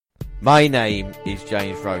My name is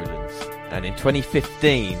James Rowlands, and in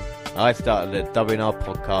 2015 I started a WNR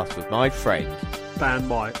podcast with my friend Dan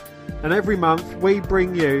White. And every month we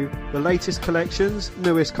bring you the latest collections,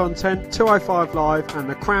 newest content, 205 Live and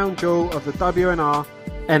the crown jewel of the WNR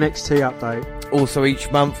NXT update. Also each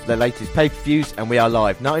month the latest pay-per-views, and we are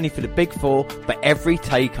live not only for the Big Four but every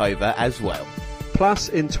takeover as well. Plus,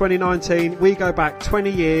 in 2019, we go back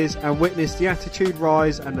 20 years and witness the Attitude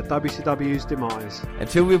Rise and the WCW's demise.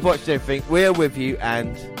 Until we've watched everything, we are with you,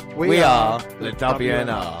 and we are the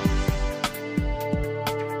WNR.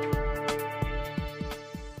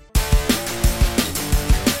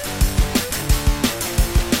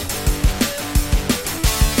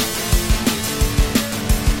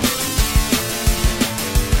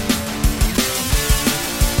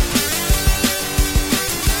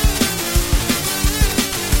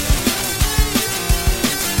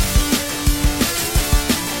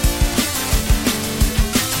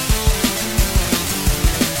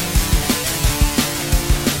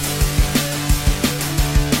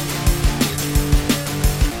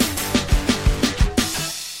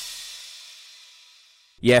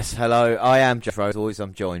 Yes, hello, I am Jeff Rose. Always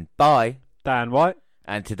I'm joined by Dan White.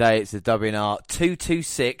 And today it's the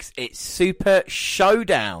WNR226. It's Super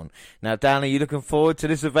Showdown. Now, Dan, are you looking forward to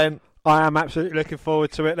this event? I am absolutely looking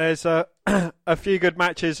forward to it. There's a few good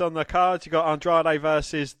matches on the cards. You've got Andrade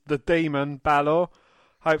versus the Demon, Balor.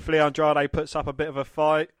 Hopefully Andrade puts up a bit of a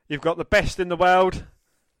fight. You've got the best in the world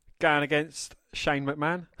going against Shane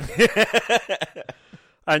McMahon.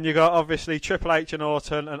 And you got, obviously, Triple H and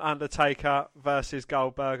Orton and Undertaker versus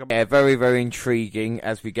Goldberg. Yeah, very, very intriguing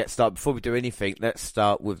as we get started. Before we do anything, let's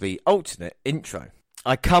start with the alternate intro.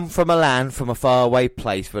 I come from a land from a faraway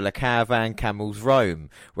place where the caravan camels roam,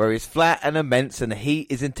 where it's flat and immense and the heat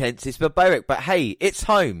is intense. It's barbaric, but hey, it's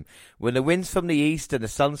home. When the wind's from the east and the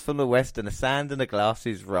sun's from the west and the sand and the glass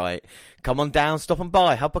is right. Come on down, stop and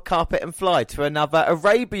buy, hop a carpet and fly to another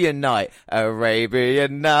Arabian night.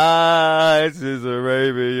 Arabian nights is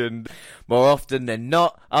Arabian. More often than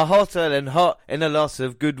not, are hotter than hot in a loss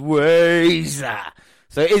of good ways.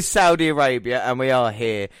 So it is Saudi Arabia, and we are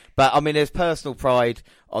here. But, I mean, there's personal pride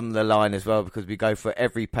on the line as well, because we go for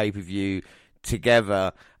every pay-per-view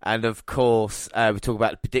together. And, of course, we talk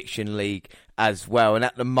about the Prediction League as well. And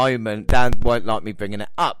at the moment, Dan won't like me bringing it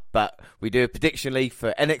up, but we do a Prediction League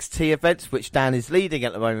for NXT events, which Dan is leading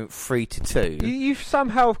at the moment 3-2. You've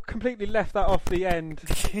somehow completely left that off the end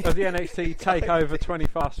of the NXT TakeOver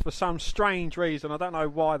 21st for some strange reason. I don't know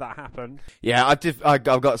why that happened. Yeah, I've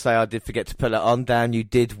got to say I did forget to put it on, Dan. You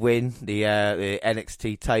did win the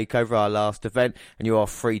NXT TakeOver, our last event, and you are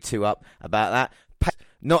 3-2 up about that.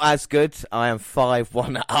 Not as good. I am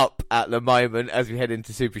 5-1 up at the moment as we head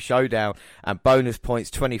into Super Showdown, and bonus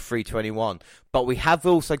points 23-21. But we have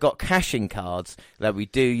also got cashing cards that we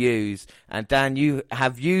do use, and Dan, you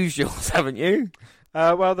have used yours, haven't you?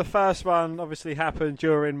 Well, the first one obviously happened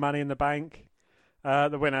during Money in the Bank.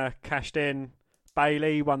 The winner cashed in.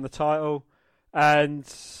 Bailey won the title, and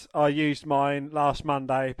I used mine last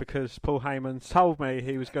Monday because Paul Heyman told me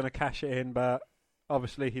he was going to cash it in, but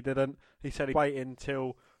obviously he didn't. He said he'd wait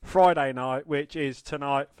until Friday night, which is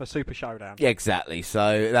tonight, for Super Showdown. Yeah, exactly.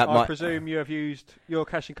 So that I presume you have used your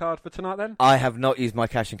cashing card for tonight then? I have not used my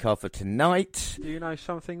cashing card for tonight. Do you know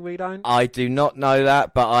something we don't? I do not know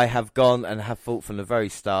that, but I have gone and have thought from the very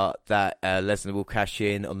start that Lesnar will cash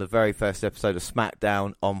in on the very first episode of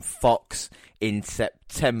SmackDown on Fox in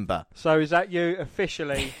September. So is that you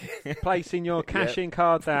officially placing your cashing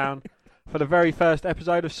card down for the very first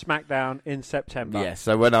episode of SmackDown in September? Yeah,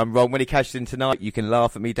 so when I'm wrong, when he cashed in tonight, you can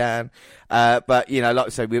laugh at me, Dan. But, you know, like I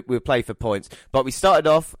said, we'll play for points. But we started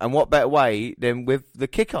off, and what better way than with the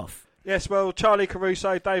kickoff? Yes, well, Charlie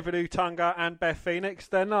Caruso, David Utunga and Beth Phoenix,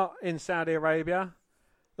 they're not in Saudi Arabia.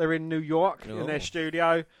 They're in New York in their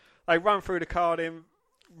studio. They run through the card in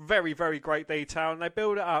very, very great detail, and they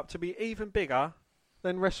build it up to be even bigger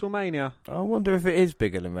than WrestleMania. I wonder if it is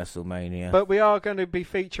bigger than WrestleMania. But we are going to be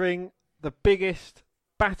featuring the biggest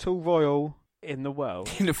battle royal in the world.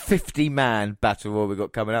 In a 50-man battle royal we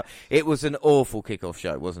got coming up. It was an awful kickoff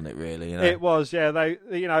show, wasn't it? Really, you know? It was. Yeah,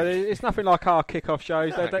 it's nothing like our kickoff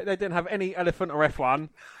shows. No. They didn't have any elephant or F1.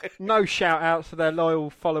 No shout outs to their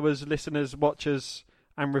loyal followers, listeners, watchers,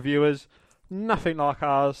 and reviewers. Nothing like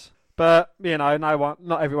ours. But, you know,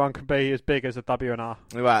 not everyone can be as big as a WNR.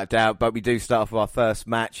 Without a doubt, but we do start off with our first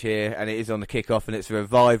match here, and it is on the kickoff, and it's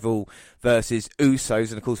Revival versus Usos,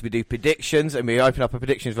 and of course we do predictions, and we open up our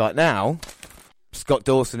predictions right now. Scott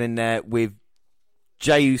Dawson in there with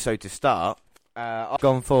Jey Uso to start. I've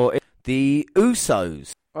gone for the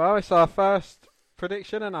Usos. Well, it's our first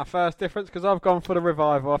prediction and our first difference, because I've gone for the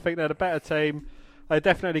Revival. I think they're the better team. they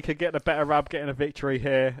definitely could get the better rub getting a victory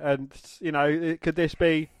here. And, could this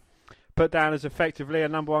be put down as effectively a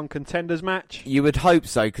number one contenders match? You would hope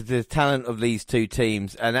so, because the talent of these two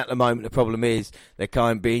teams, and at the moment the problem is they're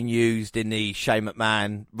kind of being used in the Shane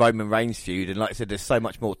McMahon Roman Reigns feud, and like I said, there's so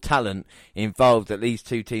much more talent involved that these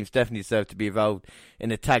two teams definitely deserve to be involved in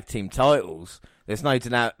the tag team titles. There's no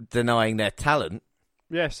denying their talent.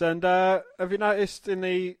 Yes, and have you noticed in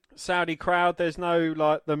the Saudi crowd there's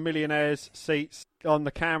no the millionaires seats on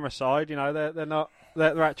the camera side? They're not.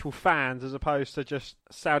 They're actual fans as opposed to just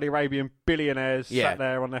Saudi Arabian billionaires sat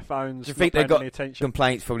there on their phones. Do you think they got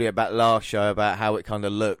complaints probably about last show about how it kind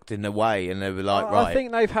of looked in the way, and they were like, right? I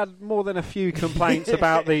think they've had more than a few complaints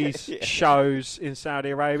about these shows in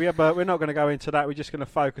Saudi Arabia, but we're not going to go into that. We're just going to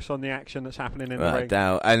focus on the action that's happening in the ring.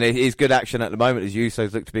 And it is good action at the moment as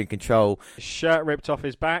Usos look to be in control. His shirt ripped off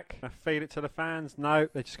his back. Feed it to the fans? No,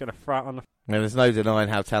 they're just going to throw it on the... There's no denying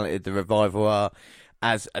how talented the Revival are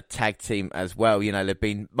as a tag team as well. They've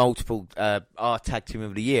been multiple our tag team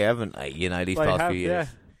of the year, haven't they? These past few years.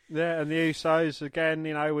 Yeah, and the Usos again.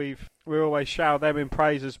 We always shout them in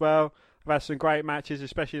praise as well. We've had some great matches,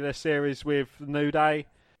 especially their series with New Day.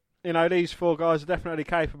 These four guys are definitely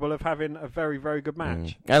capable of having a very, very good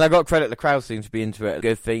match. And I got credit, the crowd seems to be into it. A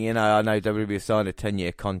good thing, I know WWE signed a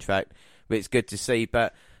 10-year contract, but it's good to see.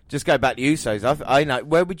 But just go back to Usos. I know,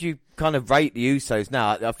 where would you kind of rate the Usos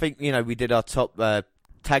now? I think, we did our top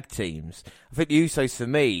tag teams. I think the Usos, for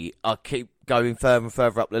me, keep going further and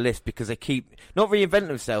further up the list because they keep not reinventing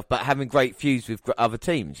themselves, but having great feuds with other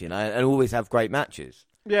teams, and always have great matches.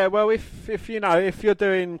 Yeah, well, if you're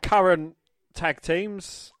doing current tag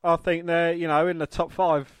teams, I think they're, in the top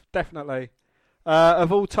 5, definitely.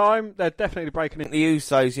 Of all time, they're definitely breaking in. The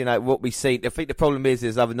Usos, what we've seen, I think the problem is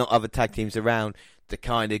there's not other tag teams around to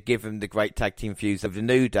kind of give them the great tag team feuds of the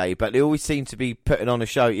New Day, but they always seem to be putting on a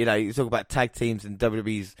show. You talk about tag teams and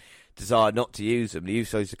WWE's desire not to use them. The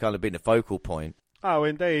Usos have kind of been the focal point. Oh,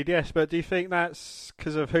 indeed, yes. But do you think that's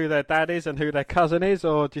because of who their dad is and who their cousin is,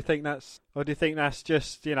 or do you think that's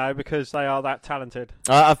just because they are that talented?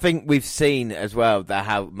 I think we've seen as well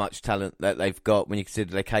how much talent that they've got when you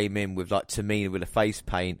consider they came in with Tamina with a face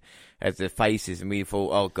paint as their faces, and we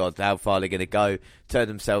thought, oh God, how far are they going to go? Turn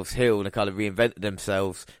themselves heel and kind of reinvented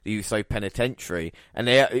themselves. The Uso Penitentiary, and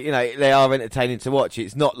they are entertaining to watch.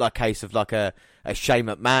 It's not like a case of a Shane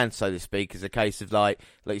McMahon, so to speak. It's a case of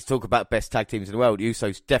let's talk about best tag teams in the world.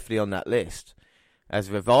 Uso's definitely on that list. As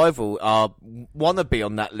Revival want to be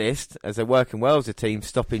on that list as they're working well as a team,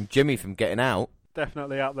 stopping Jimmy from getting out.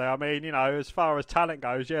 Definitely up there. I mean, as far as talent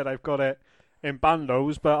goes, yeah, they've got it in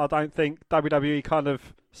bundles, but I don't think WWE kind of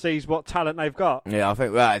sees what talent they've got. Yeah, I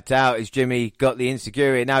think without a doubt is Jimmy got the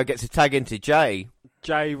insecurity. Now he gets a tag into Jay.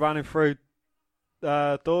 Jay running through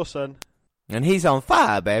Dawson. And he's on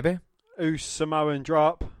fire, baby. Samoan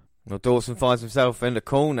drop. Well, Dawson finds himself in the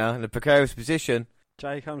corner in a precarious position.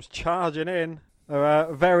 Jay comes charging in.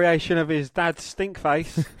 A variation of his dad's stink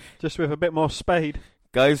face, just with a bit more speed.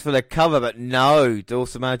 Goes for the cover, but no,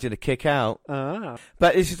 Dawson managing to kick out. Ah.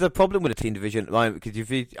 But this is the problem with the team division at the moment,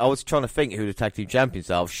 because I was trying to think who the tag team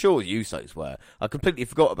champions are. I was sure the Usos were. I completely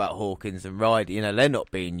forgot about Hawkins and Ryder. They're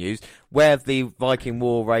not being used. Where have the Viking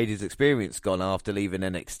War Raiders experience gone after leaving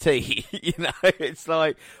NXT? It's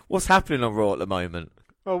like, what's happening on Raw at the moment?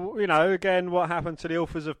 Well, again, what happened to the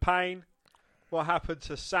Authors of Pain? What happened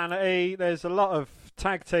to Sanity? There's a lot of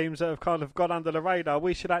tag teams that have kind of gone under the radar.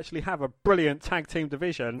 We should actually have a brilliant tag team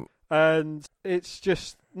division, and it's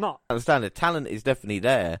just not. I understand the talent is definitely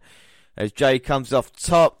there. As Jay comes off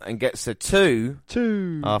top and gets a two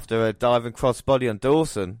after a diving crossbody on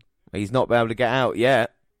Dawson. He's not been able to get out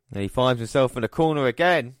yet, and he finds himself in a corner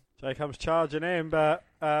again. Jay comes charging in, but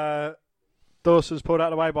Dawson's pulled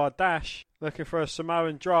out of the way by Dash, looking for a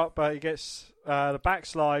Samoan drop, but he gets the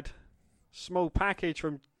backslide. Small package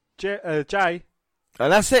from Jay.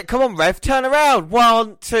 And that's it. Come on, ref. Turn around.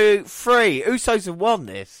 1, 2, 3. Usos have won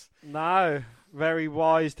this. No. Very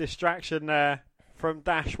wise distraction there from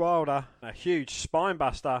Dash Wilder. A huge spine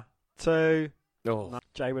buster to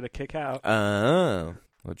Jay with a kick out. Oh.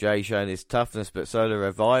 Well, Jay showing his toughness, but so the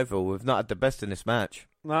Revival. We've not had the best in this match.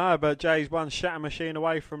 No, but Jay's one shatter machine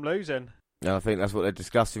away from losing. I think that's what they're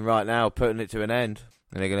discussing right now, putting it to an end.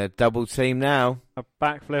 And they're going to double team now. A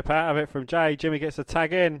backflip out of it from Jay. Jimmy gets a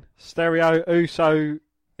tag in. Stereo Uso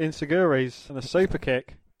Insiguris and a super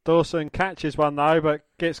kick. Dawson catches one though, but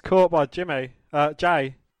gets caught by Jay. And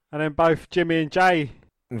then both Jimmy and Jay.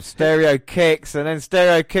 And Stereo kicks, and then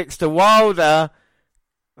Stereo kicks to Wilder.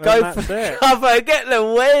 Go for the cover, get the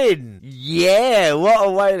win. Yeah, what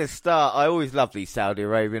a way to start. I always love these Saudi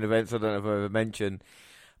Arabian events. I don't know if I've ever mentioned.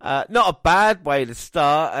 Not a bad way to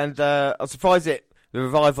start, and I'm surprised it the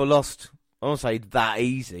Revival lost, I won't say that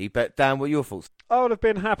easy, but Dan, what are your thoughts? I would have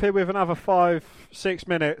been happy with another 5-6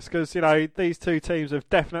 minutes because, these two teams have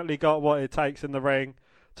definitely got what it takes in the ring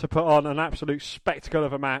to put on an absolute spectacle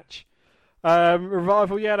of a match.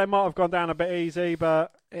 Revival, they might have gone down a bit easy,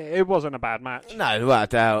 but it wasn't a bad match. No, without a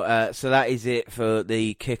doubt. So that is it for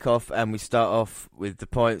the kickoff, and we start off with the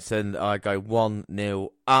points, and I go 1-0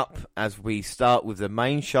 up as we start with the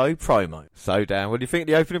main show promo. So, Dan, what do you think of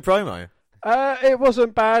the opening promo? It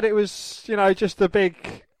wasn't bad. It was, just a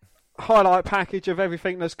big highlight package of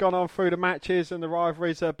everything that's gone on through the matches and the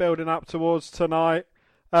rivalries that are building up towards tonight.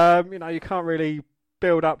 You can't really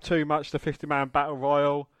build up too much the 50-man Battle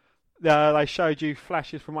Royal. They showed you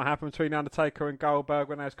flashes from what happened between Undertaker and Goldberg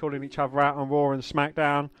when they was calling each other out on Raw and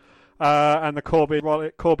SmackDown. And the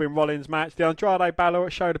Corbin-Rollins match. The Andrade battle, it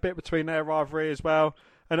showed a bit between their rivalry as well.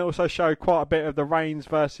 And it also showed quite a bit of the Reigns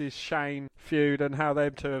versus Shane feud and how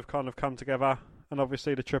them two have kind of come together. And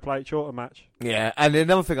obviously the Triple H Orton match. Yeah, and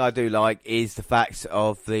another thing I do like is the fact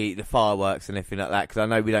of the fireworks and everything like that. Because I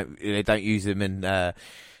know they don't use them in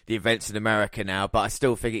the events in America now, but I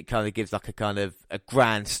still think it kind of gives like a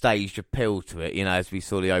grand staged appeal to it, as we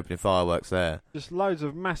saw the opening fireworks there. Just loads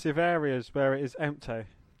of massive areas where it is empty.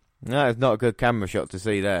 No, it's not a good camera shot to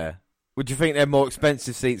see there. Would you think they're more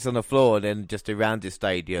expensive seats on the floor than just around the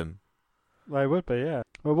stadium? They would be, yeah.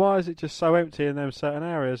 Well, why is it just so empty in them certain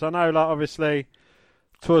areas? I know, obviously,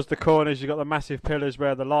 towards the corners, you've got the massive pillars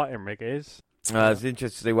where the lighting rig is. It's interesting to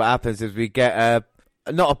see what happens as we get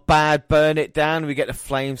not a bad burn it down. We get the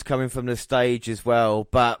flames coming from the stage as well.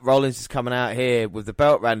 But Rollins is coming out here with the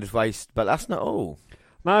belt around his waist, but that's not all.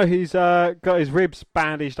 No, he's got his ribs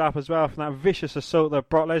bandaged up as well from that vicious assault that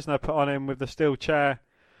Brock Lesnar put on him with the steel chair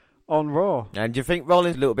on Raw. And do you think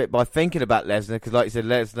Rollins a little bit by thinking about Lesnar, because like you said,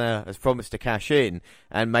 Lesnar has promised to cash in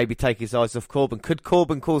and maybe take his eyes off Corbin. Could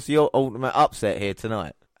Corbin cause the ultimate upset here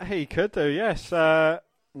tonight? He could do, yes.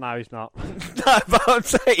 No, he's not. No, but I'm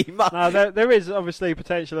saying he might. No, there is obviously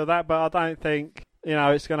potential of that, but I don't think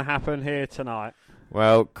it's going to happen here tonight.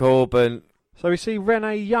 Well, Corbin. So we see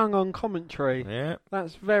Renee Young on commentary. Yeah.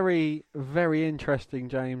 That's very, very interesting,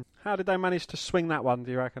 James. How did they manage to swing that one,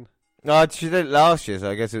 do you reckon? No, she did it last year, so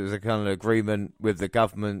I guess it was a kind of agreement with the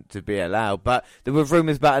government to be allowed. But there were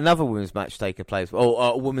rumours about another women's match taking place,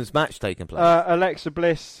 or a women's match taking place. Alexa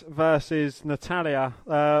Bliss versus Natalia.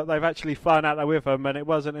 They've actually flown out there with them, and it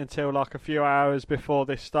wasn't until like a few hours before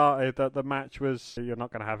this started that the match was, you're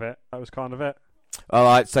not going to have it. That was kind of it. All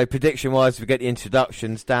right, so prediction-wise, we get the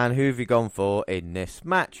introductions. Dan, who have you gone for in this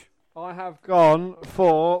match? I have gone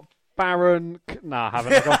for Baron... No, I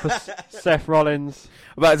haven't. I've gone for Seth Rollins.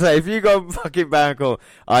 I'm about to say, if you go fucking Baron Corbin,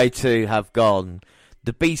 I too have gone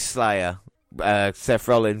the Beast Slayer, Seth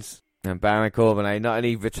Rollins, and Baron Corbin. Not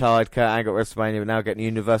only retired Kurt Angle at WrestleMania, but now getting the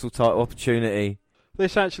Universal title opportunity.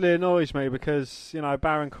 This actually annoys me because,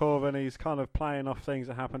 Baron Corbin, he's kind of playing off things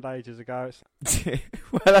that happened ages ago.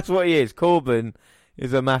 Well, that's what he is. Corbin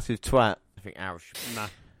is a massive twat. I think Irish. Nah.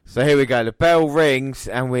 So here we go. The bell rings,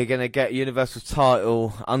 and we're going to get Universal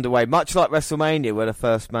title underway. Much like WrestleMania, where the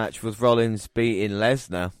first match was Rollins beating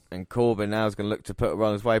Lesnar, and Corbin now is going to look to put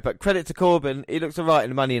Rollins away. But credit to Corbin, he looks alright in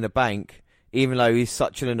the Money in the Bank, even though he's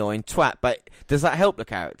such an annoying twat. But does that help the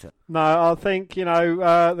character? No, I think,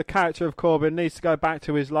 the character of Corbin needs to go back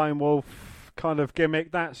to his lone wolf kind of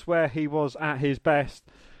gimmick. That's where he was at his best.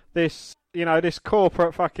 This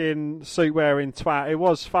corporate fucking suit-wearing twat, it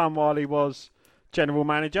was fun while he was general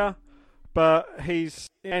manager, but he's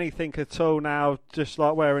anything at all now, just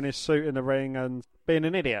like wearing his suit in the ring and being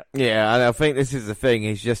an idiot. Yeah, and I think this is the thing.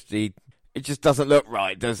 It just doesn't look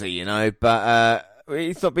right, does he? But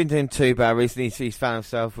he's not been doing too bad recently. He's found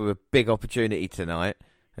himself with a big opportunity tonight,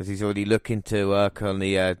 as he's already looking to work on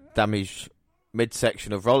the damaged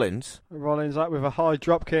midsection of Rollins. Rollins up with a high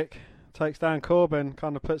drop kick, takes down Corbin,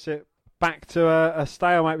 kind of puts it back to a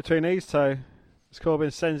stalemate between these two. As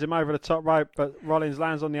Corbin sends him over the top rope, but Rollins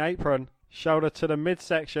lands on the apron. Shoulder to the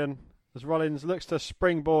midsection as Rollins looks to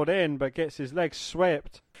springboard in, but gets his legs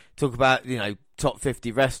swept. Talk about, top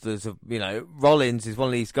 50 wrestlers. Rollins is one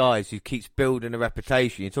of these guys who keeps building a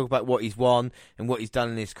reputation. You talk about what he's won and what he's done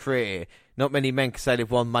in his career. Not many men can say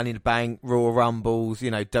they've won Money in the Bank, Royal Rumbles,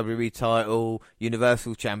 WWE title,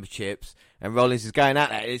 Universal Championships, and Rollins is going at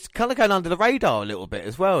that. It's kind of going under the radar a little bit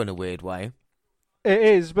as well in a weird way. It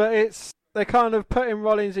is, but they're kind of putting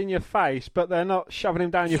Rollins in your face, but they're not shoving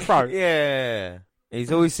him down your throat. Yeah. He's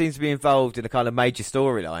always seems to be involved in a kind of major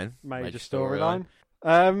storyline. Major storyline.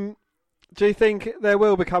 Do you think there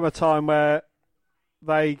will become a time where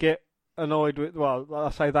they get annoyed with, well,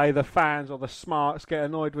 I say the fans or the smarts get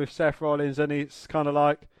annoyed with Seth Rollins, and it's kind of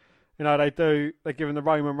like, they're giving the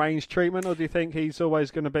Roman Reigns treatment, or do you think he's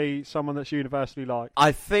always going to be someone that's universally liked?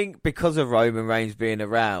 I think because of Roman Reigns being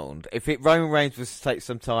around, if Roman Reigns was to take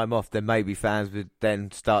some time off, then maybe fans would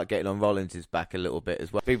then start getting on Rollins' back a little bit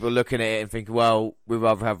as well. People are looking at it and thinking, well, we'd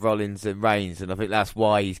rather have Rollins than Reigns, and I think that's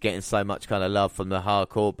why he's getting so much kind of love from the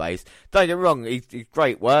hardcore base. Don't get me wrong, he's a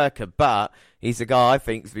great worker, but he's a guy I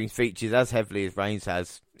think has been featured as heavily as Reigns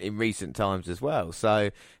has in recent times as well. So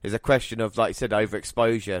there's a question of, like you said,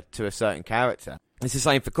 overexposure to a certain character. It's the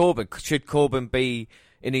same for Corbin. Should Corbin be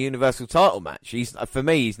in a Universal title match? For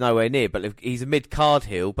me, he's nowhere near, but he's a mid-card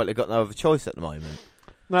heel, but they've got no other choice at the moment.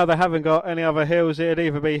 No, they haven't got any other heels. It'd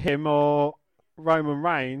either be him or Drew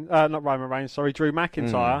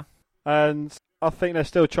McIntyre. And I think they're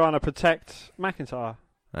still trying to protect McIntyre.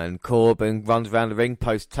 And Corbin runs around the ring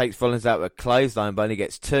post, takes Rollins out with a clothesline, but only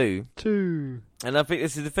gets two. And I think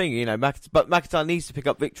this is the thing, but McIntyre needs to pick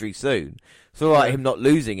up victory soon. It's all right him not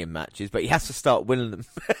losing in matches, but he has to start winning them.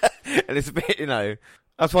 And it's a bit,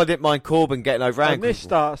 that's why I didn't mind Corbin getting over And this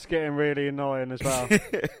starts getting really annoying as well.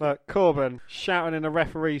 Look, Corbin shouting in the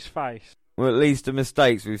referee's face. Well, at least the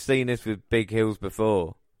mistakes. We've seen this with big heels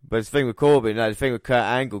before. But the thing with Corbin, the thing with Kurt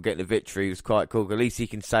Angle getting the victory was quite cool. At least he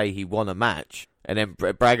can say he won a match and then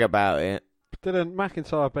brag about it. Didn't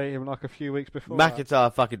McIntyre beat him like a few weeks before?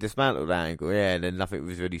 McIntyre fucking dismantled Angle, and then nothing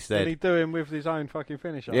was really said. Did he do him with his own fucking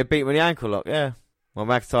finisher? Yeah, beat him with the ankle lock, yeah. Well,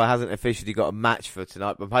 McIntyre hasn't officially got a match for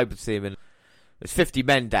tonight, but I'm hoping to see him in... There's 50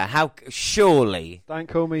 men down. Surely... Don't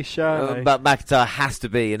call me Shirley. But McIntyre has to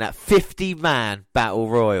be in that 50-man battle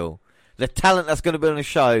royal. The talent that's going to be on the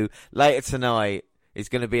show later tonight is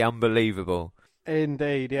going to be unbelievable.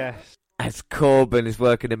 Indeed, yes. As Corbin is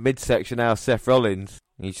working the midsection now, Seth Rollins.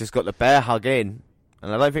 He's just got the bear hug in.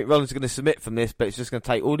 And I don't think Rollins is going to submit from this, but it's just going to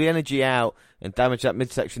take all the energy out and damage that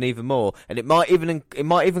midsection even more. And it might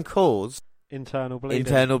even cause...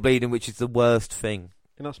 Internal bleeding, which is the worst thing.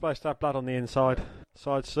 You're not supposed to have blood on the inside.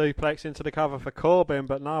 Side suplex into the cover for Corbin,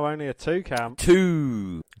 but no, only a 2 count.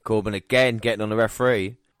 2. Corbin again getting on the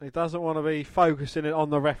referee. He doesn't want to be focusing it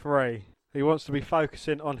on the referee. He wants to be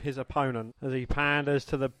focusing on his opponent as he panders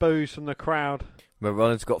to the boos from the crowd. But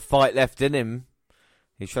Rollins got fight left in him.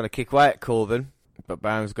 He's trying to kick away at Corbin. But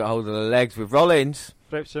Baron's got hold of the legs with Rollins.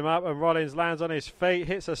 Flips him up and Rollins lands on his feet.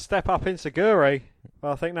 Hits a step up enziguri.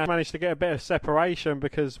 Well, I think they managed to get a bit of separation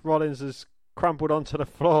because Rollins has crumpled onto the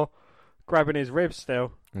floor, grabbing his ribs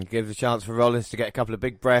still. And gives a chance for Rollins to get a couple of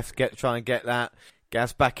big breaths, try and get that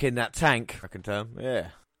gas back in that tank. I can tell. Yeah.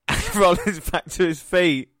 Rollins back to his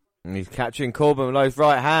feet. And he's catching Corbin with those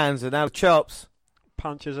right hands and now chops.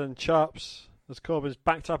 Punches and chops as Corbin's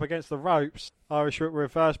backed up against the ropes. Irish whip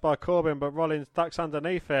reversed by Corbin, but Rollins ducks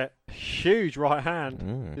underneath it. Huge right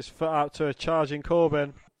hand. His foot up to a charging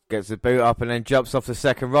Corbin. Gets the boot up and then jumps off the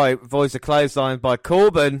second rope. Avoids the clothesline by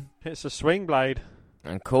Corbin. Hits a swing blade.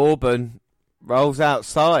 And Corbin rolls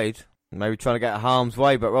outside. Maybe trying to get harm's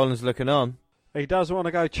way, but Rollins looking on. He doesn't want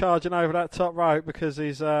to go charging over that top rope because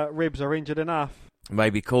his ribs are injured enough.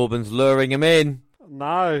 Maybe Corbin's luring him in.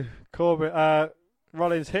 No.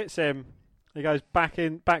 Rollins hits him. He goes back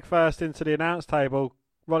first into the announce table.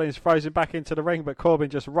 Rollins throws him back into the ring, but Corbin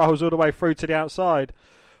just rolls all the way through to the outside.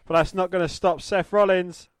 But that's not going to stop Seth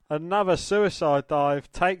Rollins. Another suicide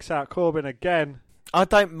dive takes out Corbin again. I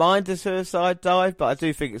don't mind the suicide dive, but I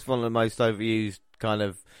do think it's one of the most overused kind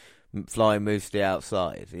of flying moves to the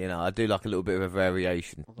outside. I do like a little bit of a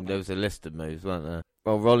variation. There was a list of moves, weren't there?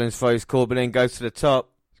 Well, Rollins throws Corbin in, goes to the top.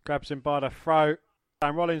 Grabs him by the throat.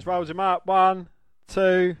 And Rollins rolls him up. 1,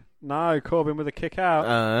 2... No, Corbin with a kick out.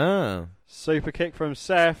 Oh. Super kick from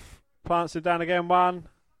Seth. Plants him down again. 1,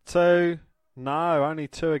 2. No, only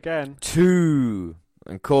 2 again. 2.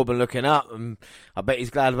 And Corbin looking up. And I bet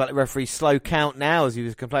he's glad about the referee's slow count now, as he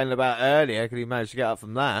was complaining about earlier, because he managed to get up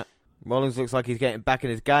from that. Rollins looks like he's getting back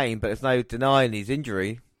in his game, but there's no denying his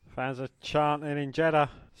injury. Fans are chanting in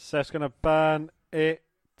Jeddah. Seth's going to burn it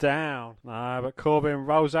down. No, but Corbin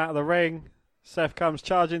rolls out of the ring. Seth comes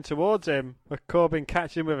charging towards him, but Corbin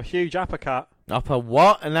catches him with a huge uppercut. Upper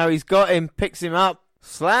what? And now he's got him, picks him up,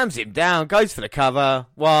 slams him down, goes for the cover.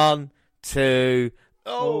 1, 2.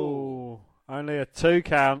 Oh, only a 2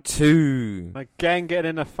 count. 2. Again getting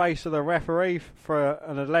in the face of the referee for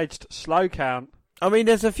an alleged slow count. I mean,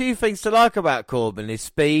 there's a few things to like about Corbin. His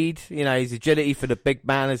speed, his agility for the big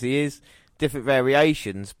man as he is, different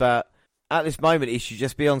variations, but at this moment he should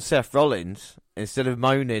just be on Seth Rollins instead of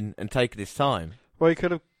moaning and taking his time. Well, he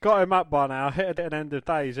could have got him up by now, hit it at the end of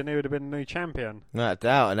days, and he would have been a new champion. No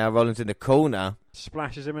doubt. And now Rollins in the corner.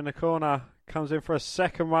 Splashes him in the corner, comes in for a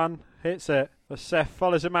second one, hits it. But Seth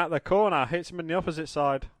follows him out the corner, hits him in the opposite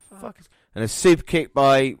side. Fuck. And a super kick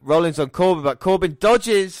by Rollins on Corbin, but Corbin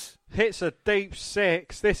dodges. Hits a deep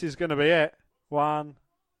 6. This is going to be it. 1,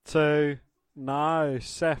 2. No.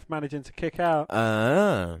 Seth managing to kick out.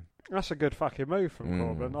 That's a good fucking move from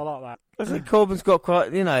Corbin. I like that. I think Corbin's got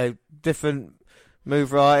quite, different move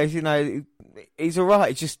varieties. He's all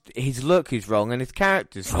right. It's just his look is wrong and his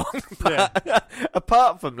character's wrong. But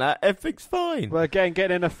apart from that, everything's fine. Well, again,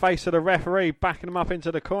 getting in the face of the referee, backing him up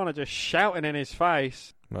into the corner, just shouting in his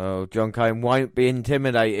face. Well, John Cone won't be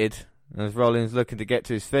intimidated as Rollins looking to get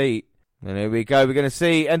to his feet. And here we go. We're going to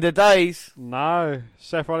see end of days. No.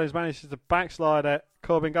 Seth Rollins manages to backslide it.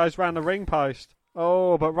 Corbin goes round the ring post.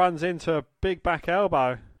 Oh, but runs into a big back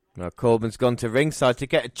elbow. Well, Corbin's gone to ringside to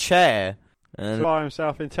get a chair. And fly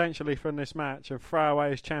himself intentionally from this match and throw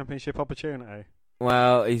away his championship opportunity.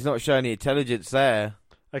 Well, he's not showing the intelligence there.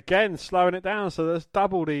 Again, slowing it down, so there's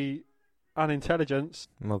double the unintelligence.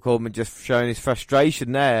 Well, Corbin just showing his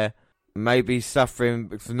frustration there. Maybe he's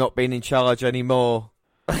suffering for not being in charge anymore.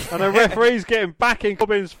 And the referee's getting back in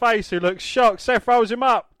Corbin's face, who looks shocked. Seth rolls him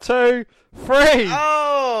up. 2, 3.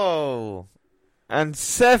 Oh! And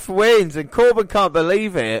Seth wins, and Corbin can't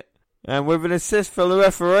believe it. And with an assist from the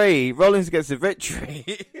referee, Rollins gets a victory.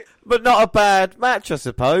 But not a bad match, I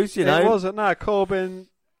suppose, It wasn't, no. Corbin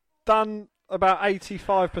done about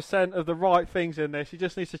 85% of the right things in this. He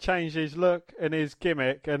just needs to change his look and his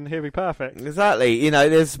gimmick, and he'll be perfect. Exactly.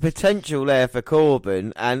 There's potential there for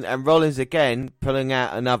Corbin, and Rollins, again, pulling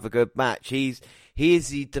out another good match. He is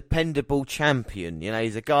the dependable champion.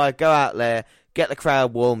 He's a guy, go out there, get the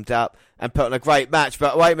crowd warmed up, and put on a great match.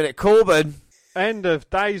 But wait a minute, Corbin... End of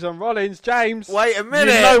days on Rollins. James. Wait a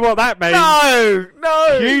minute. You know what that means. No.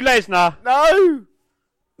 Hugh Lesnar.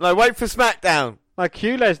 No, wait for SmackDown. Like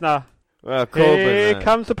Hugh Lesnar. Well, Corbin. Here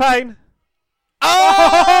comes the pain.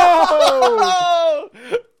 Oh!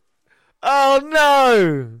 Oh,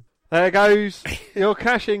 no. There goes your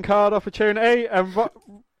cash-in card opportunity. And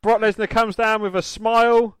Brock Lesnar comes down with a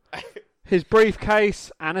smile, his briefcase,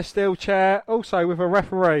 and a steel chair, also with a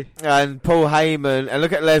referee. And Paul Heyman, and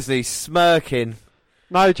look at Leslie smirking.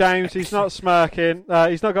 No, James, he's not smirking.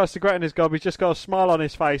 He's not got a cigarette in his gob, he's just got a smile on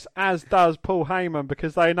his face, as does Paul Heyman,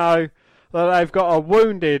 because they know that they've got a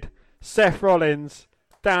wounded Seth Rollins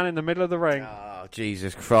down in the middle of the ring. Oh,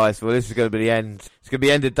 Jesus Christ. Well, this is going to be the end. It's going to be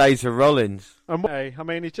the end of days for Rollins.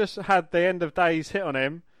 And he's just had the end of days hit on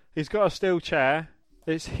him. He's got a steel chair.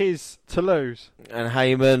 It's his to lose. And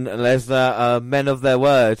Heyman and Lesnar are men of their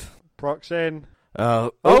word. Brock's in.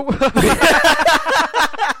 Oh.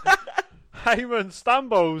 Heyman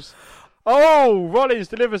stumbles. Oh, Rollins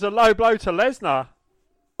delivers a low blow to Lesnar.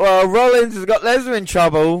 Well, Rollins has got Lesnar in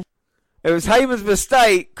trouble. It was Heyman's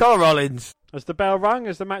mistake. Come on, Rollins. Has the bell rung?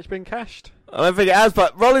 Has the match been cashed? I don't think it has,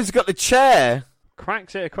 but Rollins got the chair.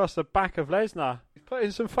 Cracks it across the back of Lesnar.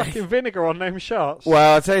 Putting some fucking vinegar on them shots.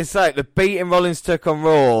 Well, I'll tell you something. The beating Rollins took on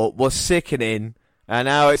Raw was sickening. And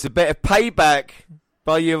now it's a bit of payback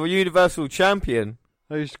by your Universal Champion.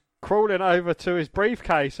 Who's crawling over to his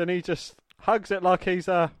briefcase and he just hugs it like he's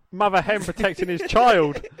a mother hen protecting his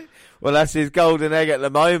child. Well, that's his golden egg at the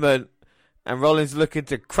moment. And Rollins looking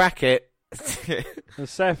to crack it. And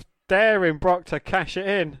Seth daring Brock to cash it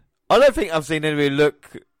in. I don't think I've seen anybody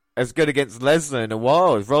look as good against Lesnar in a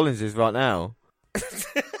while as Rollins is right now.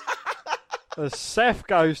 As Seth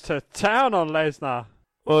goes to town on Lesnar.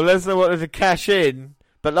 Well, Lesnar wanted to cash in,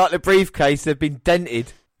 but like the briefcase, they've been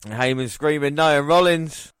dented. And Heyman screaming no, and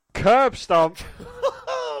Rollins curb stomp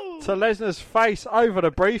to Lesnar's face over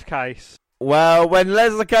the briefcase. Well, when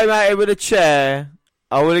Lesnar came out here with a chair,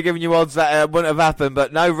 I would have given you odds that it wouldn't have happened,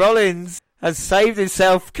 but no, Rollins has saved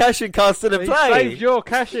himself. Cashing card still in play. He saved your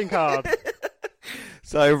cashing card.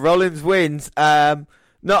 So Rollins wins.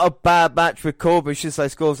 Not a bad match with Corbin. Should say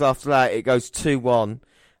scores after that. It goes 2-1.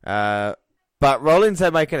 But Rollins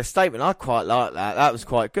there making a statement. I quite like that. That was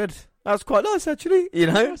quite good. That was quite nice, actually.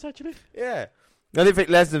 Nice, actually. Yeah. I didn't think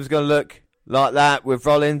Lesnar was going to look like that with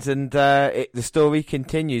Rollins, and the story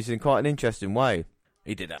continues in quite an interesting way.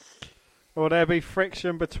 He did that. Will there be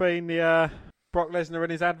friction between the Brock Lesnar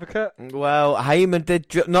and his advocate? Well, Heyman did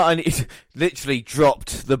not only literally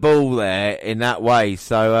dropped the ball there in that way,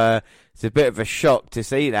 so it's a bit of a shock to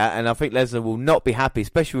see that, and I think Lesnar will not be happy,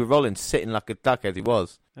 especially with Rollins sitting like a duck as he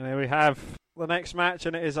was. And here we have the next match,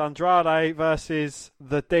 and it is Andrade versus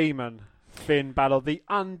the Demon, Finn Balor, the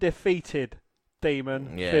undefeated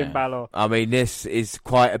Demon, Finn Balor. I mean, this is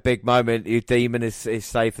quite a big moment. Your Demon is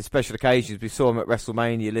safe for special occasions. We saw him at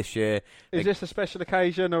WrestleMania this year. Is this a special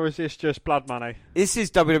occasion, or is this just blood money? This is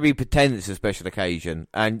WWE pretends it's a special occasion.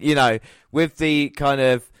 And, with the kind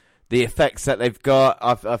of the effects that they've got,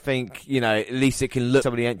 I think, at least it can look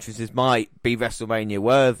some of the entrances might be WrestleMania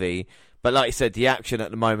worthy. But like you said, the action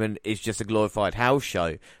at the moment is just a glorified house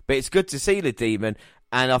show. But it's good to see the Demon,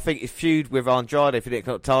 and I think his feud with Andrade for the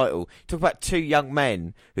Intercontinental title. Talk about two young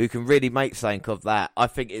men who can really make something of that. I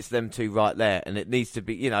think it's them two right there, and it needs to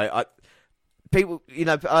be. People,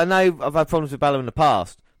 I know I've had problems with Balor in the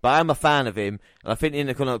past, but I'm a fan of him, and I think the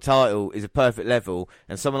Intercontinental title is a perfect level.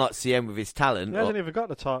 And someone like CM with his talent, he hasn't even got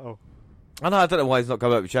the title. I don't know why he's not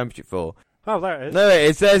going up with the championship for. Oh, there it is. No, it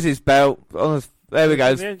is. There's his belt. There we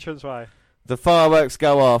go. The entranceway. The fireworks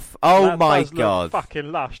go off. Oh that my does God! Look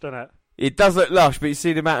fucking lush, doesn't it? It does look lush, but you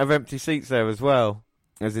see the amount of empty seats there as well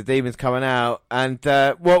as the Demon's coming out. And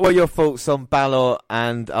what were your thoughts on Balor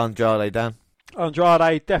and Andrade, Dan?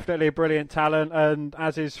 Andrade, definitely a brilliant talent, and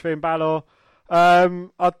as is Finn Balor.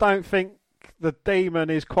 I don't think the Demon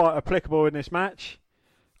is quite applicable in this match.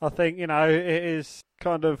 I think, it is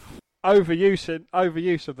kind of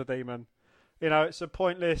overuse of the Demon. It's a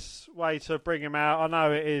pointless way to bring him out. I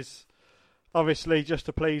know it is obviously just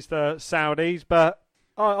to please the Saudis, but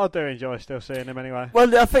I do enjoy still seeing him anyway.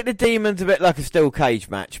 Well, I think the Demon's a bit like a steel cage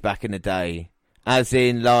match back in the day. As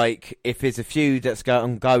in, like, if there's a feud that's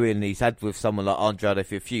ongoing he's had with someone like Andrade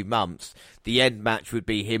for a few months, the end match would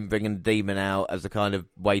be him bringing the Demon out as a kind of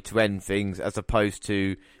way to end things, as opposed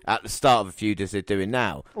to at the start of a feud as they're doing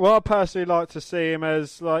now. Well, I personally like to see him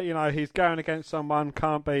as, like, he's going against someone,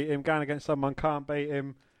 can't beat him, going against someone, can't beat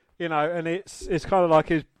him, and it's kind of like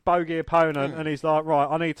his bogey opponent, and he's like, right,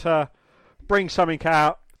 I need to bring something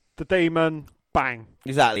out, the Demon, bang.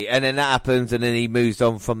 Exactly, and then that happens, and then he moves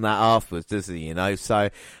on from that afterwards, doesn't he? So I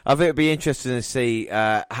think it'd be interesting to see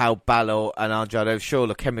how Balor and Andrade. I'm sure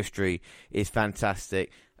the chemistry is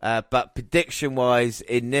fantastic, but prediction-wise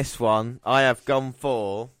in this one, I have gone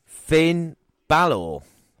for Finn Balor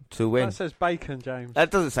to win. That says bacon, James. That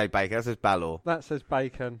doesn't say bacon. That says Balor. That says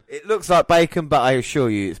bacon. It looks like bacon, but I assure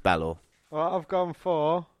you, it's Balor. Well, I've gone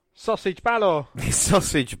for Sausage Balor.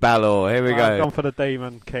 Sausage Balor. Here we go. I've gone for the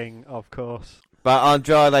Demon King, of course. But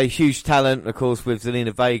Andrade, huge talent, of course, with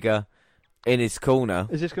Zelina Vega in his corner.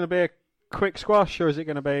 Is this going to be a quick squash, or is it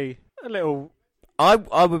going to be a little... I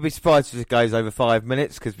would be surprised if it goes over 5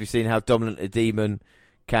 minutes, because we've seen how dominant a Demon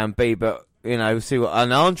can be. But, we'll see what...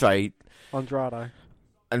 And Andrade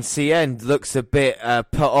and CN looks a bit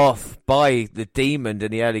put off by the Demon in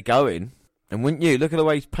the early going. And wouldn't you? Look at the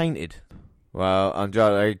way he's painted. Well,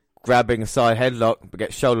 Andrade grabbing a side headlock, but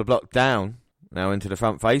gets shoulder blocked down. Now into the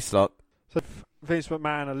front face lock. So Vince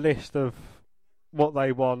McMahon a list of what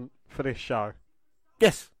they want for this show.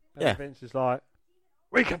 Yes. And yeah. Vince is like,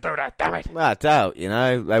 we can do that, damn it. I doubt,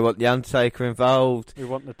 they want the Undertaker involved. We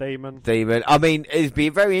want the Demon. I mean, it'd be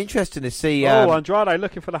very interesting to see. Andrade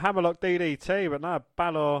looking for the hammerlock DDT, but no,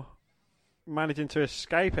 Balor managing to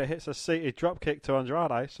escape it, hits a seated dropkick to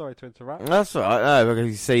Andrade. Sorry to interrupt. That's all right. No, because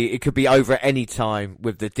you see, it could be over at any time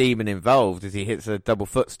with the Demon involved, as he hits a double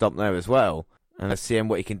foot stomp there as well. And let's see him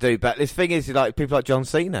what he can do. But this thing is, like, people like John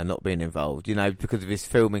Cena not being involved, because of his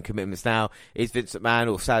filming commitments now. Is Vince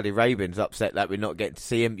McMahon or Saudi Arabians upset that we're not getting to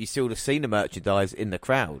see him? You see all the Cena merchandise in the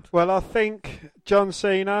crowd. Well, I think John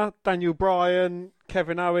Cena, Daniel Bryan,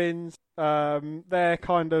 Kevin Owens, they're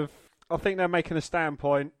kind of... I think they're making a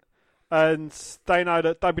standpoint. And they know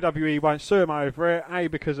that WWE won't sue them over it, A,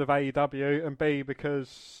 because of AEW, and B,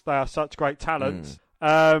 because they are such great talents. So,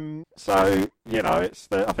 I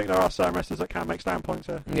think there are certain wrestlers that can make standpoints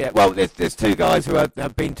here. Yeah, well, there's two guys who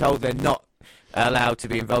have been told they're not allowed to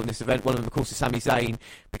be involved in this event. One of them, of course, is Sami Zayn,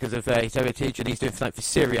 because of his heritage, and he's doing something for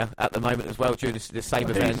Syria at the moment as well during the same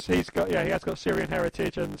event. He has got Syrian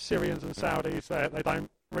heritage, and Syrians and Saudis, they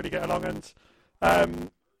don't really get along. And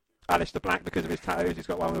Aleister Black, because of his tattoos, he's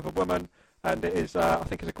got one with a woman, and it is, I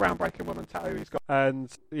think, it's a groundbreaking woman tattoo he's got.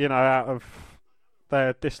 And, out of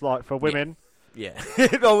their dislike for women... Yeah.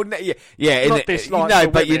 Not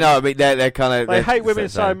dislike but women. I mean, they're kind of... They hate women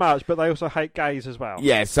so much, but they also hate gays as well.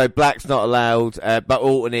 Yeah, so Black's not allowed, but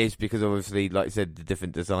Orton is, because obviously, like you said, the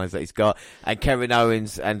different designs that he's got. And Kevin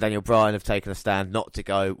Owens and Daniel Bryan have taken a stand not to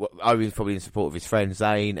go. Owens probably in support of his friend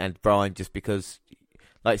Zayn, and Bryan just because,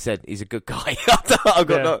 like I said, he's a good guy. I've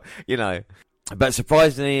got But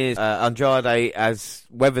surprisingly, Andrade has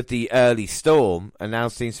weathered the early storm and now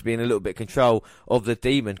seems to be in a little bit of control of the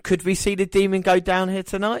Demon. Could we see the Demon go down here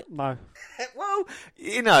tonight? No. Well,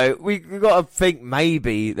 we've got to think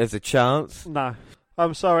maybe there's a chance. No.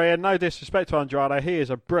 I'm sorry, and no disrespect to Andrade. He is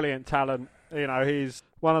a brilliant talent. He's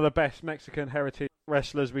one of the best Mexican heritage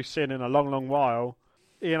wrestlers we've seen in a long, long while.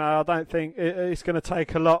 I don't think it's going to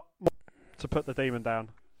take a lot more to put the Demon down.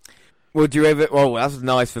 Would you ever... Well, that's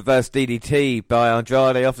nice reverse DDT by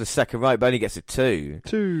Andrade off the second rope, but only gets a 2.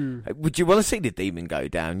 2. Would you want to see the Demon go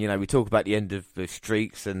down? You know, we talk about the end of the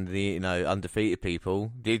streaks and the, you know, undefeated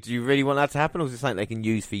people. Do you really want that to happen, or is it something they can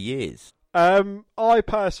use for years? I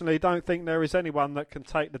personally don't think there is anyone that can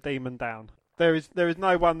take the Demon down. There is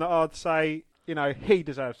no one that I'd say, you know, he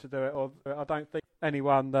deserves to do it, or I don't think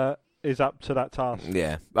anyone that is up to that task.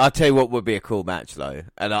 Yeah. I'll tell you what would be a cool match, though.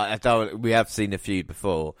 And I don't... We have seen a feud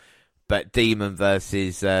before. But Demon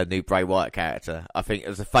versus new Bray Wyatt character. I think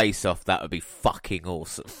as a face-off, that would be fucking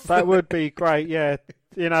awesome. That would be great, yeah.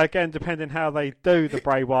 You know, again, depending how they do the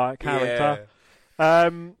Bray Wyatt character. Yeah.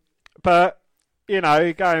 But, you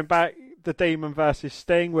know, going back, the Demon versus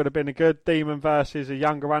Sting would have been a good. Demon versus a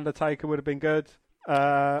younger Undertaker would have been good.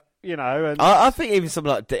 You know, and I think even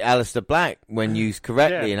something like Aleister Black, when used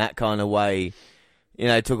correctly in that kind of way, you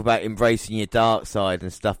know, talk about embracing your dark side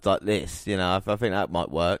and stuff like this. You know, I think that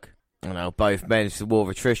might work. You know, both men, it's a war of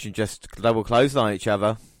attrition, just double clothesline each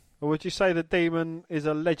other. Or would you say the Demon is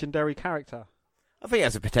a legendary character? I think it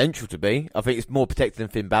has a potential to be. I think it's more protected than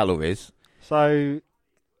Finn Balor is. So,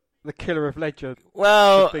 the Killer of Legend.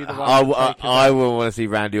 Well, I wouldn't want to see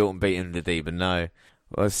Randy Orton beating the Demon, no.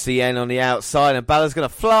 Well, CN on the outside, and Balor's going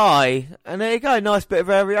to fly. And there you go, nice bit of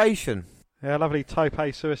variation. Yeah, lovely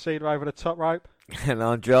tope suicide over the top rope. And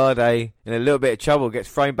Andrade, in a little bit of trouble, gets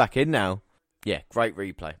thrown back in now. Yeah, great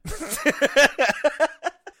replay.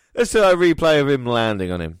 Let's see a replay of him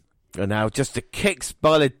landing on him. And now just the kicks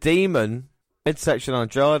by the Demon. Midsection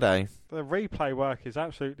Andrade. The replay work is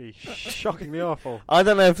absolutely shockingly awful. I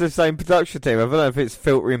don't know if it's the same production team. I don't know if it's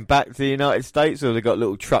filtering back to the United States or they've got a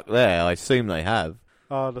little truck there. I assume they have.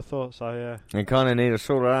 Oh, I'd have thought so, yeah. And kind of need to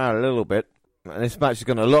sort it out a little bit. And this match has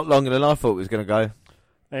gone a lot longer than I thought it was going to go.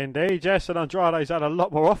 Indeed, yes. And Andrade's had a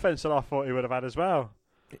lot more offense than I thought he would have had as well.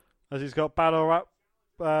 As he's got Balor up,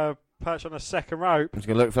 perched on the second rope. He's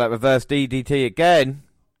going to look for that reverse DDT again.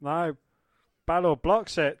 No, Balor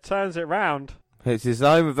blocks it, turns it round. It's his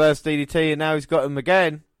own reverse DDT, and now he's got him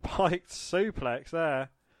again. Piked suplex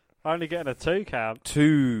there. Only getting a 2 count.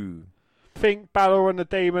 2. I think Balor and the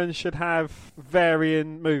Demon should have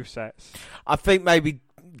varying movesets. I think maybe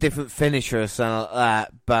different finisher or something like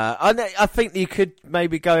that, but I think you could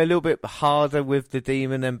maybe go a little bit harder with the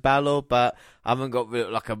Demon and Balor, but I haven't got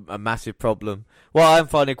like a massive problem. What I'm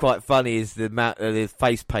finding quite funny is the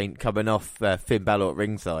face paint coming off Finn Balor at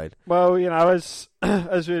ringside. Well, you know,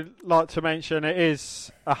 as we like to mention, it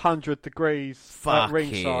is 100 degrees at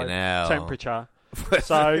ringside temperature.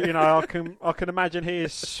 So, you know, I can imagine he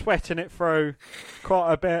is sweating it through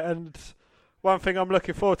quite a bit. And one thing I'm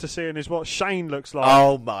looking forward to seeing is what Shane looks like.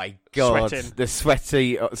 Oh my God, sweating. The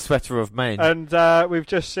sweater of men. And we've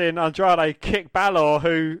just seen Andrade kick Balor,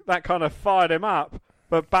 who that kind of fired him up.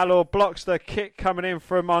 But Balor blocks the kick coming in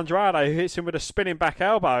from Andrade, who hits him with a spinning back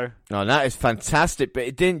elbow. Oh, that is fantastic, but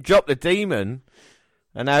it didn't drop the Demon.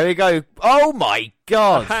 And there we go. Oh my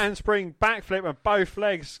God! A handspring backflip and both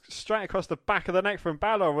legs straight across the back of the neck from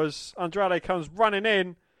Balor as Andrade comes running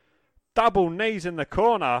in. Double knees in the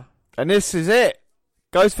corner. And this is it.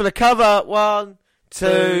 Goes for the cover. 1,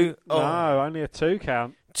 2. Oh. No, only a 2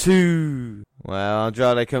 count. 2. Well,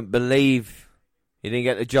 Andrade couldn't believe he didn't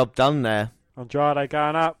get the job done there. Andrade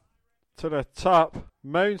going up to the top.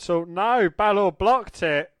 Moonsault. No, Balor blocked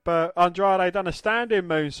it, but Andrade done a standing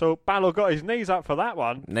moonsault. Balor got his knees up for that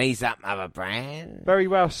one. Knees up, mother brand. Very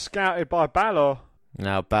well scouted by Balor.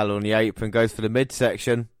 Now Balor on the apron goes for the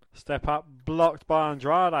midsection. Step up, blocked by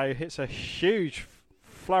Andrade. Hits a huge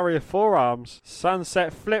flurry of forearms.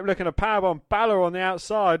 Sunset flip, looking a powerbomb. Balor on the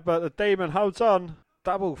outside, but the Demon holds on.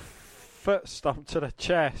 Double foot stomp to the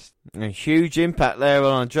chest. A huge impact there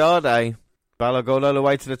on Andrade. Balor going all the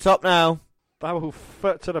way to the top now. Double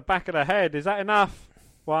foot to the back of the head. Is that enough?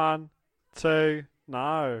 1, 2.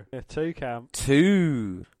 No. A 2 count.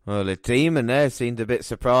 2. Well, the Demon there seemed a bit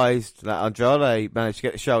surprised that Andrade managed to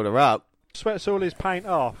get the shoulder up. Sweats all his paint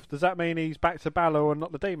off. Does that mean he's back to Balor and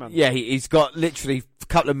not the Demon? Yeah, he's got literally a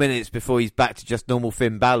couple of minutes before he's back to just normal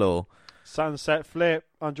Finn Balor. Sunset flip.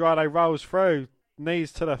 Andrade rolls through.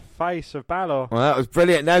 Knees to the face of Balor. Well, that was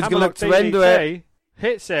brilliant. Now he's going to look to end it.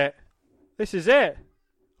 Hits it. This is it.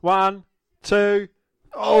 1, 2.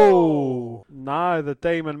 Oh! No, the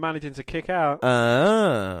Demon managing to kick out.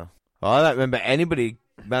 Well, I don't remember anybody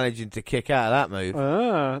managing to kick out of that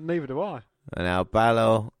move. Neither do I. And now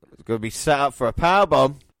Balor is going to be set up for a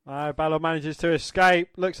powerbomb. Balor manages to escape,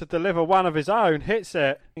 looks to deliver one of his own, hits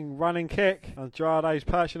it. Running kick. Andrade's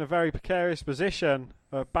perched in a very precarious position.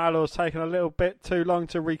 But Balor's taken a little bit too long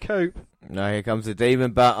to recoup. Now here comes the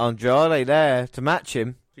Demon, but Andrade there to match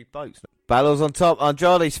him. Balor's on top.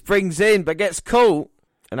 Andrade springs in, but gets caught.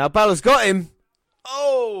 And now Balor's got him.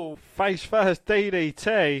 Oh! Face first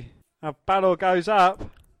DDT. Now Balor goes up.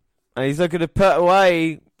 And he's looking to put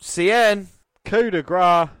away CN. Coup de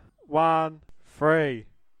grace. 1-3.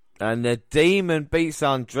 And the Demon beats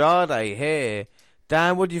Andrade here.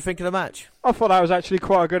 Dan, what do you think of the match? I thought that was actually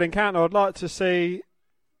quite a good encounter. I'd like to see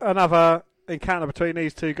another encounter between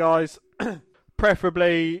these two guys.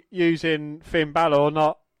 Preferably using Finn Balor,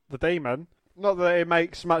 not the Demon. Not that it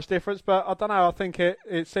makes much difference, but I don't know. I think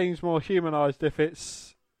it seems more humanised if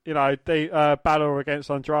it's, Balor against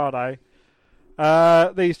Andrade.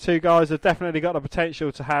 These two guys have definitely got the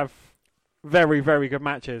potential to have very, very good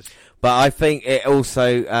matches. But I think it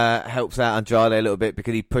also helps out Andrade a little bit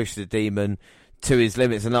because he pushed the Demon to his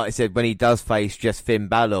limits. And like I said, when he does face just Finn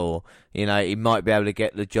Balor, he might be able to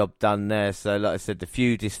get the job done there. So like I said, the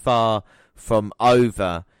feud is far from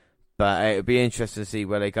over. But it'll be interesting to see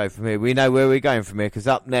where they go from here. We know where we're going from here because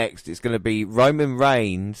up next it's going to be Roman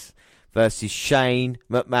Reigns versus Shane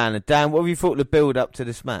McMahon. And Dan, what have you thought of the build up to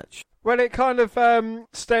this match? Well, it kind of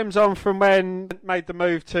stems on from when he made the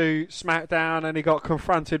move to SmackDown and he got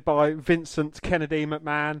confronted by Vincent Kennedy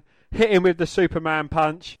McMahon, hit him with the Superman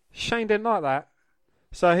punch. Shane didn't like that.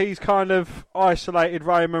 So he's kind of isolated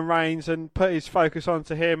Roman Reigns and put his focus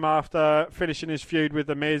onto him after finishing his feud with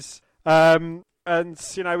The Miz. And,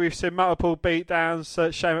 we've seen multiple beatdowns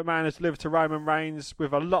that Shane McMahon has delivered to Roman Reigns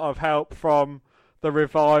with a lot of help from The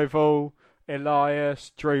Revival,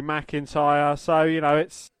 Elias, Drew McIntyre. So,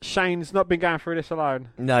 it's Shane's not been going through this alone.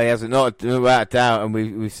 No, he hasn't, not without a doubt. And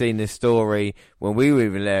we've seen this story when we were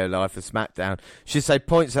even there live for SmackDown. Should say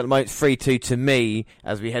points at the moment 3-2 to me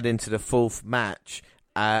as we head into the fourth match.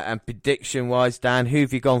 And prediction-wise, Dan, who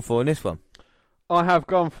have you gone for in this one? I have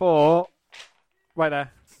gone for... Wait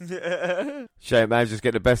there. Shane McMahon just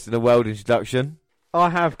get the best in the world introduction. I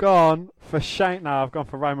have gone for Shane. No, I've gone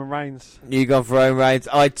for Roman Reigns. You gone for Roman Reigns.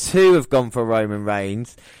 I too have gone for Roman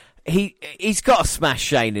Reigns. He's got to smash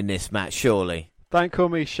Shane in this match, surely. Don't call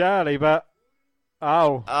me Shirley, but...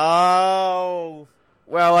 Oh.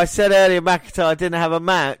 Well, I said earlier McIntyre didn't have a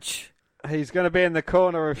match. He's going to be in the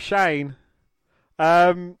corner of Shane.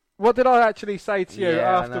 What did I actually say to you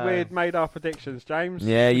after we had made our predictions, James?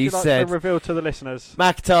 Yeah, you said... to reveal to the listeners.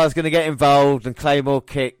 McIntyre's going to get involved and Claymore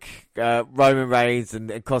kick Roman Reigns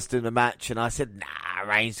and cost him the match. And I said, nah,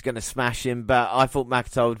 Reigns going to smash him. But I thought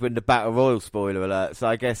McIntyre would win the Battle Royal, spoiler alert. So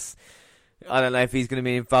I guess, I don't know if he's going to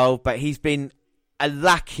be involved. But he's been a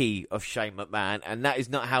lackey of Shane McMahon. And that is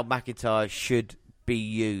not how McIntyre should be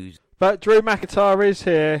used. But Drew McIntyre is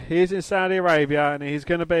here. He is in Saudi Arabia. And he's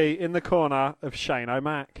going to be in the corner of Shane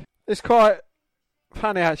O'Mac. It's quite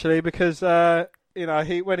funny, actually, because,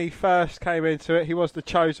 when he first came into it, he was the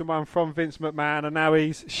chosen one from Vince McMahon, and now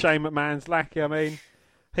he's Shane McMahon's lackey. I mean,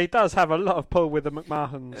 he does have a lot of pull with the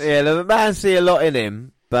McMahons. Yeah, the McMahons see a lot in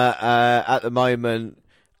him, but at the moment,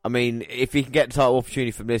 I mean, if he can get the title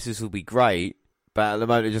opportunity from this will be great, but at the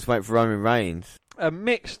moment, just wait for Roman Reigns. A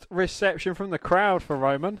mixed reception from the crowd for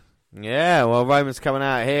Roman. Yeah, well, Roman's coming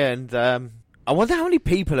out here, and I wonder how many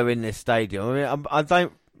people are in this stadium. I mean, I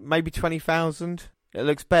don't... Maybe 20,000. It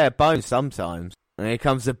looks bare bones sometimes. And here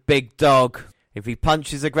comes the big dog. If he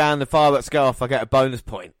punches the ground, the fireworks go off, I get a bonus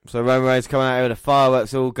point. So Roman Reigns coming out here with the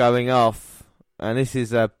fireworks all going off. And this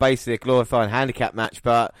is basically a glorified handicap match,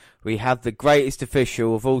 but we have the greatest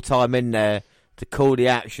official of all time in there to call the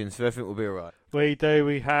action, so everything will be alright. We do.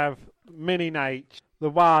 We have Mini Nate, the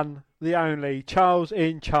one, the only, Charles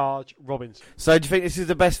in Charge Robinson. So do you think this is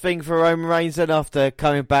the best thing for Roman Reigns then after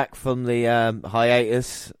coming back from the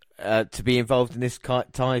hiatus to be involved in this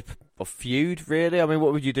type of feud, really? I mean,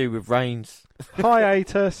 what would you do with Reigns?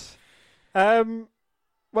 Hiatus. Well,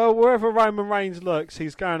 wherever Roman Reigns looks,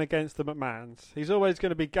 he's going against the McMahons. He's always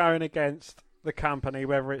going to be going against the company,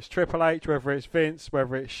 whether it's Triple H, whether it's Vince,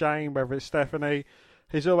 whether it's Shane, whether it's Stephanie.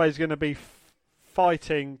 He's always going to be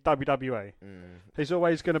fighting WWE. He's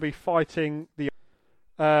always going to be fighting the...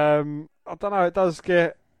 I don't know, it does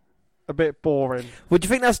get a bit boring. Well, do you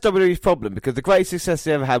think that's WWE's problem? Because the greatest success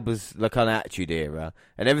they ever had was the kind of Attitude Era.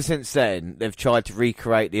 And ever since then, they've tried to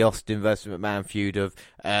recreate the Austin versus McMahon feud of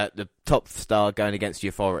the top star going against the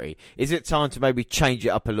Authority. Is it time to maybe change it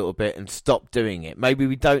up a little bit and stop doing it? Maybe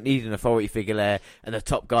we don't need an Authority figure there and a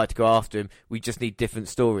top guy to go after him. We just need different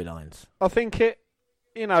storylines. I think it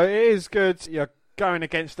is good. You're going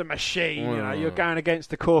against the machine, you're going against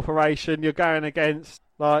the corporation, you're going against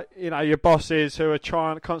your bosses who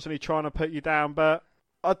are constantly trying to put you down. But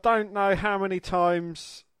I don't know how many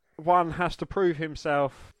times one has to prove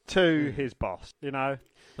himself to his boss. Like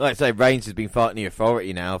I say, Reigns has been fighting the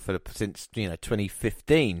Authority now since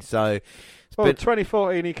 2015. So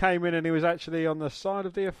 2014 he came in and he was actually on the side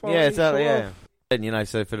of the Authority. Yeah, exactly. Yeah. And,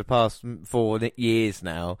 so for the past 4 years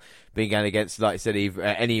now, been going against, like I said,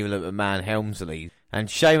 any McMahon Helmsley. And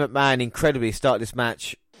Shane McMahon incredibly started this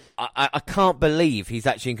match. I can't believe he's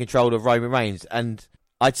actually in control of Roman Reigns. And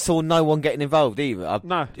I saw no one getting involved either.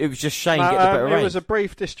 No. It was just Shane getting the better Reigns. It was a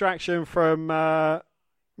brief distraction from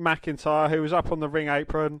McIntyre, who was up on the ring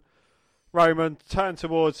apron. Roman turned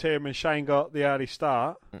towards him and Shane got the early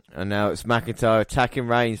start. And now it's McIntyre attacking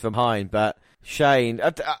Reigns from behind, but Shane,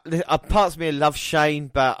 parts of me love Shane,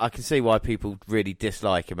 but I can see why people really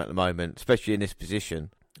dislike him at the moment, especially in this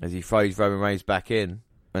position, as he throws Roman Reigns back in.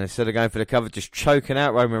 And instead of going for the cover, just choking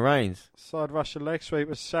out Roman Reigns. Side Russian leg sweep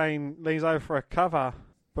as Shane leans over for a cover,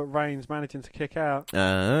 but Reigns managing to kick out.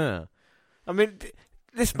 I mean,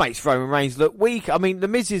 this makes Roman Reigns look weak. I mean, The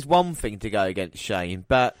Miz is one thing to go against Shane,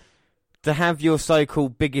 but to have your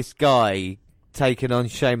so-called biggest guy taking on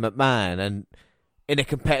Shane McMahon and in a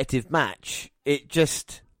competitive match, it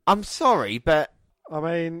just... I'm sorry, but... I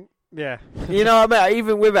mean, yeah.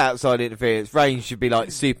 Even with outside interference, Reigns should be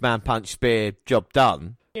like Superman punch, spear, job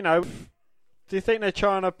done. Do you think they're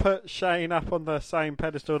trying to put Shane up on the same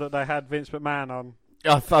pedestal that they had Vince McMahon on?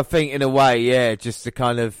 I think in a way, yeah, just to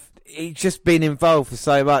kind of... He's just been involved for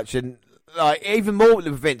so much, and like even more with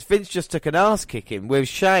Vince. Vince just took an ass kicking with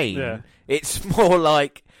Shane. Yeah. It's more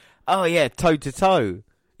like, oh yeah, toe to toe.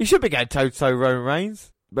 He should be going toe to toe Roman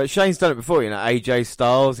Reigns, but Shane's done it before. AJ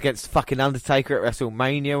Styles against fucking Undertaker at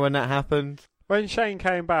WrestleMania when that happened. When Shane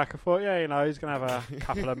came back, I thought, he's going to have a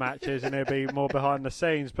couple of matches and he'll be more behind the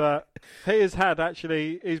scenes. But he's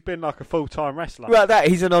been like a full-time wrestler. Well,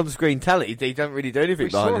 he's an on-screen talent. He don't really do anything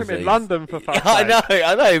behind the scenes. We saw him in London for fuck's sake.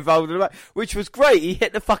 I know, involved in the match, which was great. He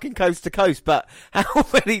hit the fucking coast to coast. But how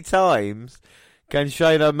many times can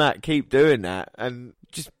Shane O'Mac keep doing that and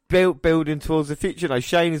just building towards the future?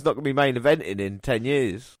 Shane is not going to be main eventing in 10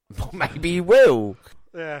 years. Or maybe he will.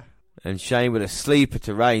 Yeah. And Shane with a sleeper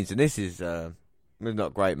to Reigns, and this is not a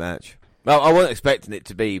great match. Well, I wasn't expecting it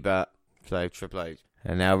to be, but so Triple H.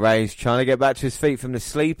 And now Reigns trying to get back to his feet from the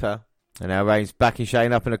sleeper. And now Reigns backing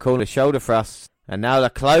Shane up in the corner, shoulder thrusts. And now the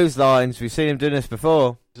clotheslines. We've seen him doing this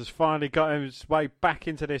before. He's finally got his way back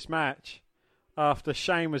into this match after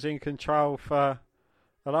Shane was in control for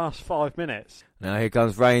the last 5 minutes. Now here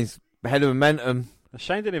comes Reigns, ahead of momentum. And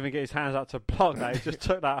Shane didn't even get his hands up to block that. He just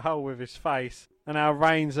took that hole with his face. And now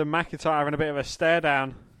Reigns and McIntyre having a bit of a stare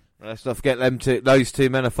down. Let's not forget those two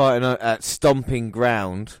men are fighting at stomping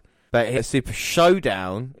ground. But here, Super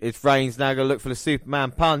Showdown. It's Reigns now going to look for the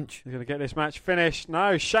Superman punch. He's going to get this match finished.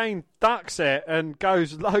 No, Shane ducks it and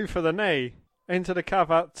goes low for the knee. Into the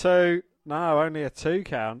cover. 2. No, only a 2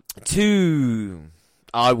 count. 2.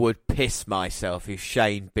 I would piss myself if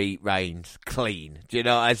Shane beat Reigns clean. Do you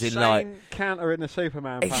know, as in Shane counter in the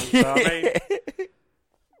Superman punch. So, I mean,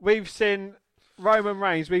 we've seen Roman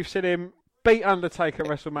Reigns. We've seen him beat Undertaker at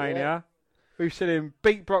WrestleMania. Yeah. We've seen him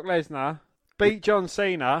beat Brock Lesnar, beat John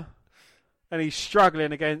Cena, and he's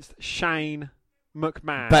struggling against Shane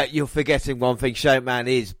McMahon. But you're forgetting one thing. Shane McMahon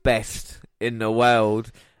is best in the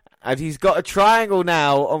world. And he's got a triangle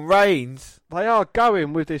now on Reigns. They are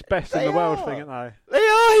going with this best in the world thing, aren't they? They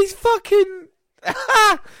are. He's fucking...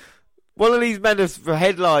 One of these men has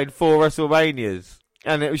headlined 4 WrestleManias.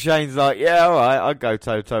 And it was Shane's like, yeah, all right, I'd go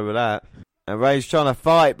toe-to-toe with that. And Reigns trying to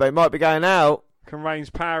fight, but he might be going out. Can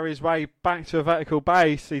Reigns power his way back to a vertical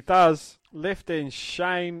base? He does. Lifting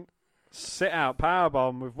Shane, sit out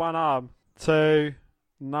powerbomb with one arm. 2.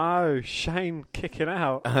 No, Shane kicking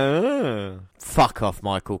out. Fuck off,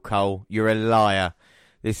 Michael Cole. You're a liar.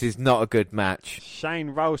 This is not a good match.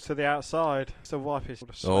 Shane rolls to the outside. It's a wipe his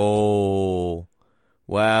sweat. Oh.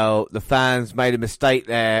 Well, the fans made a mistake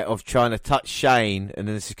there of trying to touch Shane, and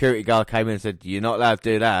then the security guard came in and said, you're not allowed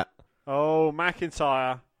to do that. Oh,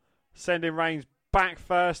 McIntyre sending Reigns back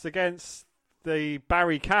first against the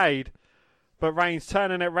barricade, but Reigns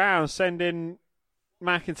turning it round, sending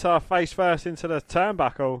McIntyre face first into the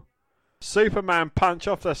turnbuckle. Superman punch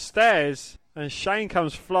off the stairs, and Shane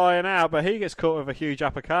comes flying out, but he gets caught with a huge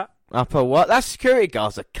uppercut. Upper what? That security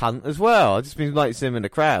guard's a cunt as well. I just been noticing him in the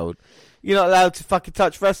crowd. You're not allowed to fucking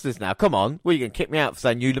touch wrestlers now. Come on. Well, you can kick me out for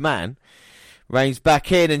saying you the man. Reigns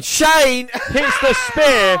back in, and Shane hits the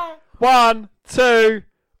spear. 1, 2.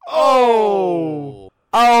 Oh!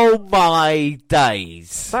 Oh my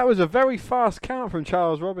days. That was a very fast count from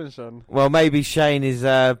Charles Robinson. Well, maybe Shane is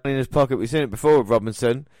in his pocket. We've seen it before with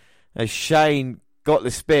Robinson. As Shane got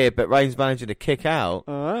the spear, but Reigns managing to kick out.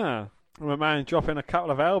 McMahon dropping a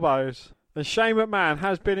couple of elbows. And Shane McMahon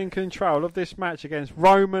has been in control of this match against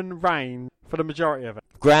Roman Reigns for the majority of it.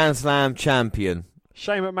 Grand Slam champion.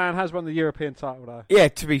 Shane McMahon has won the European title, though. Yeah,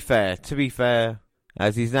 to be fair.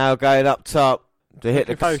 As he's now going up top to hit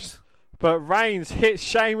the post. But Reigns hits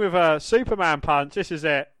Shane with a Superman punch. This is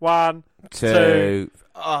it. 1, 2. 2.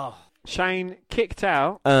 Oh. Shane kicked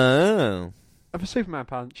out Oh. of a Superman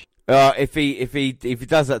punch. If he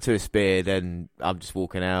does that to a spear, then I'm just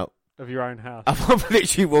walking out of your own house. I'm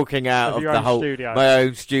literally walking out of the whole studio. My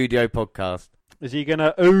own studio podcast. Is he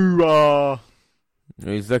gonna ooh?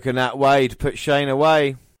 He's looking that way to put Shane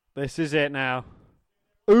away. This is it now.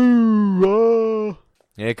 Ooh!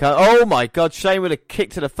 Here comes. Oh my God! Shane with a kick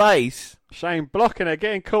to the face. Shane blocking it,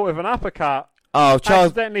 getting caught with an uppercut. Oh,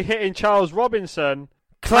 Charles accidentally hitting Charles Robinson.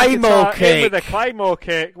 Claymore kick in with a Claymore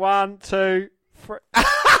kick. 1, 2, 3.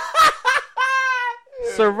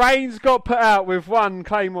 So Reigns got put out with 1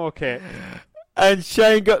 Claymore kick, and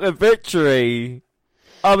Shane got the victory.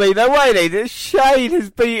 I mean, no way, this Shane has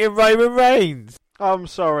beaten Roman Reigns. I'm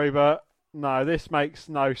sorry, but no, this makes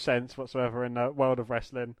no sense whatsoever in the world of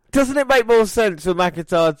wrestling. Doesn't it make more sense for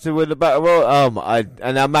McIntyre to win the Battle Royal?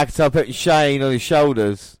 And now McIntyre putting Shane on his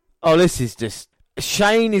shoulders. Oh, this is just...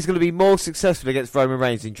 Shane is going to be more successful against Roman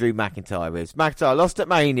Reigns than Drew McIntyre is. McIntyre lost at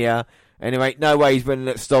Mania, and there ain't no way he's winning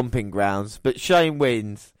at Stomping Grounds, but Shane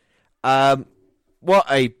wins. What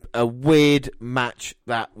a weird match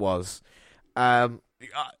that was. Fireworks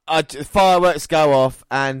go off,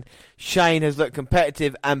 and Shane has looked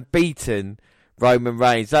competitive and beaten Roman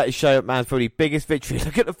Reigns. That is Shane McMahon's probably biggest victory.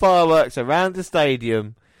 Look at the fireworks around the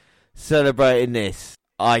stadium celebrating this.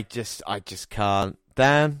 I just can't.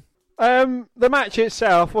 Dan? The match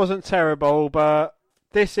itself wasn't terrible, but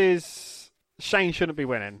this is... Shane shouldn't be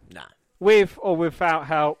winning. No. With or without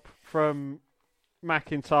help from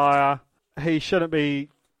McIntyre, he shouldn't be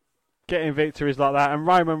getting victories like that. And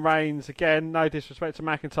Roman Reigns, again, no disrespect to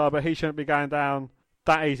McIntyre, but he shouldn't be going down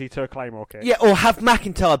that easy to a Claymore kick. Yeah, or have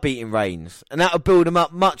McIntyre beating Reigns, and that'll build him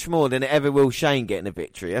up much more than it ever will Shane getting a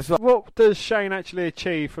victory. That's what does Shane actually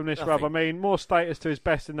achieve from this rub? I mean, more status to his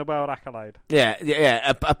best in the world accolade.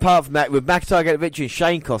 Yeah. Apart from that, with McIntyre getting a victory and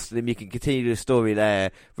Shane costing him, you can continue the story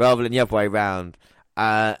there rather than the other way round.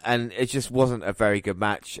 And it just wasn't a very good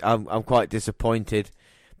match. I'm quite disappointed,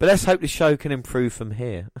 but let's hope the show can improve from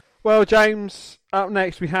here. Well, James, up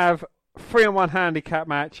next we have 3-on-1 handicap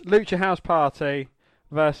match, Lucha House Party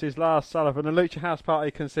versus Lars Sullivan. The Lucha House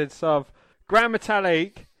Party consists of Gran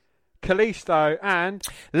Metalik, Kalisto, and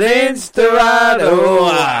Lince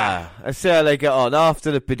Dorado. Let's see how they get on.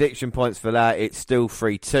 After the prediction points for that, it's still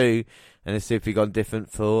 3-2, and let's see if we've gone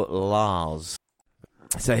different for Lars.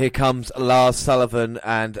 So here comes Lars Sullivan,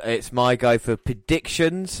 and it's my go for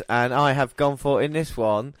predictions, and I have gone for, in this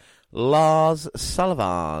one, Lars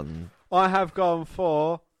Sullivan. I have gone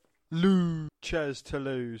for Luchas to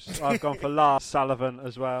lose. I've gone for Lars Sullivan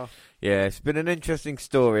as well. Yeah, it's been an interesting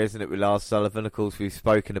story, isn't it, with Lars Sullivan? Of course, we've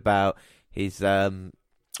spoken about his, early,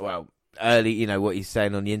 what he's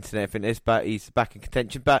saying on the internet, I think this, but he's back in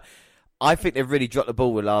contention. But I think they've really dropped the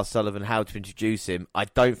ball with Lars Sullivan, how to introduce him. I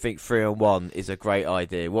don't think 3-on-1 is a great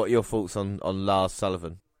idea. What are your thoughts on Lars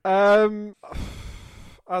Sullivan?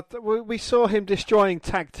 We saw him destroying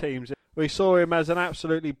tag teams. We saw him as an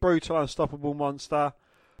absolutely brutal, unstoppable monster.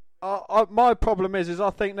 My problem is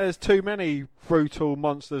I think there's too many brutal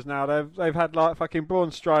monsters now. They've had like fucking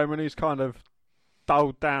Braun Strowman, who's kind of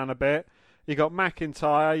dulled down a bit. You've got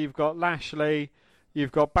McIntyre, you've got Lashley,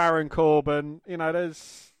 you've got Baron Corbin.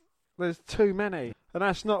 There's too many, and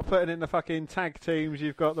that's not putting in the fucking tag teams.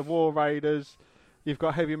 You've got the War Raiders, you've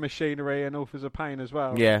got Heavy Machinery and Authors of Pain as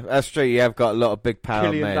well. Yeah, that's true. You have got a lot of big power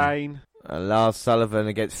Killian men. Dane. Lars Sullivan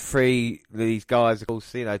against 3 these guys, of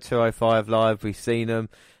course, 205 Live, we've seen them.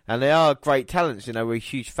 And they are great talents, we're a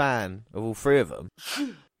huge fan of all 3 of them.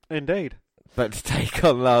 Indeed. But to take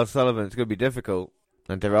on Lars Sullivan, it's going to be difficult.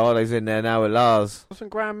 And Dorado's in there now with Lars. Wasn't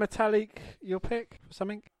Gran Metalik your pick for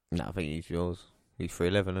something? No, I think he's yours. He's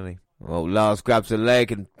 3'11", isn't he? Well, Lars grabs a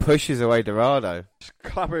leg and pushes away Dorado. Just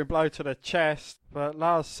clubbering blow to the chest. But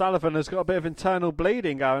Lars Sullivan has got a bit of internal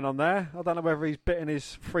bleeding going on there. I don't know whether he's bitten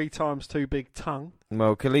his 3 times too big tongue.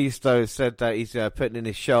 Well, Kalisto said that he's putting in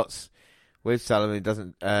his shots with Sullivan. He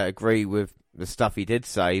doesn't agree with the stuff he did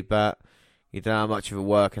say, but you don't know how much of a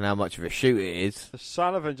work and how much of a shoot it is.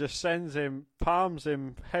 Sullivan just palms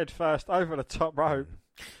him head first over the top rope.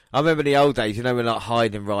 I remember in the old days, when like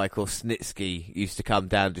Heidenreich or Snitsky used to come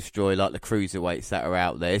down and destroy like the cruiserweights that are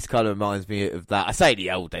out there. It kind of reminds me of that. I say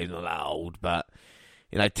the old days, not that old, but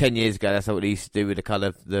 10 years ago, that's what they used to do with the kind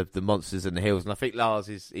of the monsters and the heels. And I think Lars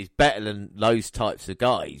is better than those types of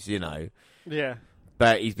guys, Yeah.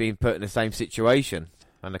 But he's been put in the same situation,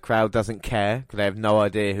 and the crowd doesn't care because they have no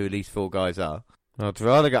idea who these 4 guys are. Well,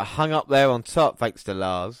 Dorado got hung up there on top thanks to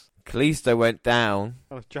Lars. Kalisto went down.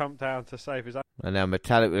 Jumped down to save his own. And now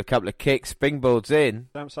Metallic with a couple of kicks. Springboards in.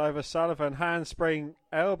 Jumps over Sullivan. Handspring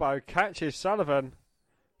elbow. Catches Sullivan.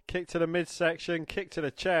 Kick to the midsection. Kick to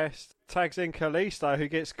the chest. Tags in Kalisto, who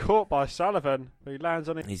gets caught by Sullivan. He lands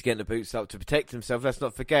on it. He's getting the boots up to protect himself. Let's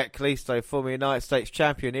not forget Kalisto, former United States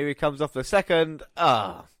champion. Here he comes off the second.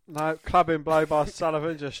 No, clubbing blow by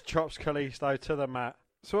Sullivan. Just drops Kalisto to the mat.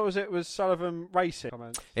 So what was it? Was Sullivan racing?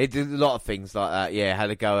 He did a lot of things like that. Yeah, had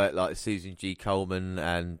a go at like Susan G. Coleman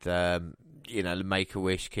and the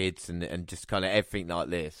Make-A-Wish kids and just kind of everything like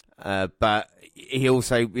this. But he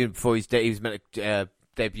also, before he was meant to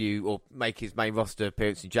debut or make his main roster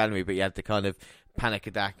appearance in January, but he had the kind of panic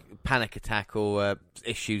attack or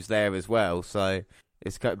issues there as well. So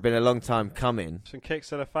it's been a long time coming. Some kicks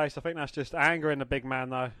to the face. I think that's just angering the big man,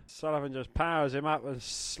 though. Sullivan just powers him up and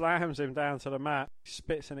slams him down to the mat. He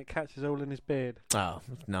spits and it catches all in his beard. Oh,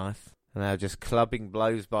 that's nice. And now just clubbing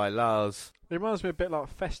blows by Lars. He reminds me a bit like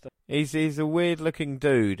Fester. He's a weird-looking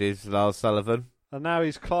dude, is Lars Sullivan. And now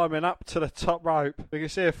he's climbing up to the top rope. We can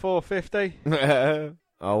see a 450.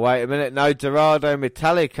 Oh, wait a minute. No, Dorado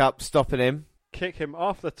Metallic up, stopping him. Kick him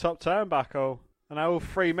off the top turnbuckle. And all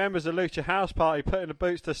three members of Lucha House Party putting the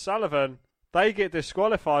boots to Sullivan. They get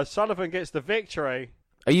disqualified. Sullivan gets the victory.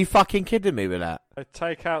 Are you fucking kidding me with that? They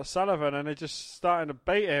take out Sullivan and they're just starting to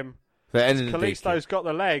beat him. Kalisto's got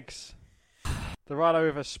the legs. Dorado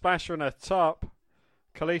with a splasher on the top.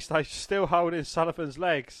 Kalisto's still holding Sullivan's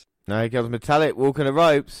legs. Now he comes Metallic, walking the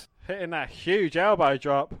ropes. Hitting that huge elbow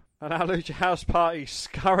drop. And our Lucha House Party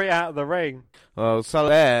scurry out of the ring. Well,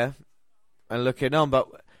 Sullivan there and looking on, but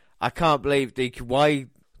I can't believe why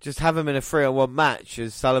just have him in a 3-on-1 match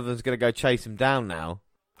as Sullivan's going to go chase him down now.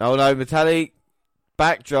 Oh no, Metallic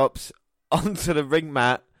backdrops onto the ring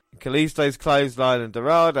mat. Kalisto's clothesline and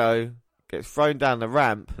Dorado gets thrown down the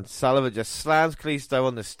ramp and Sullivan just slams Kalisto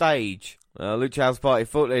on the stage. Well, Lucha House Party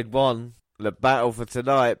thought they'd won the battle for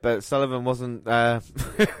tonight, but Sullivan wasn't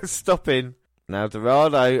stopping. Now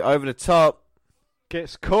Dorado over the top.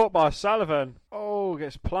 Gets caught by Sullivan. Oh,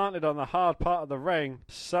 gets planted on the hard part of the ring.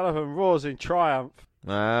 Sullivan roars in triumph.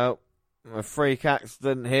 Well, a freak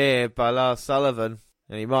accident here by Lars Sullivan.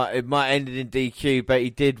 And it might end in DQ, but he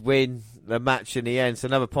did win the match in the end. So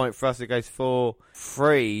another point for us. It goes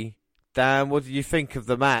 4-3. Dan, what do you think of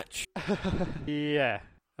the match? Yeah.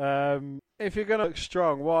 If you're going to look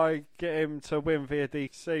strong, why get him to win via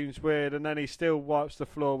DQ? Seems weird. And then he still wipes the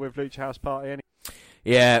floor with Lucha House Party anyway.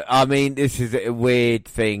 Yeah, I mean, this is a weird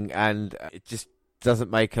thing, and it just doesn't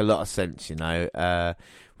make a lot of sense,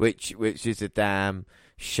 which is a damn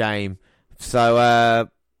shame. So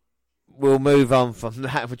we'll move on from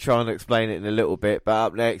that. We're trying to explain it in a little bit, but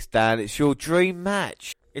up next, Dan, it's your dream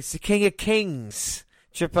match. It's the King of Kings,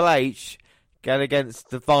 Triple H, going against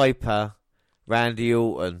the Viper, Randy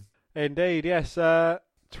Orton. Indeed, yes.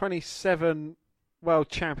 27 World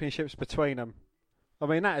Championships between them. I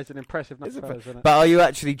mean, that is an impressive number, isn't it? But are you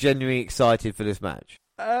actually genuinely excited for this match?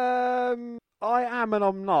 I am and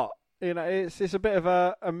I'm not. It's a bit of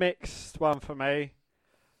a mixed one for me.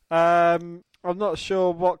 I'm not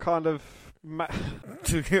sure what kind of...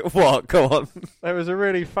 What? Go on. There was a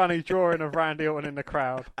really funny drawing of Randy Orton in the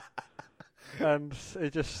crowd. And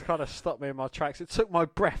it just kind of stopped me in my tracks. It took my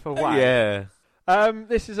breath away. Yeah.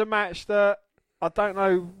 This is a match that I don't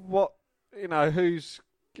know what,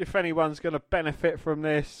 if anyone's going to benefit from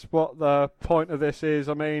this, what the point of this is.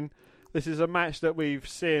 I mean, this is a match that we've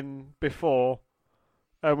seen before,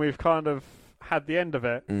 and we've kind of had the end of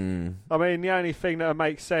it. I mean, the only thing that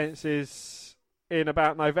makes sense is in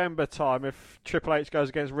about November time if Triple H goes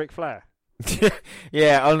against Ric Flair.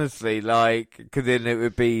 Yeah, honestly, because then it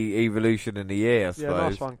would be Evolution in the year, I suppose. Yeah,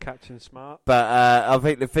 nice one, Captain Smart. But I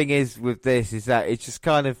think the thing is with this is that it's just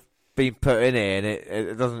kind of been put in here, and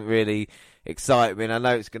it doesn't really excite me. And I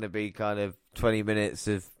know it's going to be kind of 20 minutes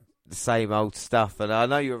of the same old stuff. And I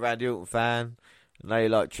know you're a Randy Orton fan. I know you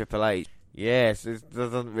like Triple H. Yes, it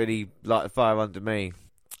doesn't really light the fire under me.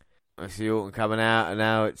 I see Orton coming out, and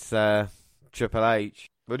now it's Triple H.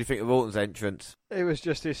 What do you think of Orton's entrance? It was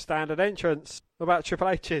just his standard entrance. What about Triple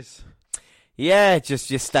H's? Yeah, just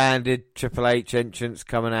your standard Triple H entrance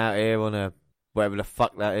coming out here on a, whatever the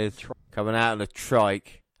fuck that is, coming out on a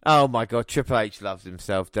trike. Oh my god, Triple H loves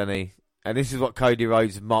himself, doesn't he? And this is what Cody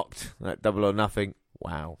Rhodes mocked, that Double or Nothing.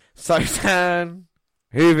 Wow. So, Dan,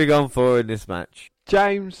 who have we gone for in this match?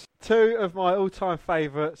 James, two of my all-time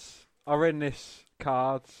favourites are in this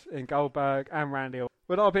card, in Goldberg and Randy Orton.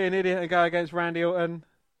 Would I be an idiot and go against Randy Orton?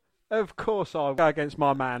 Of course I would go against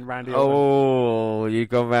my man, Randy Orton. Oh, you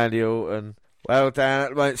gone Randy Orton. Well, Dan, at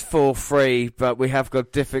the moment it's 4-3, but we have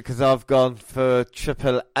got different because I've gone for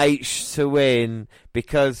Triple H to win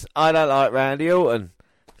because I don't like Randy Orton.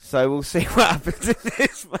 So we'll see what happens in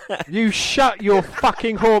this match. You shut your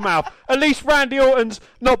fucking whore mouth. At least Randy Orton's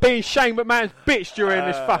not being Shane McMahon's bitch during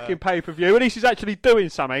this fucking pay-per-view. At least he's actually doing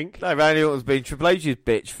something. No, Randy Orton's been Triple H's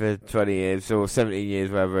bitch for 20 years or 17 years,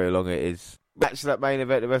 however long it is. Match that main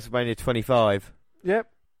event at WrestleMania 25. Yep.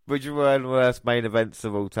 Which are one of the worst main events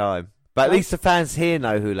of all time. But at least the fans here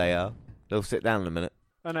know who they are. They'll sit down in a minute.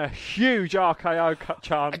 And a huge RKO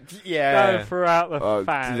chant going throughout the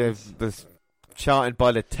fans. The chanted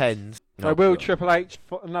by the tens. So will Triple H,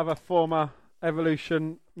 another former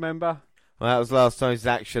Evolution member? Well, that was last time's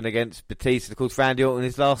action against Batista. Of course, Randy Orton,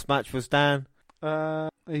 his last match was Dan.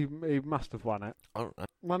 He must have won it. I don't know.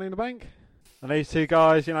 Money in the Bank. And these two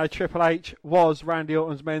guys, you know, Triple H was Randy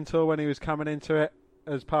Orton's mentor when he was coming into it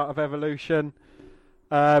as part of Evolution.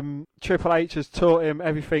 Triple H has taught him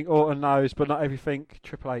everything Orton knows, but not everything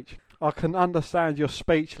Triple H. I can understand you're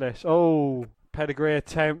speechless. Oh, pedigree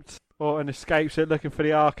attempt. Orton escapes it, looking for the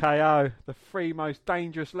RKO. The three most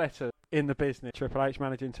dangerous letters in the business. Triple H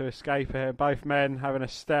managing to escape it. Both men having a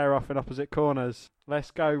stare off in opposite corners. Let's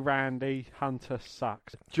go, Randy. Hunter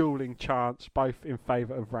sucks. Dueling chants, both in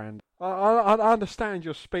favour of Randy. I understand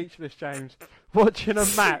you're speechless, James. Watching a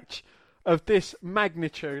match of this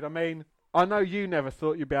magnitude. I mean, I know you never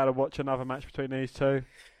thought you'd be able to watch another match between these two.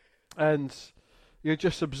 And you're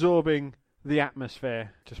just absorbing the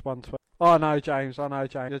atmosphere. Just 1-12. I know, James.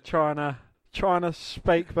 You're trying to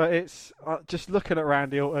speak, but it's just looking at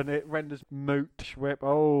Randy Orton, it renders moot. Whip.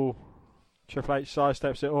 Oh, Triple H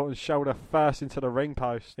sidesteps it. Orton's shoulder first into the ring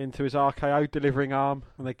post, into his RKO delivering arm,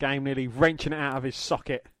 and the game nearly wrenching it out of his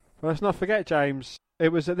socket. But let's not forget, James,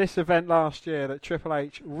 it was at this event last year that Triple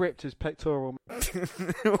H ripped his pectoral.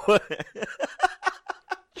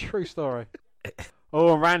 True story.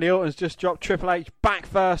 Oh, and Randy Orton's just dropped Triple H back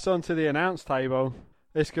first onto the announce table.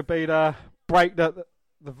 This could be the break that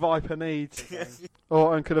the Viper needs.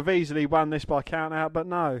 Orton could have easily won this by count out, but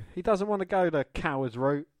no. He doesn't want to go the coward's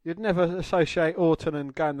route. You'd never associate Orton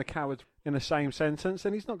and going the coward's in the same sentence,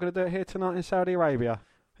 and he's not going to do it here tonight in Saudi Arabia.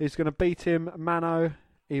 He's going to beat him mano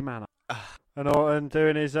a mano. And Orton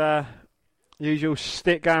doing his usual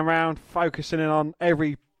stick going around, focusing in on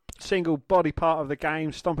every single body part of the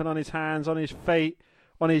game, stomping on his hands, on his feet,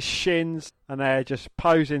 on his shins, and they're just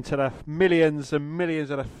posing to the millions and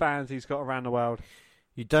millions of the fans he's got around the world.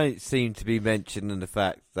 You don't seem to be mentioning the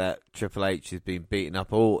fact that Triple H has been beating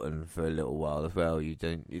up Orton for a little while as well. You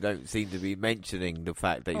don't seem to be mentioning the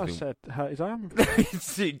fact that he's said hurt his arm.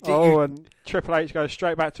 And Triple H goes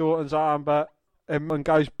straight back to Orton's arm, but and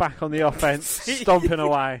goes back on the offense, stomping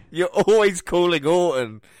away. You're always calling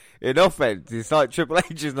Orton in offense. It's like Triple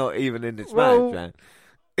H is not even in this match, man.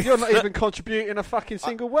 You're not even contributing a fucking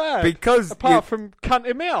single word. Because apart from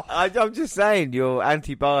cunting me off. I'm just saying, you're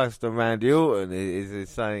anti-biased on Randy Orton is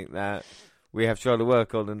something that we have tried to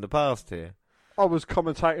work on in the past here. I was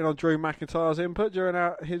commentating on Drew McIntyre's input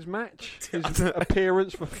during his match. His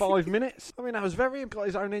appearance for 5 minutes. I mean, that was very... got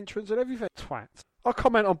his own entrance and everything. Twat. I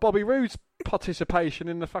comment on Bobby Roode's participation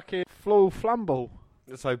in the fucking floor flumble.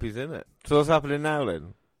 Let's hope he's in it. So what's happening now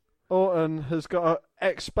then? Orton has got an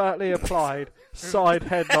expertly applied side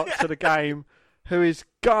headlock to the game, who is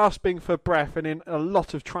gasping for breath and in a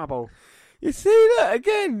lot of trouble. You see that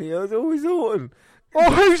again? It's always Orton.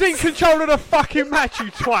 Oh, who's in control of the fucking match,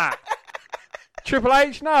 you twat? Triple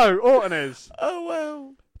H? No, Orton is. Oh,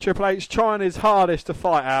 well. Triple H trying his hardest to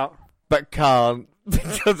fight out. But can't,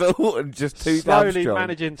 because Orton's just too damn strong. Slowly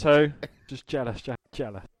managing to. Just jealous.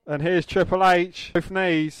 And here's Triple H, both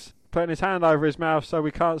knees, putting his hand over his mouth so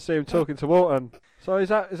we can't see him talking to Orton. So is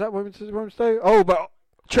that what we want to do? Oh, but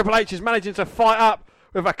Triple H is managing to fight up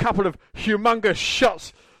with a couple of humongous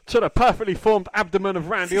shots to the perfectly formed abdomen of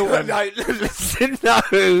Randy Orton. No, listen, no.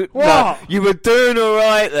 What? No, you were doing all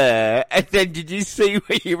right there, and then did you see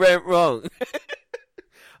where you went wrong?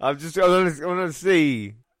 I want to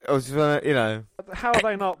see. I was just, you know. How are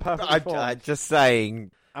they not perfectly formed? I'm just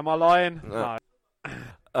saying. Am I lying? No.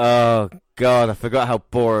 Oh, God, I forgot how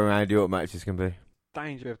boring Randy Orton matches can be.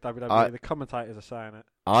 Danger of WWE. The commentators are saying it.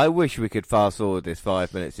 I wish we could fast forward this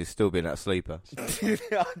 5 minutes. He's still being that sleeper.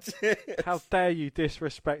 How dare you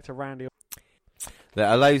disrespect a Randy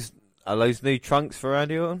Orton? Are those new trunks for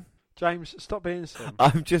Randy Orton? James, stop being sim.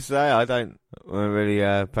 I'm just saying, I don't really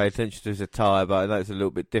pay attention to his attire, but I know it's a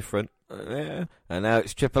little bit different. Yeah. And now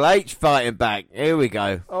it's Triple H fighting back. Here we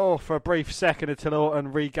go. Oh, for a brief second until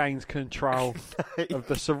Orton regains control of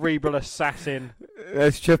the cerebral assassin.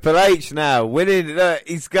 There's Triple H now winning. Look,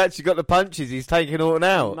 he's actually got the punches. He's taking Orton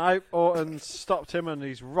out. Nope, Orton stopped him and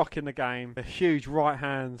he's rocking the game. A huge right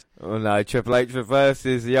hand. Oh no, Triple H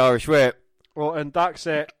reverses the Irish whip. Orton ducks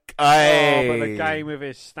it. Hey. Oh, but the game with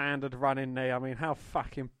his standard running knee. I mean, how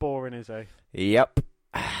fucking boring is he? Yep.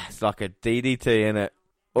 It's like a DDT, innit?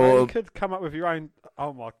 Or you could come up with your own.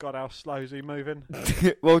 Oh my god, how slow is he moving?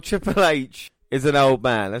 Well, Triple H is an old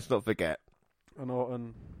man. Let's not forget. And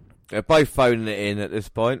Orton. They're both phoning it in at this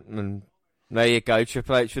point, and there you go.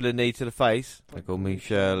 Triple H with a knee to the face. They call me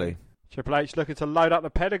Shirley. Triple H looking to load up the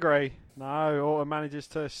pedigree. No, Orton manages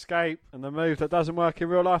to escape, and the move that doesn't work in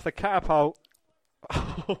real life, the catapult.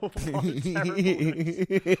 Oh, what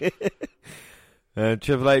terrible.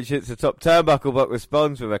 Triple H hits the top turnbuckle, but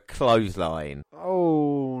responds with a clothesline.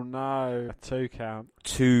 Oh no, a 2 count.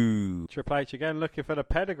 2. Triple H again looking for the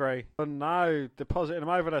pedigree. Oh no, depositing him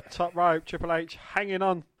over the top rope. Triple H hanging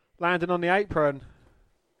on, landing on the apron.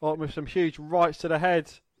 Orton with some huge rights to the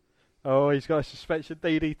head. Oh, he's got a suspension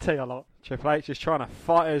DDT a lot. Triple H is trying to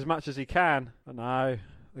fight it as much as he can. Oh no,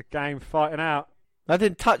 the game fighting out. I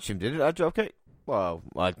didn't touch him, did it? I drop kick. Well,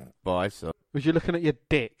 I buy so. Was you looking at your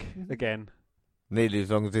dick again? Nearly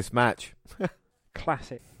as long as this match.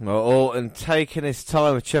 Classic. Well, Orton taking his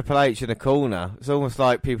time with Triple H in the corner. It's almost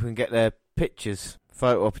like people can get their pictures,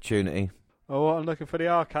 photo opportunity. Oh, Orton looking for the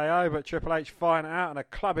RKO, but Triple H fighting out and a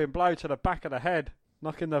clubbing blow to the back of the head,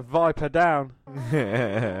 knocking the Viper down.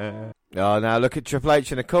 Oh, now look at Triple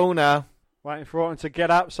H in the corner. Waiting for Orton to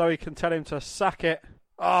get up so he can tell him to suck it.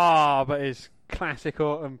 Oh, but his classic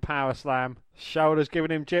Orton power slam. Shoulders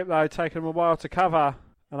giving him jip though, taking him a while to cover.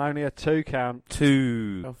 And only a 2 count.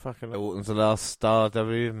 2. Oh, fucking Orton's the last star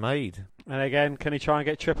WWE made. And again, can he try and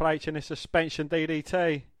get Triple H in his suspension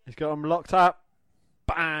DDT? He's got him locked up.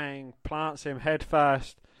 Bang! Plants him head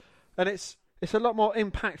first. And it's a lot more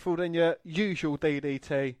impactful than your usual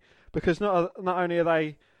DDT. Because not only are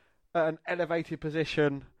they at an elevated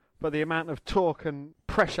position, but the amount of torque and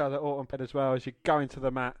pressure that Orton put as well as you go into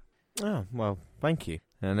the mat. Oh, well, thank you.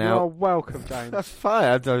 And now, you're welcome, James. That's fine.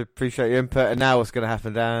 I don't appreciate your input. And now what's going to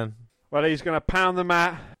happen, Dan? Well, he's going to pound the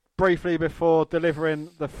mat briefly before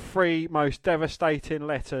delivering the 3 most devastating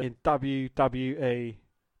letters in WWE: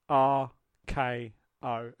 RKO.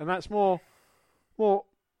 And that's more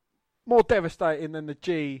devastating than the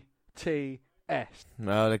GTS.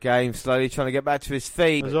 No, the game's slowly trying to get back to his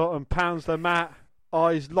feet. As Orton pounds the mat,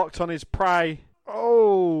 eyes locked on his prey.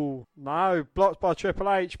 Oh, no. Blocked by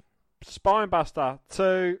Triple H. Spinebuster.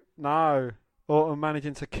 2. No. Orton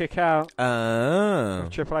managing to kick out.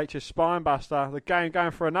 Triple H's spinebuster. The game going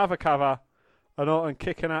for another cover. And Orton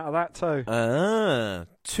kicking out of that too.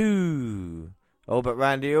 2. Oh, but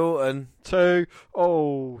Randy Orton. 2.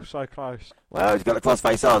 Oh, so close. Well, he's got the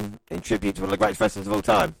crossface on in tribute to one of the greatest wrestlers of all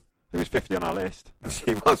time. He was 50 on our list.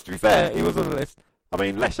 He was, to be fair. He was on the list. I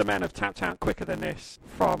mean, lesser men have tapped out quicker than this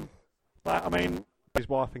from that. I mean, his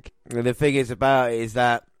wife and the thing is about it is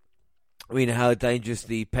that we know how dangerous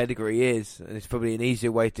the pedigree is, and it's probably an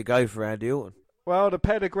easier way to go for Randy Orton. Well, the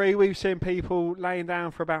pedigree, we've seen people laying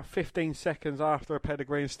down for about 15 seconds after a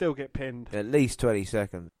pedigree and still get pinned. At least 20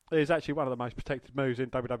 seconds. It is actually one of the most protected moves in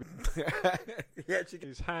WWE.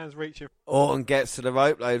 His hands reaching. Orton gets to the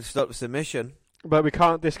rope though to stop the submission. But we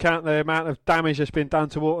can't discount the amount of damage that's been done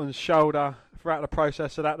to Orton's shoulder throughout the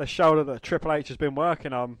process of that. The shoulder that Triple H has been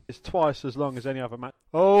working on is twice as long as any other match.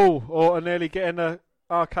 Oh, Orton nearly getting the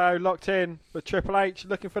RKO locked in, but Triple H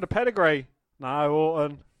looking for the pedigree. No,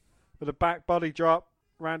 Orton with a back body drop.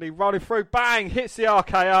 Randy rolling through, bang, hits the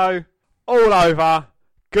RKO. All over.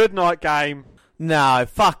 Good night game. No,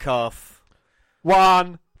 fuck off.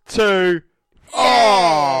 1, 2.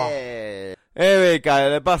 Oh! Here we go,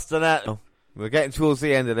 they're busting out. We're getting towards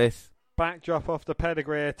the end of this. Backdrop off the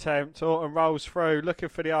pedigree attempt. Orton rolls through, looking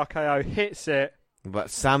for the RKO, hits it. But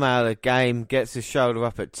somehow the game gets his shoulder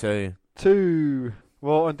up at 2. 2.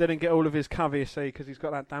 Orton didn't get all of his cover, you see, because he's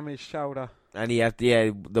got that damaged shoulder. And he had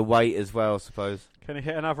the weight as well, I suppose. Can he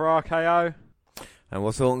hit another RKO? And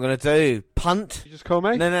what's Orton going to do? Punt? You just call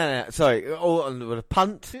me? No. Sorry, Orton with a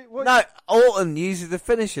punt? No, Orton uses the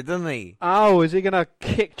finisher, doesn't he? Oh, is he going to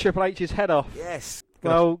kick Triple H's head off? Yes.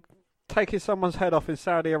 Well, taking someone's head off in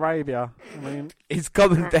Saudi Arabia, I mean... It's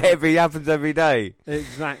commentary happens every day.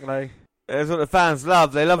 Exactly. That's what the fans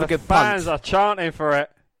love. They love a good punt. The fans are chanting for it.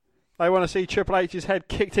 They want to see Triple H's head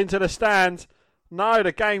kicked into the stand. No,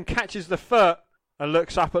 the game catches the foot and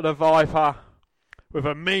looks up at the Viper with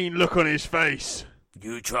a mean look on his face.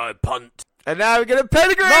 You try punt. And now we get a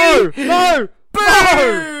pedigree! No! Boom!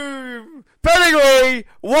 No! Pedigree!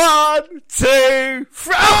 1, 2,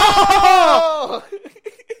 3! Oh!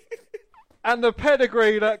 And the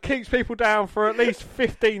pedigree that keeps people down for at least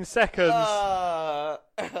 15 seconds.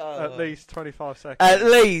 At least 25 seconds. At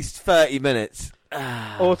least 30 minutes.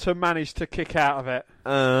 Or to manage to kick out of it.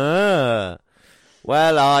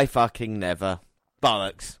 Well, I fucking never.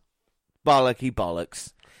 Bollocks. Bollocky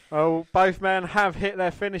bollocks. Well, both men have hit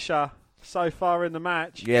their finisher so far in the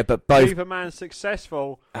match. Yeah, but both... Neither man's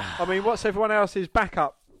successful. I mean, what's everyone else's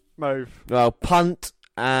backup move? Well, punt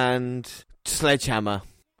and sledgehammer.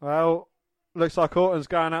 Well, looks like Orton's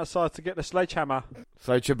going outside to get the sledgehammer.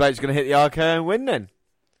 So Triple H is going to hit the RKO and win then?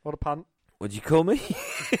 What a punt. What'd you call me?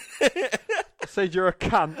 I said you're a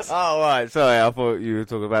cunt. Oh, right. Sorry, I thought you were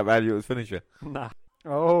talking about Randy Orton's finisher. Nah.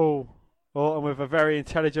 Oh, Orton with a very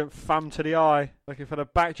intelligent thumb to the eye. Looking for the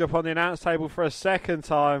backdrop on the announce table for a second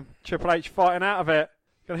time. Triple H fighting out of it.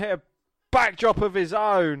 Going to hit a backdrop of his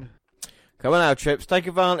own. Come on now, Trips. Take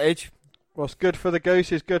advantage. What's good for the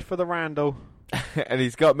goose is good for the Randall. And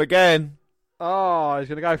he's got him again. Oh, he's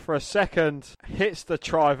going to go for a second. Hits the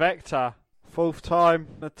trivecta. Fourth time.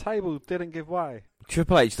 The table didn't give way.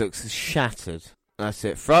 Triple H looks shattered. That's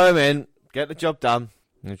it. Throw him in. Get the job done.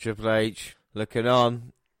 And Triple H looking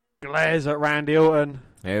on. Glares at Randy Orton.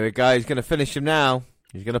 Here we go. He's going to finish him now.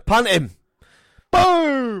 He's going to punt him.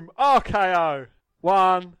 Boom! RKO.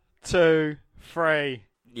 1, 2, 3.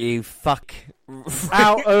 You fuck.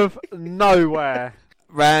 Out of nowhere.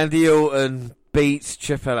 Randy Orton beats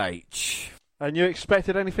Triple H. And you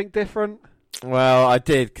expected anything different? Well, I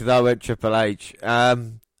did, because I went Triple H.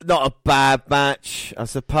 Not a bad match, I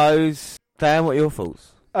suppose. Dan, what are your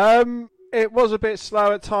thoughts? It was a bit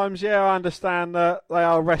slow at times. Yeah, I understand that they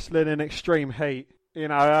are wrestling in extreme heat. You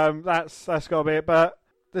know, that's got to be it. But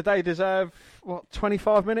did they deserve,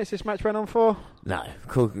 25 minutes this match went on for? No.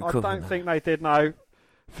 I don't think they did, no.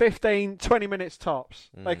 15, 20 minutes tops.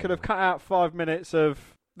 They could have cut out 5 minutes of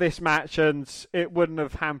this match and it wouldn't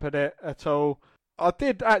have hampered it at all. I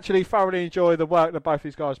did actually thoroughly enjoy the work that both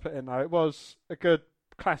these guys put in, though. It was a good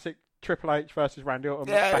classic Triple H versus Randy Orton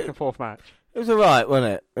back and forth match. It was alright,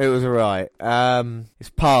 wasn't it? It was alright. It's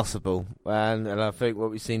passable, and I think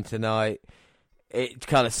what we've seen tonight, it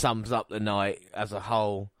kind of sums up the night as a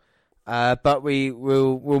whole. But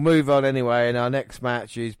we'll move on anyway, and our next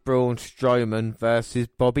match is Braun Strowman versus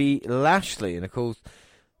Bobby Lashley, and of course,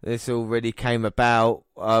 this already came about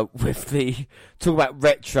with the talk about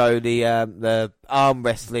retro, the arm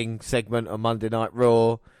wrestling segment on Monday Night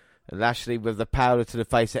Raw, and Lashley with the powder to the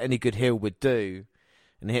face that any good heel would do,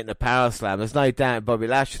 and hitting a power slam. There's no doubt Bobby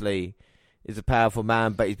Lashley is a powerful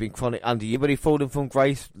man, but he's been chronic underused. But he fallen from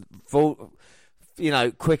grace,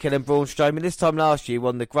 quicker than Braun Strowman. This time last year, he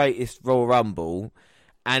won the greatest Royal Rumble,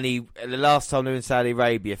 and the last time they were in Saudi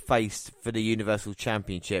Arabia, faced for the Universal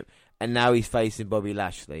Championship. And now he's facing Bobby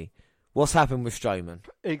Lashley. What's happened with Strowman?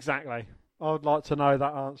 Exactly. I would like to know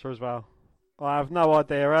that answer as well. I have no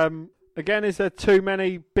idea. Again, is there too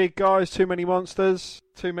many big guys, too many monsters,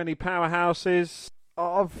 too many powerhouses?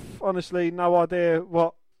 I've honestly no idea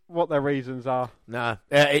what their reasons are. No.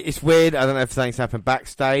 It's weird. I don't know if something's happened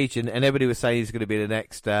backstage. And everybody was saying he's going to be the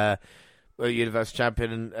next Universal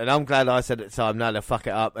Champion. And I'm glad I said at the time, no, they'll fuck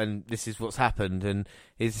it up. And this is what's happened. And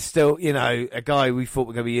he's still, a guy we thought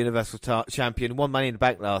was going to be Universal Champion. Won Money in the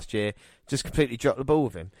Bank last year. Just completely dropped the ball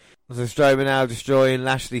with him. So Strowman now destroying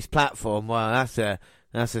Lashley's platform. Wow,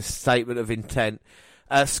 that's a statement of intent.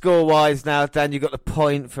 Score-wise now, Dan, you got the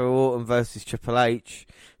point for Orton versus Triple H.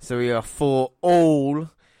 So we are 4-all.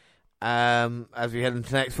 As we head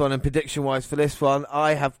into the next one, and prediction-wise for this one,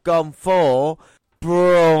 I have gone for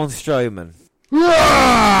Braun Strowman.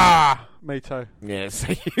 Me too. Yeah,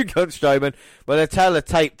 so you got Strowman. Well, they tell the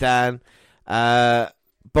tape, Dan.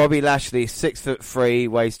 Bobby Lashley is 6'3",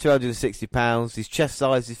 weighs 260 pounds. His chest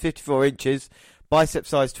size is 54 inches, bicep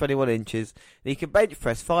size 21 inches, and he can bench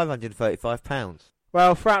press 535 pounds.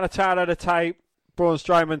 Well, throughout the tail of the tape, Braun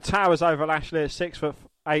Strowman towers over Lashley at 6'8"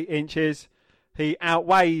 inches. He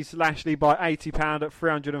outweighs Lashley by 80 pounds at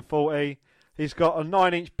 340. He's got a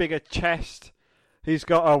 9-inch bigger chest. He's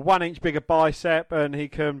got a 1-inch bigger bicep, and he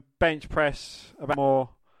can bench press about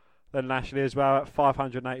more than Lashley as well at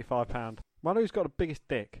 585 pounds. Wonder who's got the biggest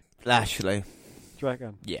dick? Lashley. Do you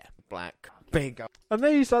reckon? Yeah, black. Big. And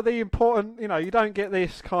these are the important, you don't get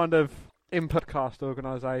this kind of input cast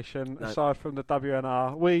organisation aside from the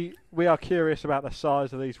WNR. We are curious about the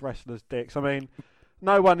size of these wrestlers' dicks. I mean,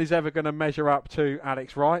 no one is ever going to measure up to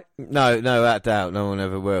Alex Wright. No, without doubt, no one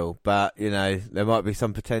ever will. But, there might be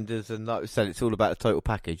some pretenders, and like we said, it's all about the total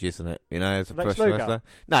package, isn't it? As a professional wrestler.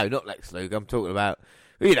 No, not Lex Luger. I'm talking about,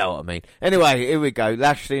 you know what I mean. Anyway, here we go.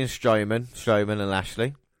 Lashley and Strowman. Strowman and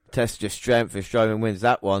Lashley. Test your strength if Strowman wins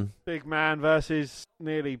that one. Big man versus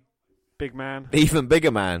nearly big man. Even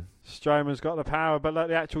bigger man. Strowman's got the power, but look,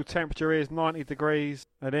 the actual temperature is 90 degrees.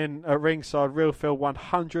 And in at ringside, real feel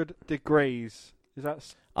 100 degrees. Is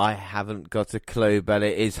that... I haven't got a clue, but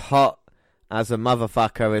it is hot as a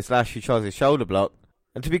motherfucker as Lashley tries his shoulder block.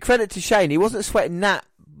 And to be credit to Shane, he wasn't sweating that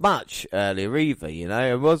much earlier either, you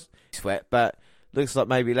know. It was sweat, but looks like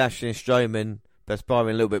maybe Lashley and Strowman perspiring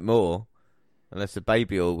a little bit more. Unless the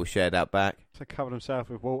baby oil was shared out back. So covered himself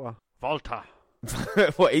with water. Volta.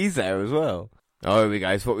 What, he's there as well? Oh, here we go.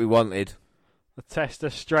 It's what we wanted. A test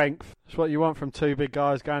of strength. It's what you want from two big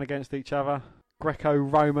guys going against each other.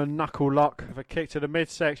 Greco-Roman knuckle lock. With a kick to the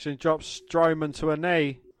midsection, drops Strowman to a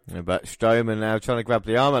knee. Yeah, but Strowman now trying to grab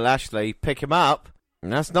the arm of Lashley, pick him up.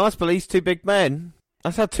 And that's nice, but these two big men.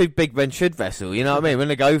 That's how two big men should wrestle, you know what I mean? When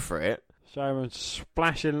they go for it. Strowman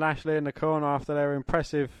splashing Lashley in the corner after their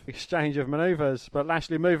impressive exchange of manoeuvres. But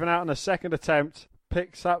Lashley moving out on a second attempt.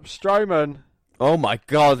 Picks up Strowman. Oh my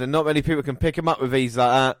God, and not many people can pick him up with these like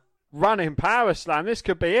that. Running power slam. This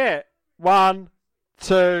could be it. 1,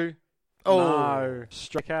 2. Oh. No.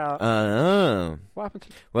 Strike out. What happened to...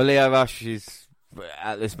 Well, Lio Rush is,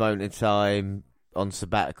 at this moment in time, on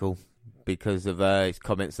sabbatical because of his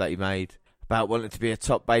comments that he made about wanting to be a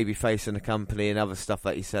top babyface in the company and other stuff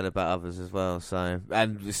that he said about others as well. So,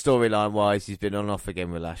 and storyline-wise, he's been on off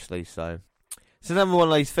again with Lashley, so... It's another one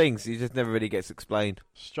of these things. He just never really gets explained.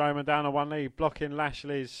 Strowman down on one knee, blocking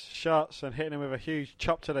Lashley's shots and hitting him with a huge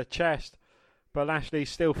chop to the chest. But Lashley's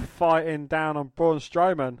still fighting down on Braun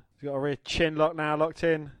Strowman. He's got a rear chin lock now locked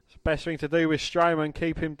in. It's the best thing to do with Strowman.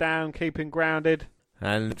 Keep him down, keep him grounded.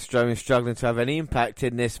 And Strowman struggling to have any impact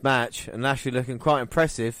in this match. And Lashley looking quite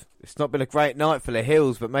impressive. It's not been a great night for the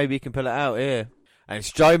heels, but maybe he can pull it out here. And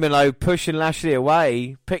Strowman, though, pushing Lashley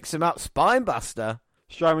away, picks him up, spinebuster.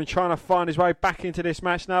 Strowman trying to find his way back into this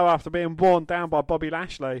match now after being worn down by Bobby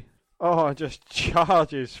Lashley. Oh, and just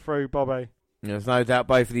charges through Bobby. There's no doubt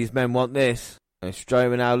both of these men want this. And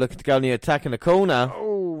Strowman now looking to go on the attack in the corner.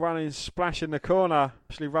 Oh, running splash in the corner.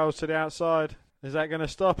 Lashley rolls to the outside. Is that going to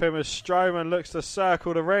stop him as Strowman looks to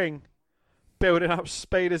circle the ring? Building up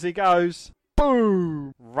speed as he goes.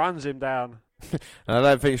 Boom! Runs him down. And I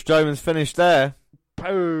don't think Strowman's finished there.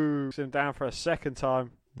 Boom! Him down for a second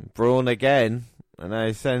time. Braun again. And now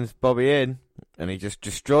he sends Bobby in. And he just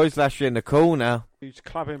destroys Lashley in the corner. He's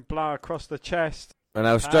clubbing blow across the chest. And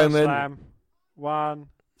now Strowman... Slam. 1,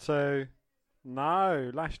 2...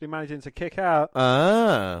 No, Lashley managing to kick out.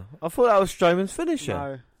 I thought that was Strowman's finisher.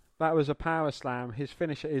 No, that was a power slam. His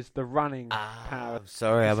finisher is the running power.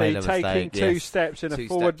 Sorry, I made a mistake. Taking two steps in a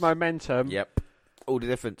forward momentum. Yep, all the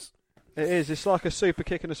difference. It is. It's like a super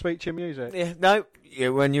kick and a sweet chin music. Yeah, no,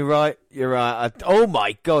 when you're right, you're right. Oh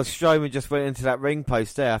my God, Strowman just went into that ring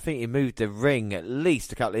post there. I think he moved the ring at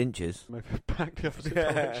least a couple of inches. Move it back the opposite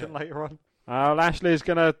direction later on. Lashley's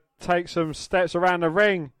going to take some steps around the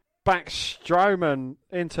ring. Back Strowman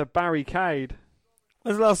into barricade.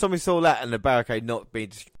 When's the last time we saw that and the barricade not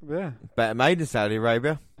being better made in Saudi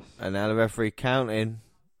Arabia? And now the referee counting.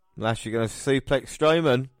 Lashley going to suplex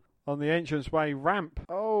Strowman. On the entranceway ramp.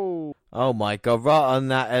 Oh my God, right on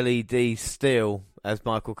that LED steel, as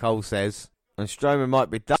Michael Cole says. And Strowman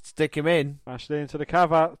might be done. Stick him in. Lashley into the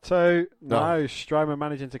cover. 2. No, Strowman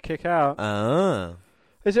managing to kick out.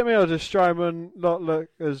 Is it me or does Strowman not look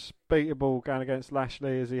as beatable going against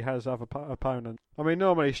Lashley as he has other opponents? I mean,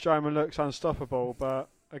 normally Strowman looks unstoppable, but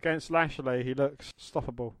against Lashley he looks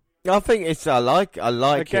stoppable. I think it's I like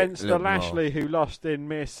against it the Lashley who lost in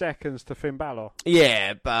mere seconds to Finn Balor.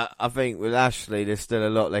 Yeah, but I think with Lashley there's still a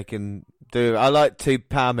lot they can do. I like two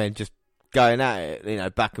power men just going at it, you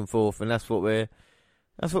know, back and forth, and that's what we're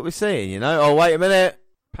seeing, you know. Oh, wait a minute,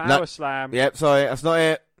 power slam. Yep, sorry, that's not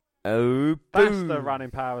it. Oh, that's boom. the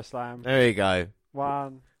running power slam. There you go.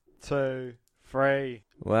 1, 2, 3.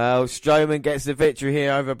 Well, Strowman gets the victory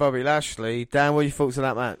here over Bobby Lashley. Dan, what are your thoughts on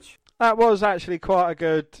that match? That was actually quite a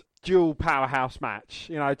good dual powerhouse match.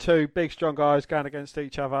 You know, two big strong guys going against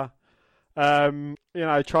each other. You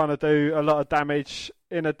know, trying to do a lot of damage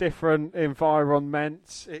in a different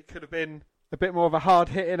environment. It could have been a bit more of a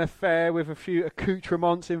hard-hitting affair with a few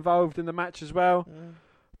accoutrements involved in the match as well.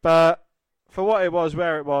 But for what it was,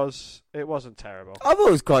 where it wasn't terrible. I thought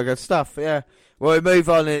it was quite good stuff, yeah. Well, we move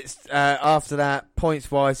on. It's after that,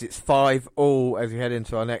 points-wise, it's 5-all as we head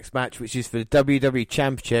into our next match, which is for the WWE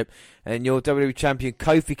Championship. And your WWE Champion,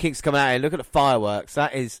 Kofi Kingston's coming out here. Look at the fireworks.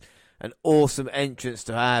 That is an awesome entrance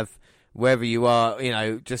to have, wherever you are, you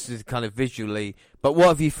know, just as kind of visually. But what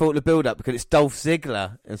have you thought of the build-up? Because it's Dolph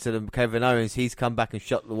Ziggler instead of Kevin Owens. He's come back and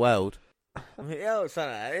shocked the world. Well,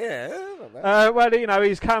 you know,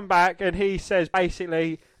 he's come back and he says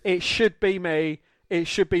basically, it should be me. It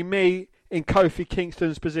should be me in Kofi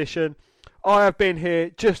Kingston's position. I have been here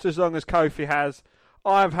just as long as Kofi has.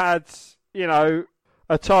 I've had,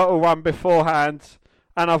 a title run beforehand,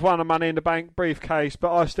 and I've won a Money in the Bank briefcase,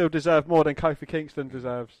 but I still deserve more than Kofi Kingston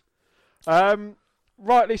deserves.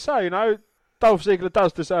 Rightly so, Dolph Ziggler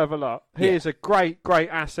does deserve a lot. He is a great, great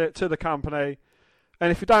asset to the company,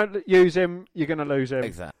 and if you don't use him, you're going to lose him.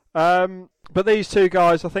 Exactly. But these two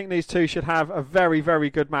guys, I think these two should have a very, very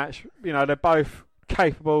good match. They're both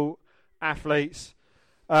capable athletes.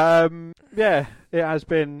 It has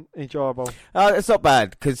been enjoyable. It's not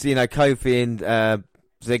bad because Kofi and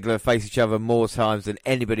Ziggler face each other more times than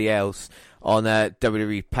anybody else on a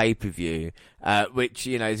WWE pay-per-view, which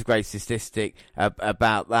is a great statistic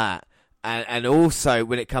about that. And also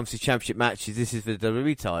when it comes to championship matches, this is for the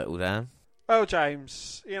WWE title, Dan. Well,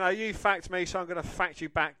 James, you fact me, so I'm going to fact you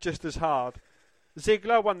back just as hard.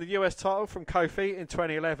 Ziggler won the US title from Kofi in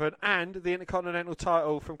 2011 and the Intercontinental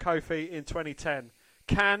title from Kofi in 2010.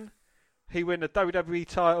 Can he win the WWE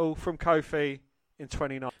title from Kofi in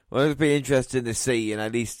 2019? Well, it'll be interesting to see,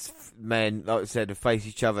 these men, like I said, have faced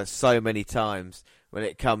each other so many times when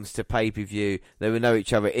it comes to pay-per-view. They will know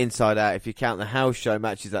each other inside out. If you count the house show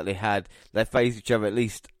matches that they had, they faced each other at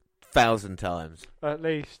least 1,000 times. At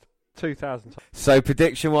least 2,000 times. So,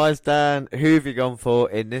 prediction-wise, Dan, who have you gone for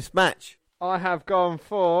in this match? I have gone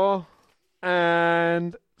for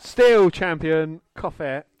and still champion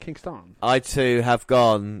Kofi Kingston. I too have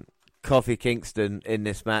gone Kofi Kingston in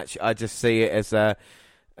this match. I just see it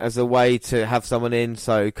as a way to have someone in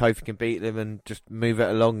so Kofi can beat them and just move it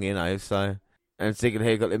along, So, and Ziggler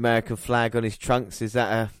here got the American flag on his trunks. Is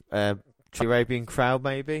that a Arabian crowd,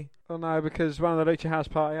 maybe? Oh no, because one of the Lucha House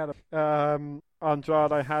Party had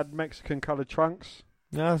Andrade had Mexican coloured trunks.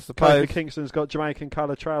 No, I suppose. Kofi Kingston's got Jamaican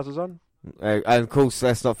coloured trousers on. And of course,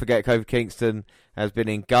 let's not forget Kofi Kingston has been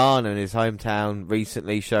in Ghana in his hometown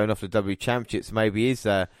recently, showing off the W Championships. Maybe he's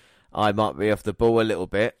I might be off the ball a little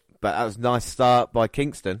bit, but that was a nice start by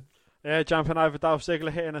Kingston. Yeah, jumping over Dolph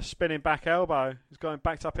Ziggler, hitting a spinning back elbow. He's going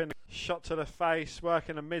backed up in the shot to the face,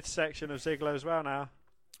 working the midsection of Ziggler as well now.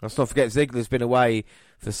 Let's not forget Ziggler's been away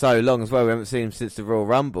for so long as well. We haven't seen him since the Royal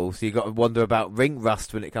Rumble, so you've got to wonder about ring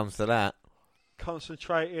rust when it comes to that.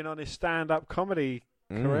 Concentrating on his stand-up comedy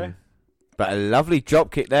career. But a lovely drop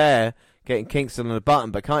kick there, getting Kingston on the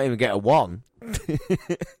button, but can't even get a one.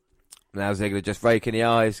 Now Ziggler just raking the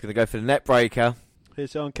eyes, going to go for the net breaker.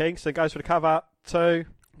 Here's on Kingston, goes for the cover. 2.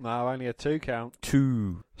 No, only a 2 count.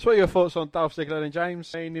 2. So what are your thoughts on Dolph Ziggler and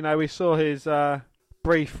James? I mean, we saw his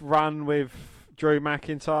brief run with Drew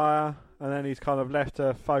McIntyre, and then he's kind of left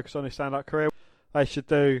to focus on his stand-up career. They should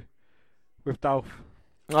do with Dolph.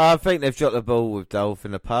 I think they've dropped the ball with Dolph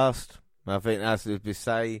in the past. I think that's what we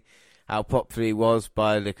say. How popular he was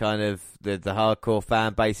by the kind of the hardcore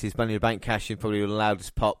fan base. His Money in the Bank cash-in, probably one of the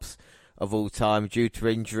loudest pops of all time due to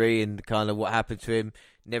injury and kind of what happened to him.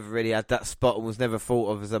 Never really had that spot and was never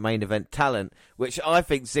thought of as a main event talent, which I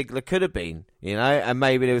think Ziggler could have been, and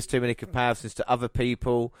maybe there was too many comparisons to other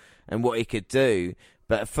people and what he could do.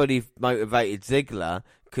 But a fully motivated Ziggler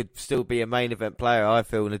could still be a main event player, I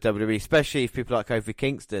feel, in the WWE, especially if people like Kofi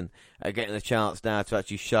Kingston are getting a chance now to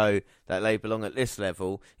actually show that they belong at this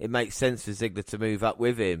level. It makes sense for Ziggler to move up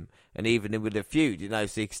with him, and even with the feud,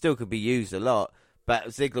 so he still could be used a lot. But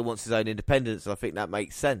Ziggler wants his own independence, and I think that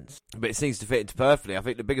makes sense. But it seems to fit into perfectly. I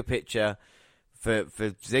think the bigger picture for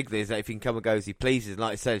Ziggler is that if he can come and go as he pleases, and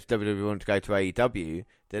like I said, if WWE wanted to go to AEW,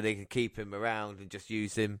 then they can keep him around and just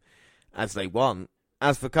use him as they want.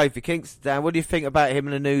 As for Kofi Kingston, Dan, what do you think about him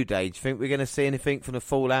in a New Day? Do you think we're going to see anything from the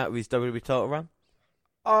fallout of his WWE title run?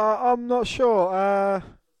 I'm not sure.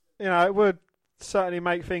 It would certainly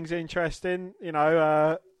make things interesting.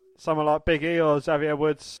 Someone like Big E or Xavier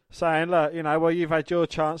Woods saying, look, you've had your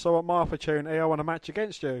chance, I want my opportunity, I want a match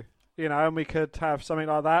against you. And we could have something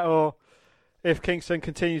like that. Or if Kingston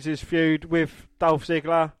continues his feud with Dolph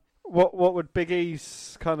Ziggler, what would Big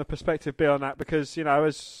E's kind of perspective be on that? Because,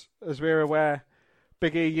 as we're aware,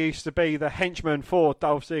 Big E used to be the henchman for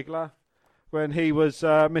Dolph Ziggler when he was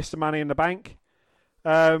Mr. Money in the Bank.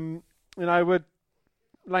 Would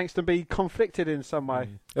Langston be conflicted in some way?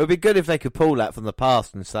 It would be good if they could pull that from the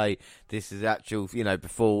past and say, this is actual,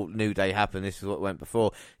 before New Day happened, this is what went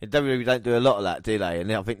before. In WWE, don't do a lot of that, do they?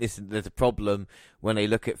 And I think there's a problem when they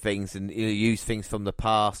look at things and use things from the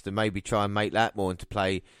past and maybe try and make that more into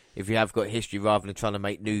play if you have got history rather than trying to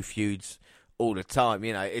make new feuds all the time.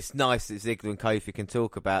 It's nice that Ziggler and Kofi can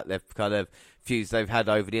talk about their kind of feuds they've had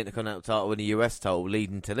over the Intercontinental title and the US title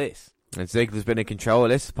leading to this. And Ziggler's been in control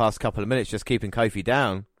of this the past couple of minutes, just keeping Kofi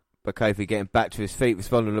down. But Kofi getting back to his feet,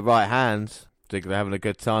 responding with the right hands. Ziggler having a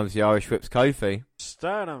good time as the Irish whips Kofi.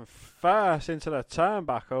 Sternum first into the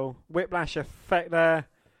turnbuckle. Whiplash effect there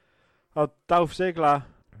Dolph Ziggler.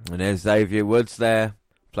 And there's Xavier Woods there,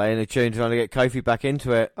 playing a tune, trying to get Kofi back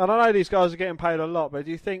into it. And I know these guys are getting paid a lot, but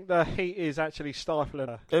do you think the heat is actually stifling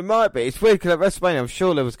her? It might be. It's weird because at WrestleMania, I'm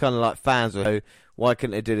sure there was kind of like fans who, why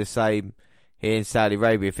couldn't they do the same here in Saudi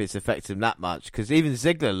Arabia if it's affected them that much? Because even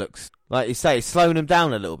Ziggler looks, like you say, it's slowing him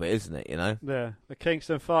down a little bit, isn't it, you know? Yeah. The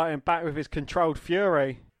Kingston fighting back with his controlled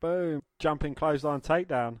fury. Boom. Jumping clothesline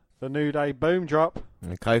takedown. The New Day boom drop.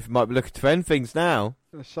 And Kofi might be looking to end things now.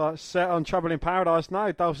 It's like set on Trouble in Paradise.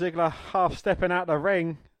 No, Dolph Ziggler half stepping out the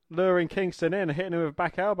ring, luring Kingston in and hitting him with a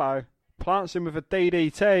back elbow. Plants him with a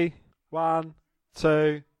DDT. 1,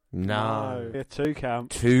 2. No. A 2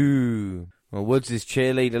 count. 2. Well, Woods'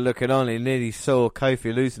 cheerleader looking on. He nearly saw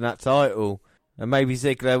Kofi losing that title. And maybe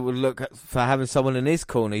Ziggler would look for having someone in his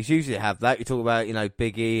corner. He's usually have that. You talk about, you know,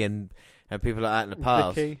 Big E and people like that in the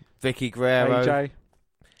past. Vicky Guerrero. AJ.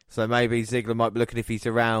 So maybe Ziggler might be looking if he's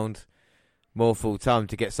around more full time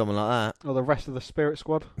to get someone like that. Or the rest of the Spirit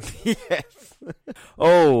Squad. Yes.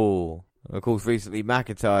 Oh, of course, recently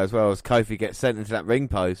McIntyre as well as Kofi gets sent into that ring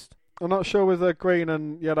post. I'm not sure with the green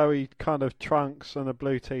and yellowy kind of trunks and a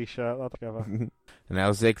blue t-shirt together. And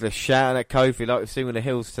now Ziggler shouting at Kofi like we've seen with the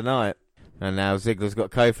Hills tonight. And now Ziggler's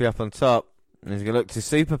got Kofi up on top. And he's going to look to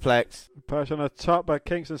superplex. Perch on the top, but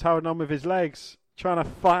Kingston's holding on with his legs. Trying to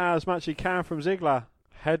fight out as much as he can from Ziggler.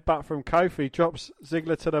 Headbutt from Kofi. Drops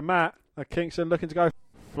Ziggler to the mat. Kingston looking to go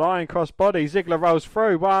flying cross body. Ziggler rolls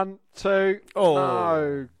through. 1, 2. Oh.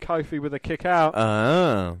 No. Kofi with a kick out.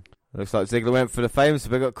 Looks like Ziggler went for the famous,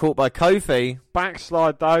 but got caught by Kofi.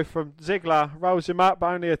 Backslide though from Ziggler. Rolls him up,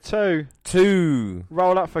 but only a 2. 2.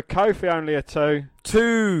 Roll up for Kofi, only a 2.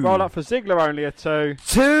 2. Roll up for Ziggler, only a 2.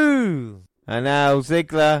 2. And now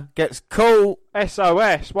Ziggler gets caught.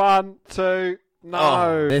 SOS. 1, 2. No.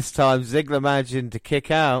 Oh, this time Ziggler managing to kick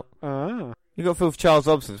out. You got to feel for Charles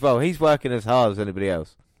Robson as well. He's working as hard as anybody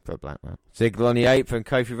else for a black man. Ziggler on the apron.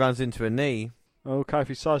 Kofi runs into a knee. Oh,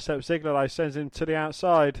 Kofi sidesteps Ziggler though. Sends him to the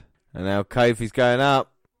outside. And now Kofi's going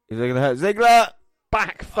up. He's looking to hurt Ziggler.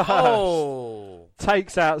 Back first. Oh.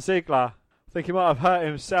 Takes out Ziggler. I think he might have hurt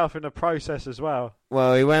himself in the process as well.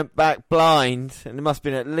 Well, he went back blind, and it must have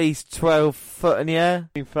been at least 12 foot in the air.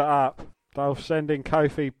 15 foot up. Dolph sending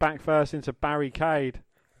Kofi back first into barricade,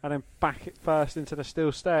 and then back first into the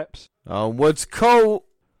steel steps. Oh, Woods caught.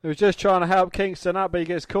 He was just trying to help Kingston up, but he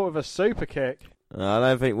gets caught with a super kick. I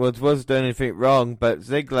don't think Woods was doing anything wrong, but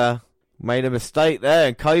Ziggler made a mistake there,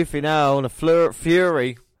 and Kofi now on a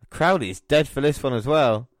fury. The crowd is dead for this one as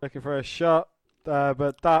well. Looking for a shot,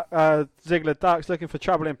 but Ziggler ducks, looking for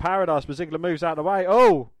trouble in paradise, but Ziggler moves out of the way.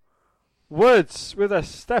 Oh! Woods with a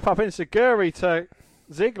step up enziguri to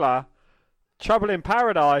Ziggler. Trouble in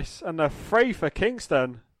paradise, and the free for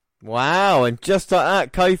Kingston. Wow, and just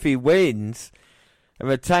like that, Kofi wins and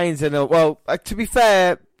retains. Well, to be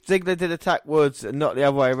fair, Ziggler did attack Woods and not the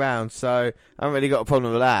other way around, so I haven't really got a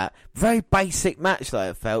problem with that. Very basic match,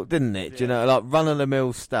 like it felt, didn't it? Yeah. Do you know, like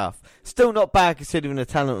run-of-the-mill stuff. Still not bad considering the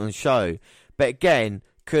talent on the show, but again,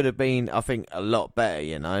 could have been, I think, a lot better.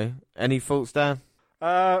 You know, any thoughts, Dan?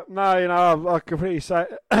 No, you know, I completely say,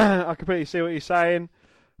 I completely see what you're saying,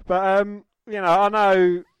 but you know, I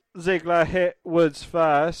know Ziggler hit Woods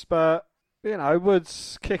first, but you know,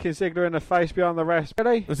 Woods kicking Ziggler in the face behind the rest.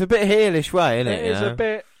 Really, it's a bit heelish way, isn't it? It is a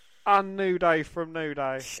bit un-New Day from New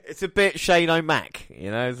Day. It's a bit Shane O'Mac, you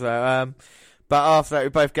know. So, but after that, we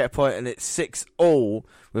both get a point, and it's 6-all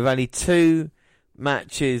with only 2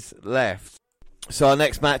 matches left. So our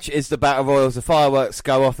next match is the Battle Royals. The fireworks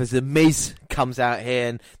go off as the Miz comes out here,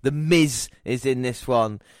 and the Miz is in this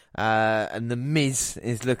one, and the Miz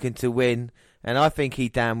is looking to win, and I think he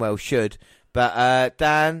damn well should. But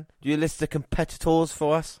Dan, do you list the competitors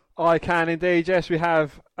for us? I can indeed. Yes, we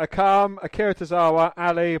have Akam, Akira Tozawa,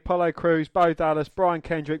 Ali, Apollo Crews, Bo Dallas, Brian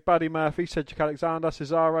Kendrick, Buddy Murphy, Cedric Alexander,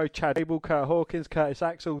 Cesaro, Chad Gable, Kurt Hawkins, Curtis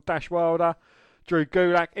Axel, Dash Wilder, Drew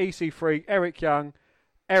Gulak, EC3, Eric Young,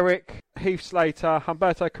 Eric, Heath Slater,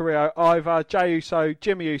 Humberto Carrillo, Ivar, Jey Uso,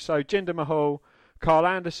 Jimmy Uso, Jinder Mahal, Carl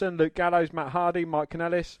Anderson, Luke Gallows, Matt Hardy, Mike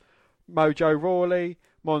Kanellis, Mojo Rawley,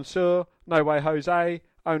 Mansoor, No Way Jose,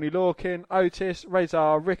 Only Lorcan, Otis,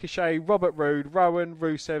 Rezar, Ricochet, Robert Roode, Rowan,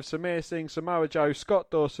 Rusev, Samir Singh, Samoa Joe, Scott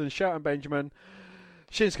Dawson, Shelton Benjamin,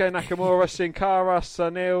 Shinsuke Nakamura, Sin Cara,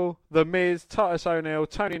 Sunil, The Miz, Titus O'Neil,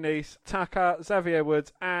 Tony Nese, Taka, Xavier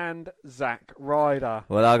Woods, and Zack Ryder.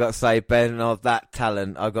 Well, I got to say, Ben, of that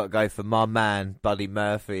talent, I've got to go for my man, Buddy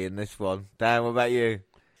Murphy, in this one. Dan, what about you?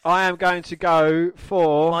 I am going to go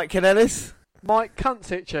for Mike Kanellis? Mike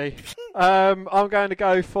Cuntitchy. I'm going to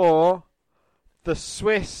go for the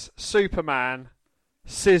Swiss Superman,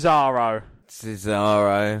 Cesaro.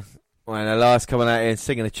 Cesaro. Well, the last coming out here and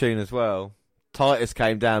singing a tune as well. Titus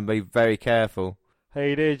came down. Be very careful.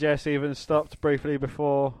 He did, yes. He even stopped briefly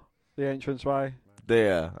before the entranceway.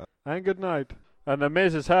 Dear. And good night. And the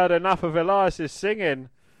Miz has heard enough of Elias's singing,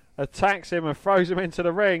 attacks him and throws him into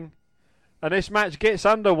the ring. And this match gets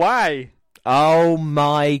underway. Oh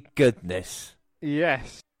my goodness.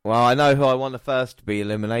 Yes. Well, I know who I want the first to be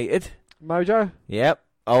eliminated. Mojo? Yep.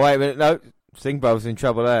 Oh, wait a minute. No. Singh Brother's in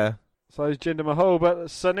trouble there. So is Jinder Mahal, but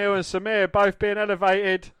Sunil and Samir both being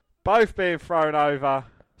elevated, both being thrown over.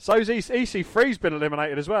 So's EC3's been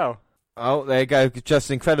eliminated as well. Oh, there you go.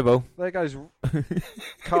 Just incredible. There goes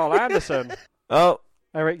Carl Anderson. Oh.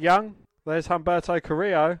 Eric Young. There's Humberto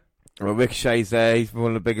Carrillo. Well, Ricochet's there. He's one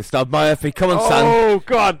of the biggest stars. Murphy, come on, son. Oh,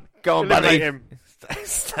 God. Go on, Eliminate buddy. him.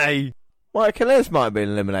 Stay. Mike Calais might have been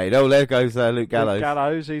eliminated. Oh, there goes Luke Gallows. Luke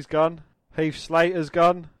Gallows, he's gone. Heath Slater's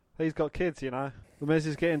gone. He's got kids, you know. The Miz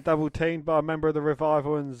is getting double-teamed by a member of the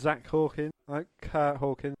Revival and Zach Hawkins. Kurt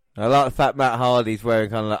Hawkins. I like the fact Matt Hardy's wearing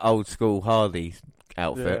kind of that old-school Hardy's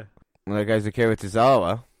outfit. Yeah. And there goes Akira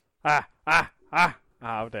Tozawa.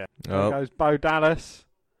 Oh, dear. There goes Bo Dallas.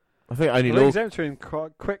 I think only He's entering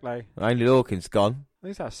quite quickly. Only Lorcan's gone.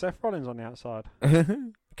 He's got Seth Rollins on the outside.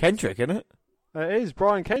 Kendrick, isn't it? It is,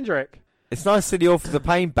 Brian Kendrick. It's nice to see the Authors of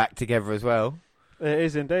Pain back together as well. It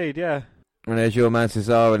is indeed, yeah. And there's your man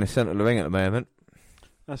Cesaro in the centre of the ring at the moment.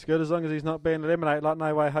 That's good, as long as he's not being eliminated like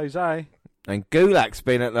No Way Jose. And Gulak's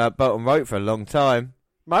been at the bottom rope for a long time.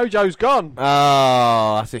 Mojo's gone.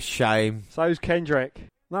 Oh, that's a shame. So's Kendrick.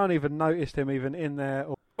 No one even noticed him even in there.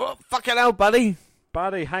 Oh, fucking hell, buddy.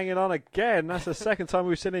 Buddy hanging on again. That's the second time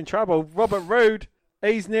we've seen in trouble. Robert Roode,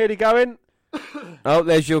 he's nearly going. Oh,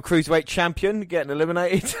 there's your Cruiserweight champion getting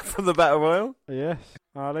eliminated from the Battle Royal. Yes.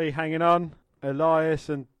 Ali hanging on. Elias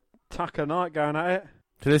and Tucker Knight going at it.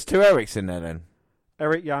 So there's two Erics in there then.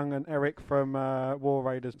 Eric Young and Eric from War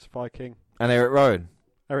Raiders Viking. And Eric Rowan.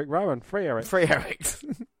 Eric Rowan. Three Eric. Three Erics.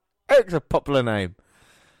 Eric's a popular name.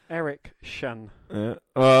 Eric Shun.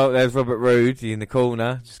 Well, there's Robert Roode in the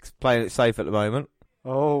corner, just playing it safe at the moment.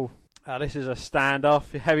 Oh, this is a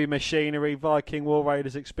standoff. Heavy Machinery, Viking War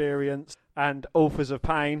Raiders experience, and Authors of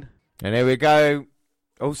Pain. And here we go.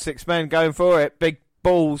 All six men going for it. Big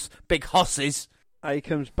balls, big hosses. He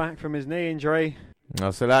comes back from his knee injury. Oh,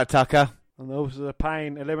 so that Tucker. And the Authors of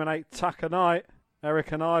Pain eliminate Tucker Knight,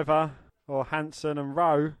 Eric and Ivor, or Hanson and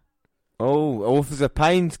Rowe. Oh, Authors of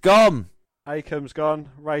Pain's gone. Akam's gone.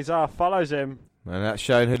 Razor follows him. And that's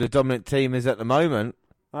showing who the dominant team is at the moment.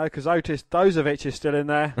 Oh, because Otis Dozovic is still in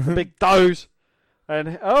there. The big Doze.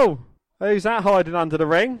 And, who's that hiding under the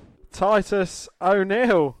ring? Titus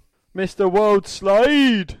O'Neil. Mr. World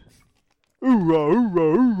Slade. Hoorah,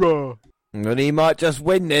 hoorah, hoorah. And he might just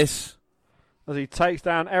win this. As he takes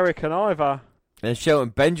down Eric and Ivor. And Shelton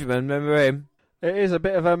Benjamin, remember him? It is a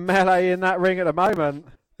bit of a melee in that ring at the moment.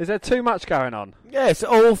 Is there too much going on? Yeah, it's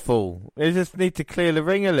awful. They just need to clear the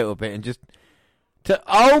ring a little bit and just...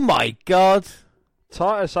 Oh my God!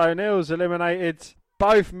 Titus O'Neil's eliminated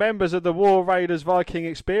both members of the War Raiders Viking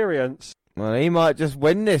experience. Well, he might just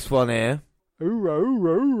win this one here. Hoorah,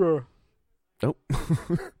 hoorah, hoorah. Oh.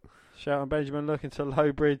 Shelton Benjamin looking to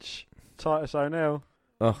lowbridge Titus O'Neil.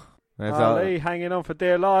 Oh, there's Ali hanging on for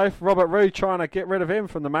dear life. Robert Roode trying to get rid of him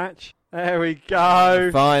from the match. There we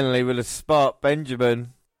go. Finally with a spot,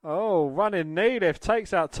 Benjamin. Oh, running knee lift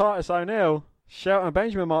takes out Titus O'Neil. Shelton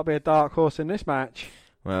Benjamin might be a dark horse in this match.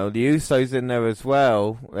 Well, the Usos in there as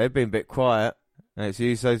well. They've been a bit quiet. And it's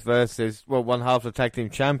Usos versus, one half of the tag team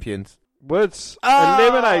champions. Woods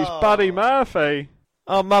eliminates Buddy Murphy.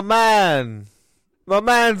 Oh, my man. My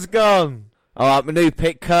man's gone. All right, my new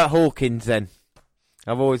pick, Kurt Hawkins then.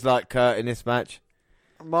 I've always liked Kurt in this match.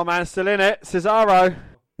 My man's still in it, Cesaro.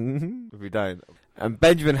 If we don't. And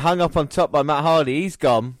Benjamin hung up on top by Matt Hardy. He's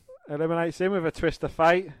gone. Eliminates him with a twist of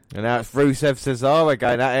fate. And now it's Rusev Cesaro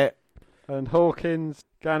going at it. And Hawkins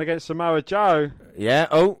going against Samoa Joe. Yeah.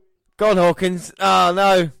 Oh, go on, Hawkins. Oh,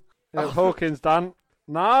 no. Yeah, Hawkins done.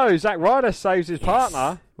 No, Zack Ryder saves his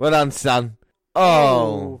partner. Well done, son.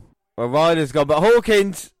 Oh. Well, Ryder's gone, but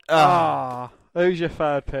Hawkins. Who's your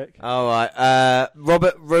third pick? All right.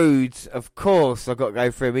 Robert Roode, of course. I've got to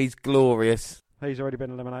go for him. He's glorious. He's already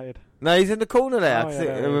been eliminated. No, he's in the corner there.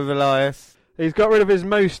 With Elias. He's got rid of his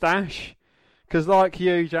moustache. Because like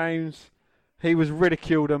you, James, he was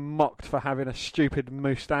ridiculed and mocked for having a stupid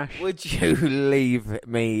moustache. Would you leave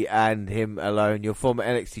me and him alone? Your former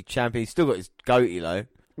NXT champion. He's still got his goatee, though.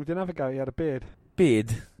 He didn't have a goatee, he had a beard.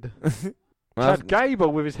 Beard? Chad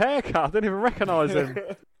Gable with his haircut. I didn't even recognise him.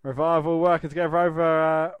 Revival working together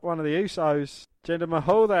over one of the Usos. Jinder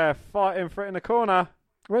Mahal there fighting for it in the corner.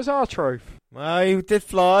 Where's R-Truth? Well, he did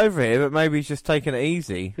fly over here, but maybe he's just taking it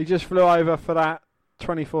easy. He just flew over for that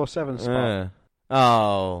 24/7 spot.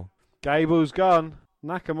 Oh. Gable's gone.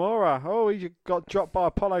 Nakamura. Oh, he got dropped by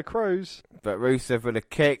Apollo Crews. But Rusev with a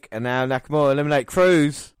kick, and now Nakamura eliminate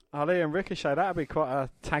Crews. Ali and Ricochet. That'd be quite a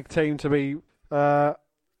tag team to be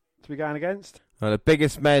going against. Well, the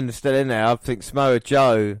biggest men still in there, I think Samoa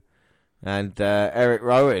Joe and Eric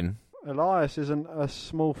Rowan. Elias isn't a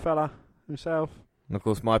small fella himself. And of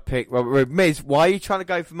course, my pick, Robert Roode. Miz, why are you trying to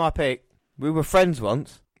go for my pick? We were friends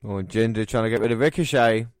once. Or Jinder trying to get rid of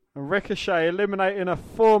Ricochet. And Ricochet eliminating a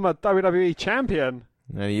former WWE champion.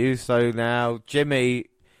 And Uso now, Jimmy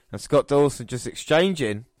and Scott Dawson just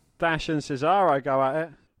exchanging. Dash and Cesaro go at it.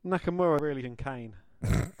 Nakamura really can Kane.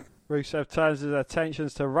 Rusev turns his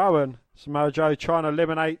attentions to Rowan. Samoa Joe trying to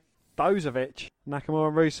eliminate Dozovic. Nakamura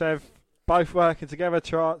and Rusev both working together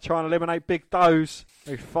trying to eliminate Big Doz,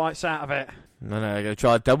 who fights out of it. No, they're going to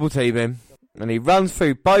try to double team him. And he runs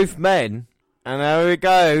through both men. And there we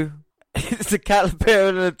go. It's a caterpillar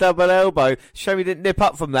and a double elbow. Show me didn't nip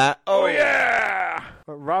up from that. Oh, yeah!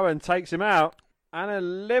 But Rowan takes him out and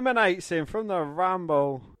eliminates him from the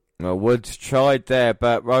Rumble. Well, Woods tried there,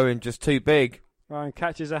 but Rowan just too big. Rowan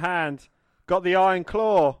catches a hand. Got the Iron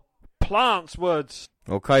Claw. Plants Woods.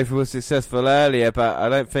 Well, Kofi was successful earlier, but I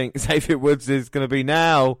don't think Xavier Woods is going to be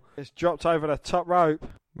now. It's dropped over the top rope.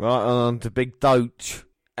 Right on to Big Doach.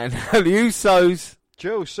 And the Usos.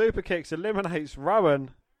 Dual super kicks eliminates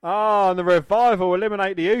Rowan. And the Revival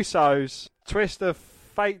eliminate the Usos. Twist of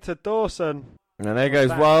fate to Dawson. And there goes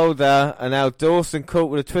Wilder. And now Dawson caught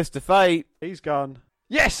with a twist of fate. He's gone.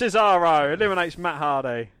 Yes, Cesaro eliminates Matt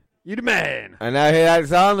Hardy. You the man. And now here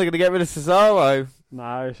Alexander going to get rid of Cesaro.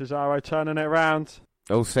 No, Cesaro turning it around.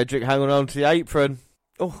 Oh, Cedric hanging on to the apron.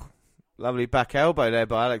 Oh, lovely back elbow there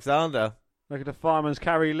by Alexander. Look at the fireman's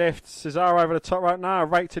carry lift. Cesaro over the top right now.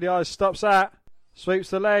 Rake to the eyes. Stops that. Sweeps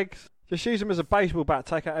the legs. Just use him as a baseball bat.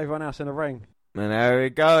 Take out everyone else in the ring. And there we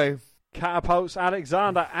go. Catapults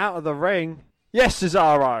Alexander out of the ring. Yes,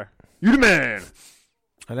 Cesaro. You the man.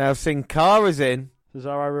 And now Sin Cara's in.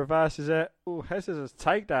 Cesaro reverses it. Oh, Hez's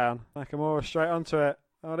takedown. Nakamura straight onto it.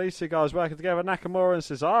 Oh, these two guys working together. Nakamura and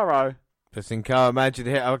Cesaro. But Sin Cara managed to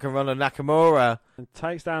hit Hurricane on Nakamura. And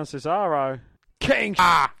takes down Cesaro. King!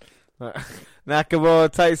 Ah!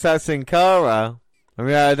 Nakamura takes out Sin Cara. And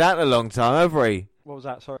we heard that in a long time, haven't we? What was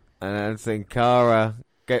that? Sorry. And then Sin Cara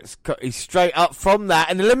he's straight up from that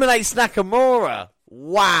and eliminates Nakamura.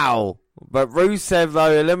 Wow. But Rusev,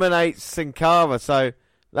 though, eliminates Sin Cara, so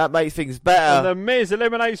that makes things better. And The Miz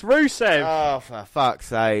eliminates Rusev. Oh, for fuck's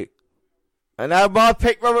sake. And now my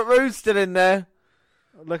pick, Robert Roode's still in there.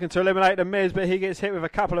 Looking to eliminate The Miz, but he gets hit with a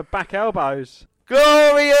couple of back elbows.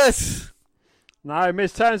 Glorious! No,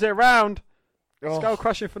 Miz turns it around. Oh. Skull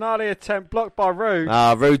crushing finale attempt blocked by Rude.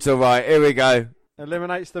 Rude's alright. Here we go.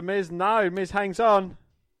 Eliminates The Miz. No, Miz hangs on.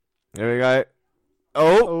 Here we go.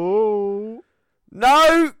 Oh. Oh.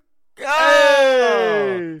 No!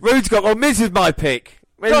 Hey! Rude's got one. Miz is my pick.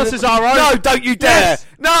 Go on, Cesaro. No, don't you dare. Yes.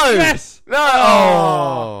 No. Yes. No.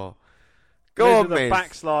 Oh. Go Miz on, with a Miz.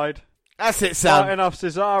 backslide. That's it, Sam. Fighting off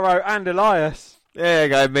Cesaro and Elias. There you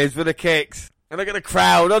go, Miz, with the kicks. And look at the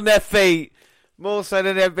crowd on their feet. More so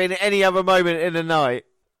than they've been at any other moment in the night.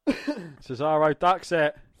 Cesaro ducks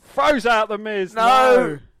it. Throws out The Miz.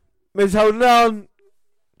 No. Miz holding on.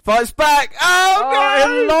 Fights back. Oh,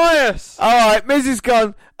 no. Elias. Alright, Miz is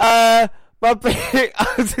gone. My pick.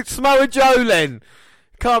 Samoa Joe then.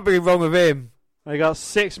 Can't be wrong with him. They got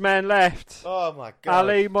 6 men left. Oh, my God.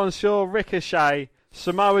 Ali, Monsieur, Ricochet,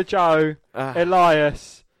 Samoa Joe,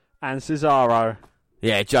 Elias, and Cesaro.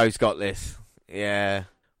 Yeah, Joe's got this. Yeah.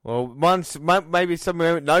 Well, maybe someone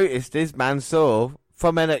haven't noticed is Mansoor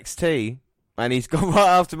from NXT, and he's gone right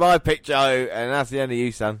after my pick, Joe, and that's the end of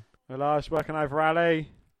you, son. Elias working over Ali.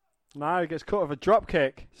 No, he gets caught with a drop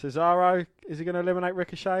kick. Cesaro, is he going to eliminate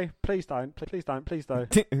Ricochet? Please don't. Please don't. Please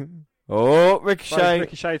don't. Oh, Ricochet. Throws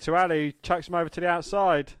Ricochet to Ali. Chucks him over to the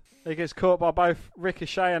outside. He gets caught by both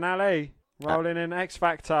Ricochet and Ali. Rolling in X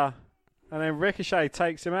Factor. And then Ricochet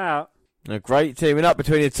takes him out. A great teaming up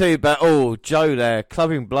between the two, but Joe there,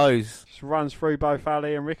 clubbing blows. Just runs through both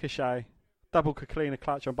Ali and Ricochet. Double Kaklina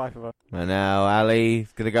clutch on both of them. And now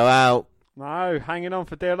Ali's going to go out. No, hanging on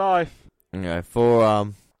for dear life.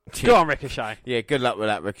 Forearm. Go on, Ricochet. Yeah, good luck with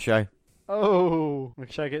that, Ricochet. Oh,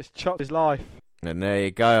 Ricochet gets chopped his life. And there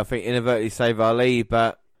you go. I think inadvertently saved Ali,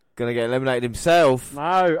 but going to get eliminated himself.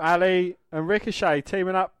 No, Ali and Ricochet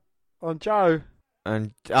teaming up on Joe.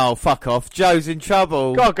 And, fuck off. Joe's in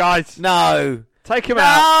trouble. Go on, guys. No. Take him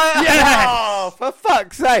out. Yes! Oh, for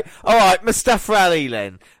fuck's sake. All right, Mustafa Ali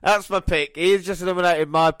then. That's my pick. He's just eliminated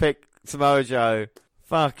my pick, Samoa Joe.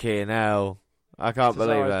 Fucking hell. I can't believe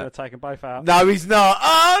that. He's going to take them both out. No, he's not.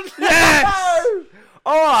 Oh, no! Yes!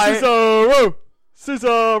 All right. Cesaro.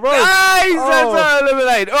 Scissor rope. Hey, Cesaro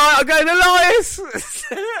eliminated. All right, I'm going Elias.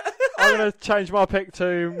 I'm going to change my pick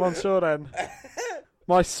to Mansoor then.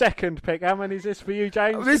 My second pick. How many is this for you,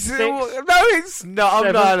 James? No, 6? it's not. I'm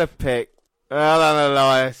 7? not a pick. Well done,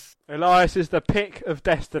 Elias. Elias is the pick of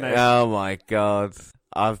destiny. Oh my God.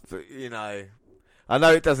 I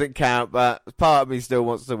know it doesn't count, but part of me still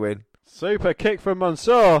wants to win. Super kick from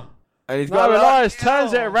Mansoor. And he's No, Elias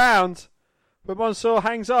turns it around, but Mansoor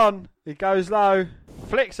hangs on. He goes low,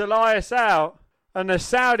 flicks Elias out, and the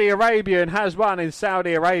Saudi Arabian has won in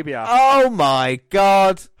Saudi Arabia. Oh my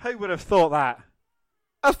God. Who would have thought that?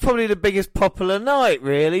 That's probably the biggest popular night,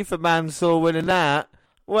 really, for Mansoor winning that.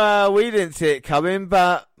 Well, we didn't see it coming,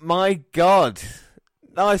 but my God.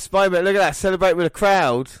 Nice moment. Look at that. Celebrate with a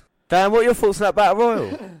crowd. Dan, what are your thoughts on that Battle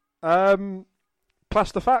Royal?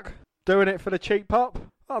 Clusterfuck. Doing it for the cheap pop.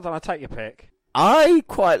 I don't know, take your pick. I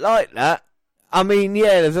quite like that. I mean,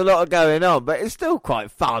 yeah, there's a lot going on, but it's still quite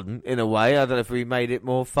fun in a way. I don't know if we made it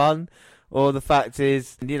more fun, or the fact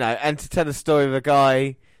is, and to tell a story of a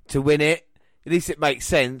guy to win it, at least it makes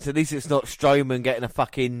sense. At least it's not Strowman getting a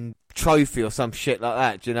fucking trophy or some shit like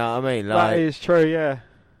that. Do you know what I mean? That is true, yeah.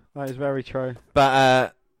 That is very true.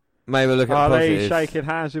 But maybe we'll look at the positives. shaking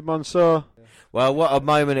hands with Mansoor. Well, what a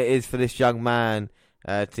moment it is for this young man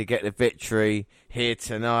to get the victory here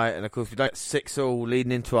tonight. And, of course, we've got 6-all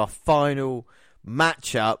leading into our final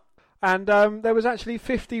matchup. And there was actually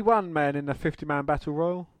 51 men in the 50-man Battle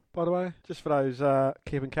Royal, by the way, just for those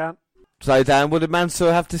keeping count. So, Dan, what did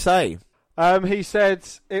Mansoor have to say? He said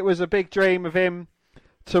it was a big dream of him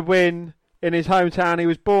to win in his hometown. He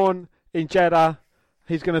was born in Jeddah.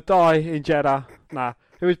 He's going to die in Jeddah. Nah.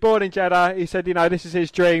 He was born in Jeddah. He said, this is his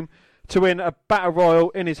dream, to win a Battle Royal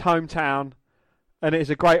in his hometown. And it is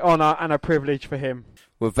a great honour and a privilege for him.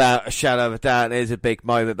 Without a shadow of a doubt, it is a big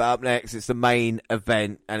moment. But up next, it's the main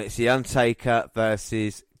event. And it's The Undertaker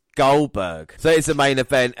versus Goldberg. So it's the main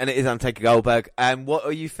event, and it is Undertaker Goldberg. And what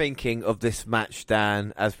are you thinking of this match,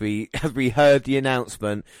 Dan, as we heard the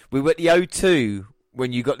announcement? We were at the O2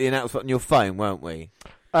 when you got the announcement on your phone, weren't we?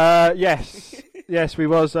 Yes. Yes, we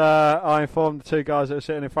was. I informed the two guys that were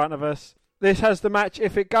sitting in front of us. This has the match.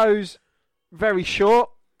 If it goes very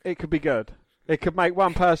short, it could be good. It could make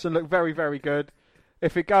one person look very, very good.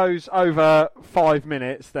 If it goes over 5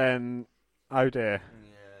 minutes, then oh dear.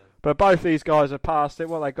 Yeah. But both these guys have passed it.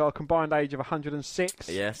 Well, they got a combined age of 106.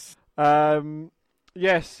 Yes.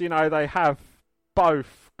 Yes, they have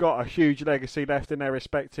both got a huge legacy left in their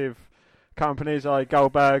respective companies. Like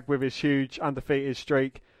Goldberg with his huge undefeated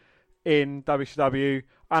streak in WCW,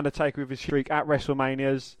 Undertaker with his streak at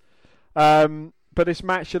WrestleManias. But this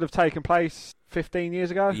match should have taken place 15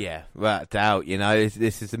 years ago. Yeah, without doubt.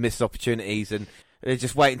 This is the missed opportunities, and they're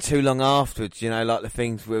just waiting too long afterwards. Like the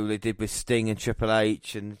things they did with Sting and Triple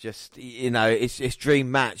H, and just it's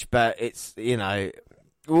dream match, but it's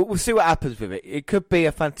we'll see what happens with it. It could be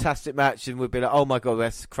a fantastic match, and we'll be like, oh my God,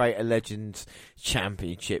 let's create a Legends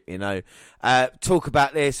Championship. Talk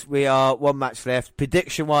about this. We are one match left.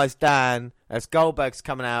 Prediction wise, Dan, as Goldberg's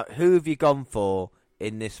coming out, who have you gone for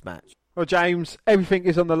in this match? Well, James, everything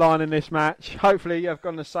is on the line in this match. Hopefully you have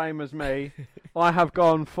gone the same as me. I have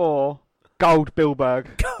gone for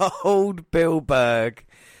Goldberg. Goldberg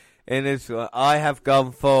in this one. I have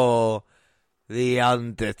gone for The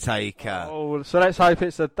Undertaker. Oh, so let's hope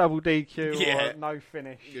it's a double DQ or no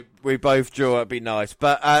finish. We both draw, it'd be nice.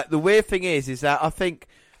 But the weird thing is that I think,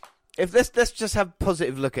 if let's just have a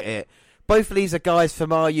positive look at it. Both of these are guys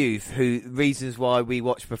from our youth reasons why we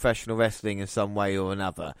watch professional wrestling in some way or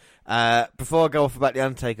another. Before I go off about The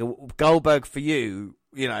Undertaker, Goldberg for you,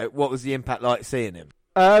 what was the impact like seeing him?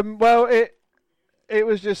 Well, it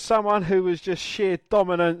was just someone who was just sheer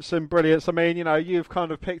dominance and brilliance. I mean, you've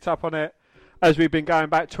kind of picked up on it as we've been going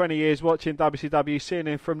back 20 years watching WCW, seeing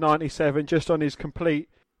him from 97 just on his complete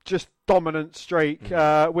dominant streak,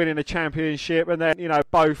 winning a championship, and then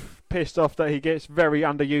both pissed off that he gets very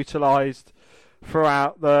underutilized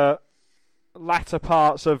throughout the latter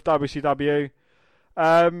parts of WCW.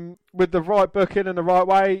 With the right booking and the right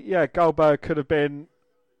way, Goldberg could have been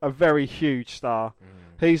a very huge star.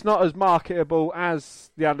 He's not as marketable as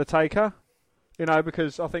The Undertaker,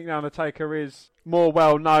 because I think The Undertaker is more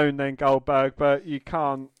well known than Goldberg, but you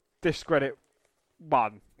can't discredit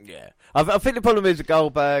one. Yeah, I think the problem is with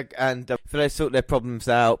Goldberg, and if they sort their problems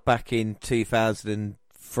out back in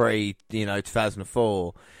 2003,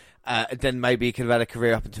 2004, then maybe he could have had a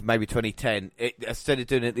career up until maybe 2010. Instead of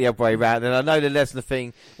doing it the other way around, and I know the Lesnar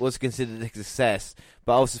thing was considered a success,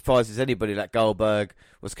 but I was surprised as anybody that Goldberg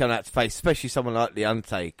was coming out to face, especially someone like The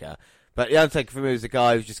Undertaker. But The Undertaker for me was a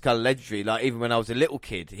guy who was just kind of legendary. Like, even when I was a little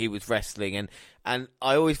kid, he was wrestling. And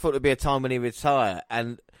I always thought there'd be a time when he'd retire.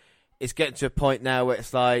 And it's getting to a point now where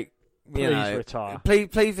it's like, retire.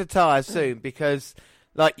 Please retire soon, because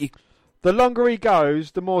the longer he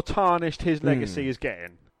goes, the more tarnished his legacy is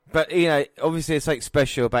getting. But, obviously it's something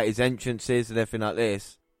special about his entrances and everything like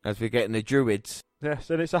this, as we're getting the Druids. Yes,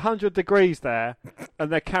 and it's 100 degrees there,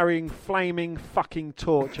 and they're carrying flaming fucking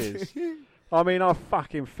torches. I mean, I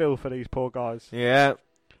fucking feel for these poor guys. Yeah.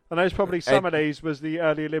 And there's probably some of these was the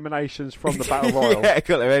early eliminations from the Battle Royal. Yeah,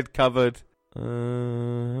 got their head covered. But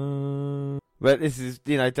this is,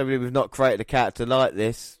 WWE have not created a character like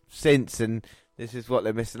this since, and this is what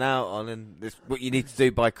they're missing out on, and this is what you need to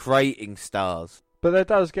do by creating stars. But there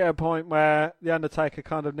does get a point where The Undertaker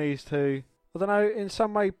kind of needs to, I don't know, in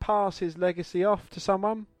some way pass his legacy off to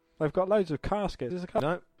someone. They've got loads of caskets.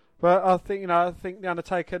 No. But I think The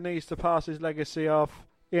Undertaker needs to pass his legacy off.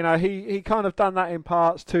 He kind of done that in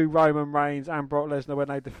parts to Roman Reigns and Brock Lesnar when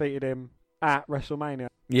they defeated him at WrestleMania.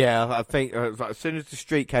 Yeah, I think as soon as the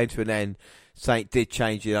streak came to an end, something did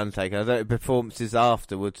change The Undertaker. I don't know, performances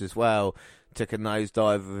afterwards as well took a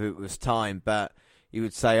nosedive if it was time, but you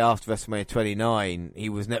would say after WrestleMania 29, he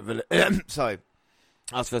was never... sorry.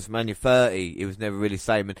 After WrestleMania 30, he was never really the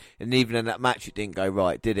same. And even in that match, it didn't go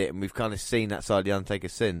right, did it? And we've kind of seen that side of The Undertaker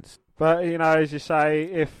since. But, as you say,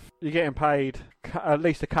 if you're getting paid at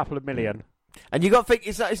least a couple of million... And you got to think,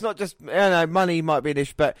 it's not just, money might be an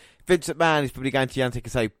issue, but Vince McMahon is probably going to The Undertaker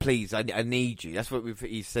and say, please, I need you. That's what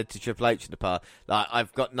he said to Triple H in the past. Like,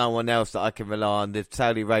 I've got no one else that I can rely on. The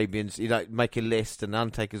Saudi Arabians, make a list, and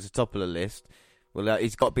Undertaker's the top of the list. Well,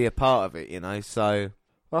 he's got to be a part of it, so...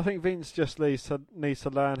 Well, I think Vince just needs to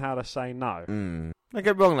learn how to say no. Don't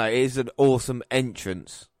get me wrong, though, it is an awesome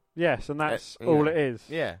entrance. Yes, and that's all it is.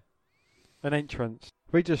 Yeah. An entrance.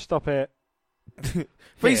 If we just stop it... If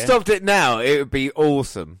we stopped it now, it would be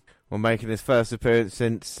awesome. We're making his first appearance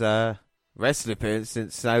wrestling appearance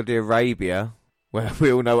since Saudi Arabia, where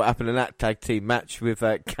we all know what happened in that tag team match with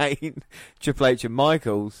Kane, Triple H and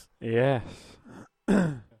Michaels. Yes.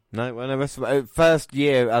 No, when first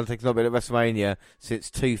year Undertaker's not been at WrestleMania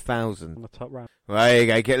since 2000. On the top round. Well, there you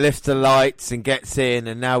go. Get lifts the lights and gets in,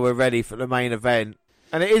 and now we're ready for the main event.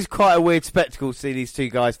 And it is quite a weird spectacle to see these two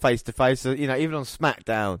guys face to face. So, even on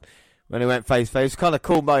SmackDown when they went face to face, it's kind of a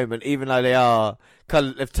cool moment. Even though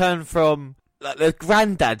they've turned from they're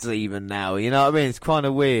granddads even now. You know what I mean? It's kind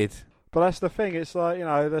of weird. But that's the thing. It's like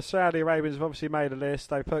the Saudi Arabians have obviously made a list.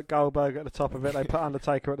 They put Goldberg at the top of it. They put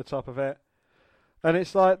Undertaker at the top of it. And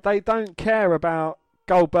it's like they don't care about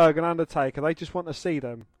Goldberg and Undertaker. They just want to see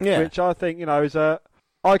them. Yeah. Which I think, is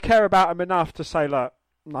I care about them enough to say, look,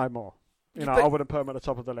 no more. I wouldn't put them at the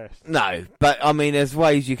top of the list. No, but I mean, there's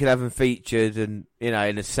ways you could have them featured and, in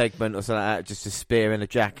a segment or something like that, just a spear and a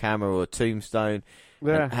jackhammer or a tombstone.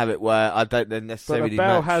 Yeah. And have it where I don't necessarily... But the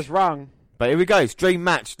bell has rung. But here we go. It's dream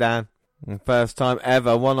match, Dan. First time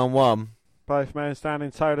ever, one-on-one. Both men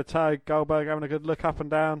standing toe-to-toe. Goldberg having a good look up and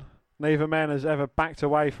down. Neither man has ever backed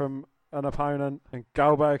away from an opponent. And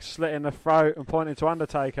Goldberg slitting the throat and pointing to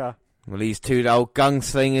Undertaker. Well, these two old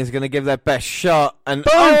gunslingers going to give their best shot. And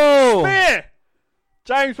boom! Oh! Spear!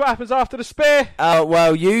 James, what happens after the spear?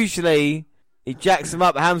 Well, usually he jacks him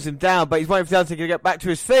up, hams him down, but he's waiting for the Undertaker to get back to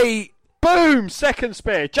his feet. Boom! Second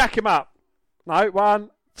spear. Jack him up. No, 1,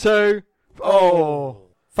 2. Oh.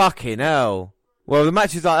 Fucking hell. Well, the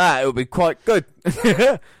matches like that, it'll be quite good.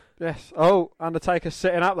 Yes. Oh, Undertaker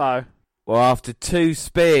sitting up though. Well, after 2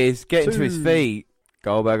 spears, getting to his feet,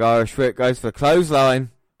 Goldberg Irish whip goes for the clothesline.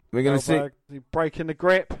 We're going to see breaking the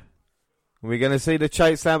grip. We're going to see the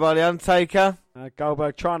choke slam by the Undertaker.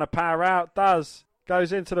 Goldberg trying to power out.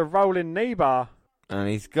 Goes into the rolling knee bar. And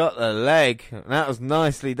he's got the leg. That was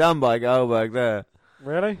nicely done by Goldberg there.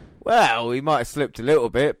 Really? Well, he might have slipped a little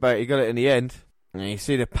bit, but he got it in the end. And you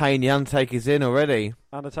see the pain the Undertaker's in already.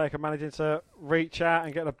 Undertaker managing to reach out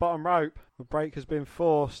and get the bottom rope. The break has been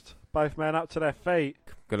forced. Both men up to their feet.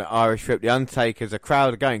 Going to Irish whip the Undertaker. The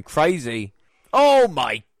crowd are going crazy. Oh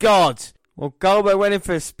my God! Well, Goldberg went in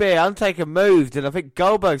for a spear. Undertaker moved, and I think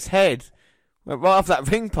Goldberg's head went right off that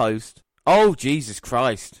ring post. Oh, Jesus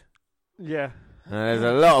Christ. Yeah. There's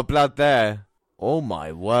a lot of blood there. Oh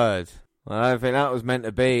my word. I don't think that was meant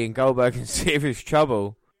to be, and Goldberg in serious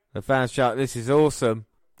trouble. The fans shout, this is awesome.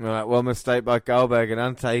 Right, one mistake by Goldberg, and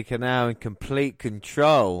Undertaker now in complete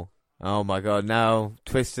control. Oh my God, now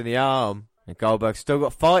twisting the arm. And Goldberg's still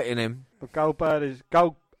got fight in him. But Goldberg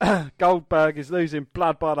is losing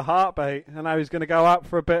blood by the heartbeat, and now he's going to go up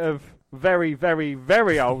for a bit of very, very,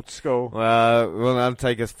 very old school. Well, one of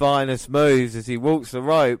Undertaker's finest moves as he walks the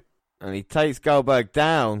rope, and he takes Goldberg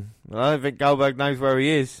down. I don't think Goldberg knows where he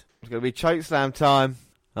is. It's going to be chokeslam time.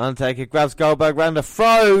 Undertaker grabs Goldberg round the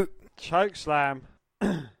throat. Choke slam.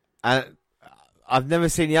 And I've never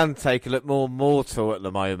seen The Undertaker look more mortal at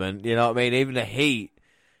the moment. You know what I mean? Even the heat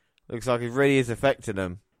looks like it really is affecting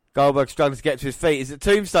him. Goldberg's struggling to get to his feet. Is it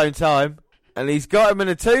tombstone time? And he's got him in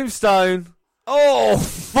a tombstone.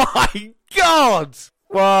 Oh, my God!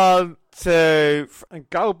 1, 2... And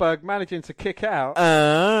Goldberg managing to kick out.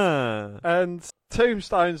 And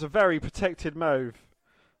tombstone's a very protected move.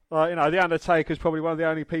 Like, you know, The Undertaker's probably one of the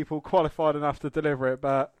only people qualified enough to deliver it,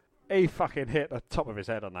 but he fucking hit the top of his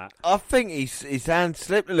head on that. I think his hand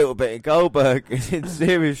slipped a little bit and Goldberg is in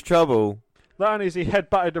serious trouble. Not only has he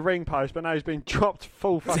headbutted the ring post, but now he's been dropped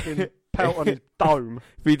full fucking pelt on his dome.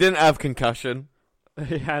 If he didn't have concussion.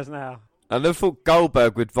 He has now. I never thought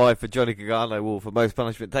Goldberg would vie for Johnny Gargano Award for most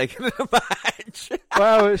punishment taken in a match.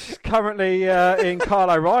 Well, it's currently in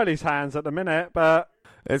Kyle O'Reilly's hands at the minute, but...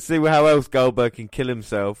 Let's see how else Goldberg can kill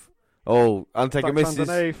himself. Oh, Undertaker Ducks misses.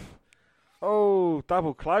 underneath. Oh,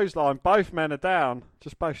 double clothesline. Both men are down.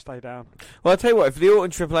 Just both stay down. Well, I'll tell you what, if the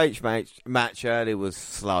Orton Triple H match earlier was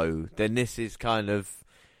slow, then this is kind of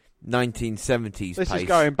 1970s This pace. is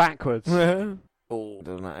going backwards. Oh,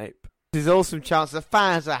 don't know. This is awesome chance. The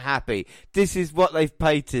fans are happy. This is what they've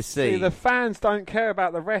paid to see. See, the fans don't care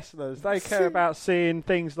about the wrestlers. They care about seeing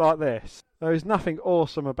things like this. There is nothing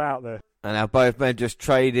awesome about this. And now both men just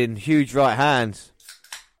trading huge right hands.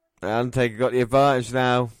 Undertaker got the advantage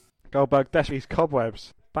now. Goldberg desperately his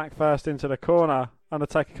cobwebs. Back first into the corner.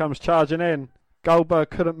 Undertaker comes charging in.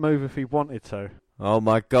 Goldberg couldn't move if he wanted to. Oh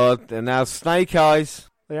my God. And now Snake Eyes.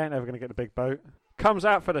 They ain't ever going to get the big boat. Comes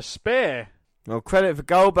out for the spear. Well, credit for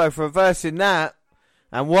Goldberg for reversing that.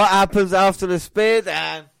 And what happens after the spear,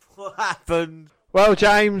 Dan? What happened? Well,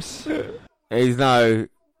 James. He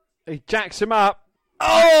jacks him up.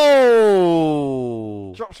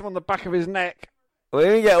 Oh! Drops him on the back of his neck. Well, he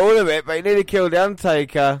didn't get all of it, but he nearly killed the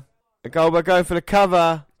Undertaker. And Goldberg going for the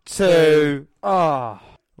cover. 2. Oh.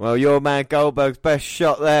 Well, your man Goldberg's best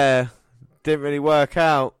shot there didn't really work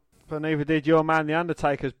out. But neither did your man, the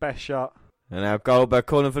Undertaker's best shot. And now Goldberg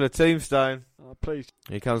calling for the tombstone. Oh, please.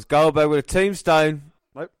 Here comes Goldberg with a tombstone.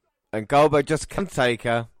 Nope. And Goldberg just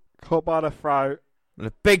Undertaker. Caught by the throat. And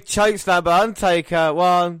a big chokeslam by Undertaker.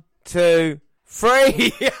 1, 2,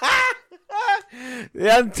 3.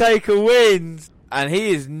 The Undertaker wins. And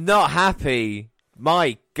he is not happy.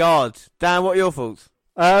 My God. Dan, what are your thoughts?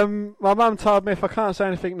 My mum told me if I can't say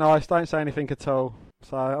anything nice, don't say anything at all.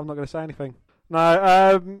 So I'm not going to say anything.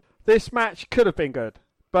 No, this match could have been good.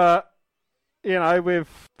 But, you know,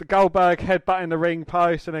 with the Goldberg headbutting the ring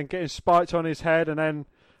post and then getting spiked on his head and then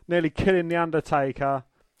nearly killing the Undertaker,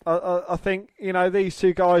 I think, you know, these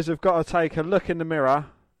two guys have got to take a look in the mirror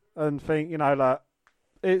and think, you know, look,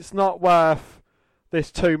 it's not worth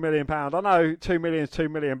this £2 million. I know £2 million is $2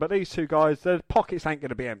 million, but these two guys, their pockets ain't going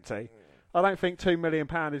to be empty. I don't think £2 million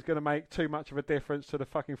is going to make too much of a difference to the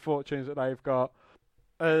fucking fortunes that they've got.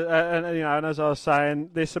 And you know, and as I was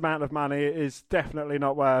saying, this amount of money is definitely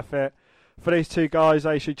not worth it. For these two guys,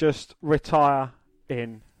 they should just retire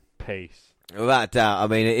in peace. Without a doubt. I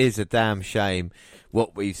mean, it is a damn shame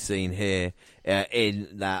what we've seen here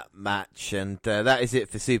in that match. And that is it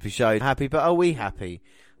for Super Show. Happy, but are we happy?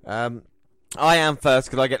 I am first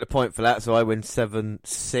because I get the point for that, so I win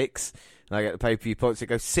 7-6. And I get the pay-per-view points. It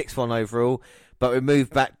goes 6-1 overall. But we move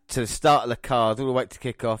back to the start of the card, all the way to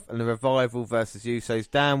kick-off, and the Revival versus Usos.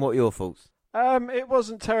 Dan, what are your thoughts? It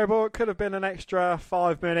wasn't terrible. It could have been an extra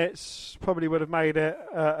 5 minutes. Probably would have made it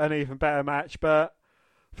an even better match. But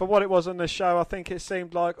for what it was on the show, I think it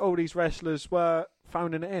seemed like all these wrestlers were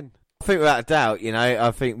phoning it in. I think without a doubt, you know,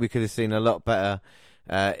 I think we could have seen a lot better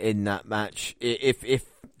in that match if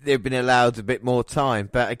they'd been allowed a bit more time.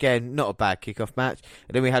 But again, not a bad kick-off match.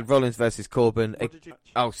 And then we had Rollins versus Corbin.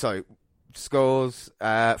 Oh, sorry. Scores 3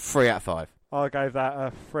 out of 5. I gave that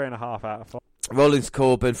a 3.5 out of 5. Rollins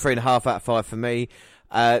Corbin 3.5 out of 5 for me.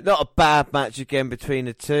 Not a bad match again between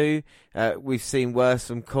the two. We've seen worse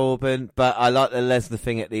from Corbin, but I like the Lesnar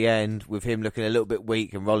thing at the end with him looking a little bit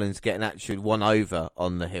weak and Rollins getting actually one over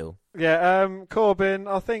on the hill. Yeah, Corbin,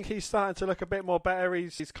 I think he's starting to look a bit more better.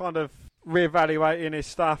 He's kind of reevaluating his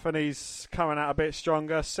stuff and he's coming out a bit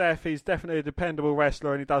stronger. Seth, he's definitely a dependable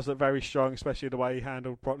wrestler and he does look very strong, especially the way he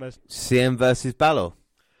handled Brock Lesnar. CM versus Balor.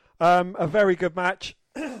 A very good match.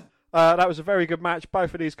 That was a very good match.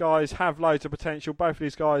 Both of these guys have loads of potential. Both of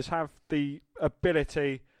these guys have the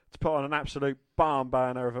ability to put on an absolute barn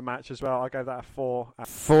burner of a match as well. I gave that a 4.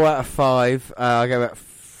 4 out of 5. I gave it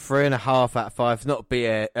 3.5 out of 5. Not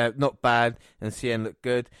bad. And CN looked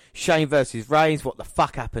good. Shane versus Reigns. What the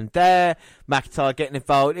fuck happened there? McIntyre getting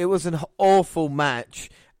involved. It was an awful match.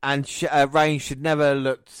 And Reigns should never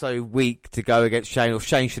look so weak to go against Shane, or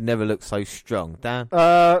Shane should never look so strong. Dan?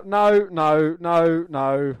 No.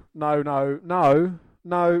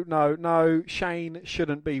 Shane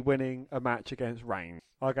shouldn't be winning a match against Reigns.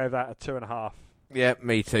 I gave that a 2.5. Yeah,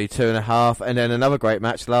 me too. 2.5. And then another great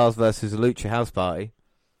match, Lars versus the Lucha House Party.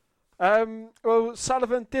 Well,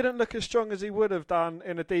 Sullivan didn't look as strong as he would have done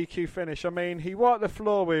in a DQ finish. I mean, he wiped the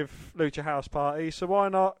floor with Lucha House Party, so why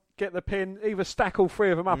not get the pin, either stack all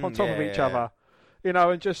three of them up on top of each other, you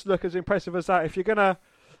know, and just look as impressive as that. If you're going to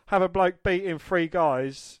have a bloke beating three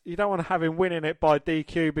guys, you don't want to have him winning it by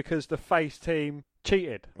DQ because the face team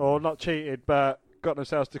cheated, or not cheated, but got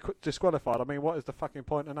themselves disqualified. I mean, what is the fucking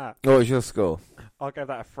point in that? What was your score? I gave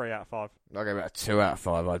that a 3 out of 5. I gave it a 2 out of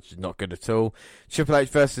 5. I was not good at all. Triple H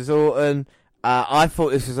versus Orton. I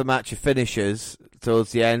thought this was a match of finishers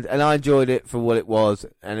towards the end, and I enjoyed it for what it was,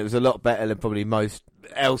 and it was a lot better than probably most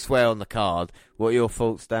elsewhere on the card. What are your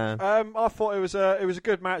thoughts, Dan? I thought it was a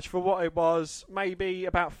good match for what it was. Maybe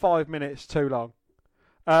about 5 minutes too long.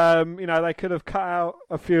 You know, they could have cut out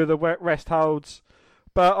a few of the rest holds,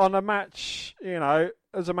 but on a match, you know,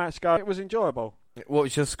 as a match goes, it was enjoyable. What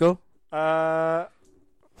was your score? 4 out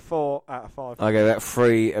of 5. I gave that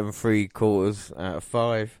 3 3/4 out of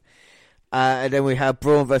 5. And then we have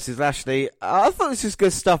Braun versus Lashley. I thought this was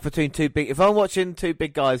good stuff between two big... If I'm watching two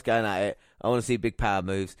big guys going at it, I want to see big power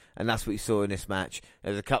moves, and that's what you saw in this match.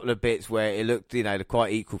 There's a couple of bits where it looked, you know, they're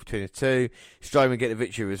quite equal between the two. Strowman getting the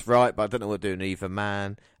victory was right, but I don't know what to do in either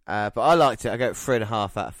man. But I liked it. I gave it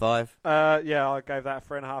 3.5 out of 5. Yeah, I gave that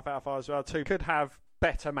 3.5 out of 5 as well, too. Could have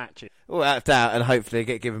better matches. Without doubt, and hopefully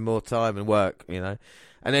get given more time and work, you know.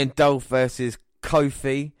 And then Dolph versus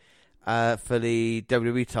Kofi for the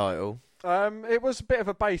WWE title. It was a bit of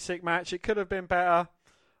a basic match. It could have been better.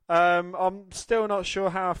 I'm still not sure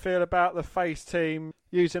how I feel about the face team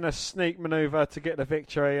using a sneak maneuver to get the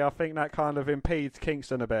victory. I think that kind of impedes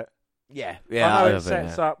Kingston a bit. Yeah. I know it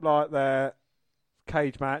sets up like their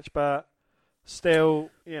cage match, but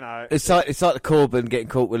still, you know. It's like the Corbin getting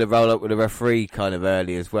caught with a roll up with a referee kind of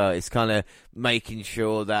early as well. It's kind of making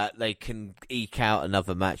sure that they can eke out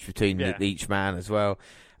another match between each man as well.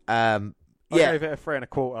 I gave it a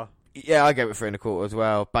 3.25. Yeah, I gave it 3.25 as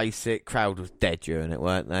well. Basic. Crowd was dead during it,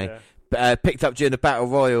 weren't they? Yeah. Picked up during the Battle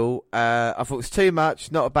Royal. I thought it was too much.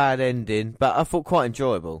 Not a bad ending, but I thought quite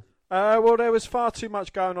enjoyable. Well, there was far too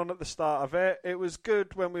much going on at the start of it. It was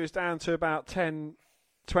good when we was down to about 10,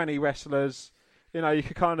 20 wrestlers. You know, you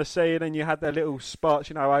could kind of see, and then you had their little spots,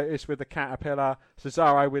 you know, Otis with the caterpillar,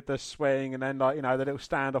 Cesaro with the swing, and then, like, you know, the little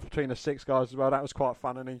standoff between the 6 guys as well. That was quite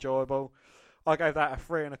fun and enjoyable. I gave that a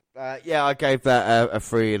 3. Yeah, I gave that a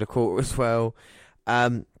 3.25 as well.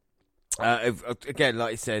 Again,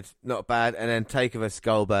 like you said, not bad. And then Taker vs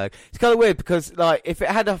Goldberg. It's kind of weird because, like, if it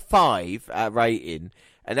had a 5 rating,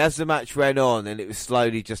 and as the match went on and it was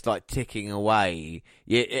slowly just like ticking away,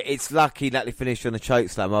 it's lucky that they finished on a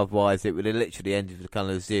chokeslam. Otherwise, it would have literally ended with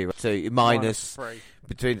kind of 0 to minus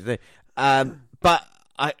between the. But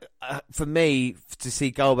for me, to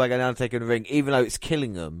see Goldberg and Undertaker in the ring, even though it's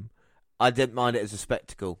killing them, I didn't mind it as a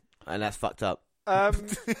spectacle, and that's fucked up.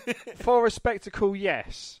 For a spectacle,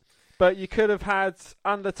 yes. But you could have had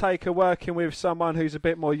Undertaker working with someone who's a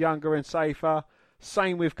bit more younger and safer.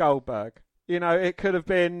 Same with Goldberg. You know, it could have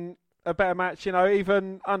been a better match. You know,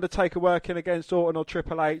 even Undertaker working against Orton or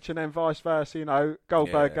Triple H, and then vice versa. You know,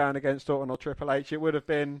 Goldberg going against Orton or Triple H. It would have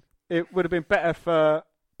been better for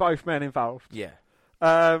both men involved. Yeah.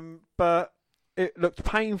 But it looked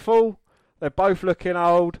painful. They're both looking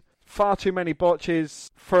old. Far too many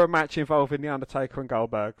botches for a match involving The Undertaker and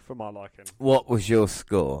Goldberg, for my liking. What was your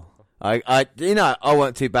score? I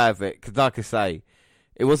weren't too bad with it, because like I say,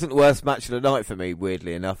 it wasn't the worst match of the night for me,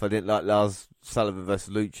 weirdly enough. I didn't like Lars Sullivan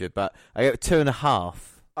versus Lucha, but I gave it 2.5.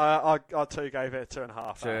 I too gave it a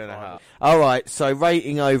 2.5. 2.5. Alright, so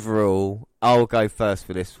rating overall, I'll go first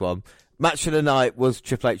for this one. Match of the night was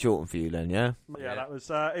Triple H Orton for you then, yeah? Yeah, that was,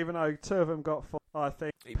 even though 2 of them got 4, I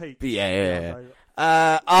think, peaked. Yeah.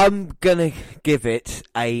 I'm going to give it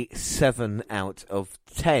a 7 out of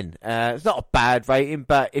 10. It's not a bad rating,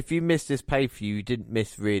 but if you missed this pay-per-view, you didn't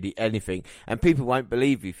miss really anything. And people won't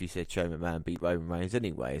believe you if you said Shane McMahon beat Roman Reigns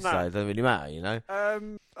anyway, so it doesn't really matter, you know?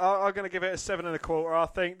 I'm going to give it a 7.25. I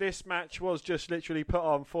think this match was just literally put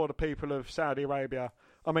on for the people of Saudi Arabia.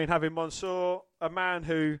 I mean, having Mansoor, a man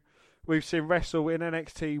who we've seen wrestle in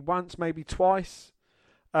NXT once, maybe twice,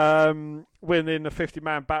 winning the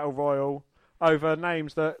 50-man Battle Royal over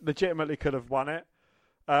names that legitimately could have won it.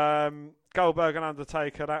 Goldberg and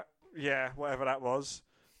Undertaker, whatever that was.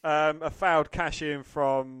 A failed cash-in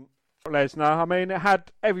from Lesnar. I mean, it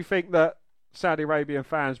had everything that Saudi Arabian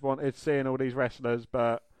fans wanted, seeing all these wrestlers,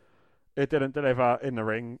 but it didn't deliver in the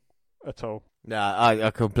ring at all. No,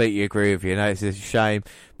 I completely agree with you. No, it's a shame,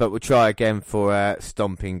 but we'll try again for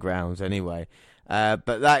Stomping Grounds anyway. But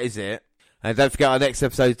that is it. And don't forget our next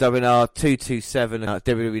episode is WNR227,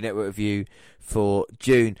 WWE Network Review for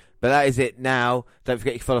June. But that is it now. Don't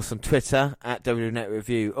forget you can follow us on Twitter at WWE Network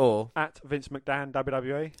Review or at Vince McDan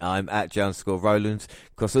WWE. I'm at John_Rowlands.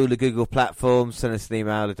 Across all the Google platforms, send us an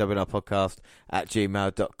email to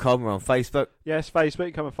WNRpodcast@gmail.com. We're on Facebook. Yes,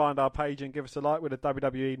 Facebook. Come and find our page and give us a like with the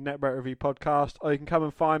WWE Network Review podcast. Or you can come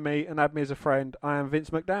and find me and add me as a friend. I am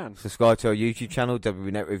Vince McDan. Subscribe to our YouTube channel,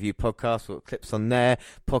 WWE Network Review Podcast. We've got clips on there.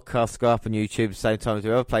 Podcasts go up on YouTube at the same time as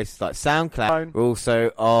we other places like SoundCloud. We're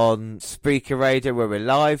also on Spreaker Radio where we're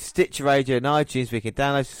live, Stitcher Radio and iTunes. We can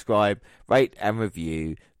download, subscribe, rate and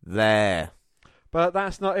review there. But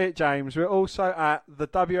that's not it, James. We're also at the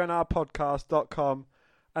WNRpodcast.com,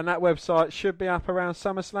 and that website should be up around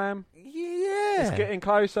SummerSlam. Yeah. It's getting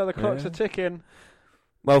closer. The clocks are ticking.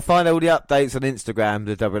 Well, find all the updates on Instagram,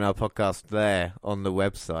 the WNR Podcast, there on the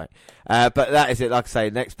website. But that is it. Like I say,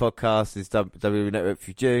 next podcast is WWE Network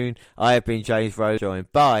for June. I have been James Rose,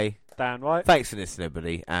 joined by Dan White. Thanks for listening,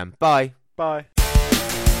 everybody, and bye. Bye.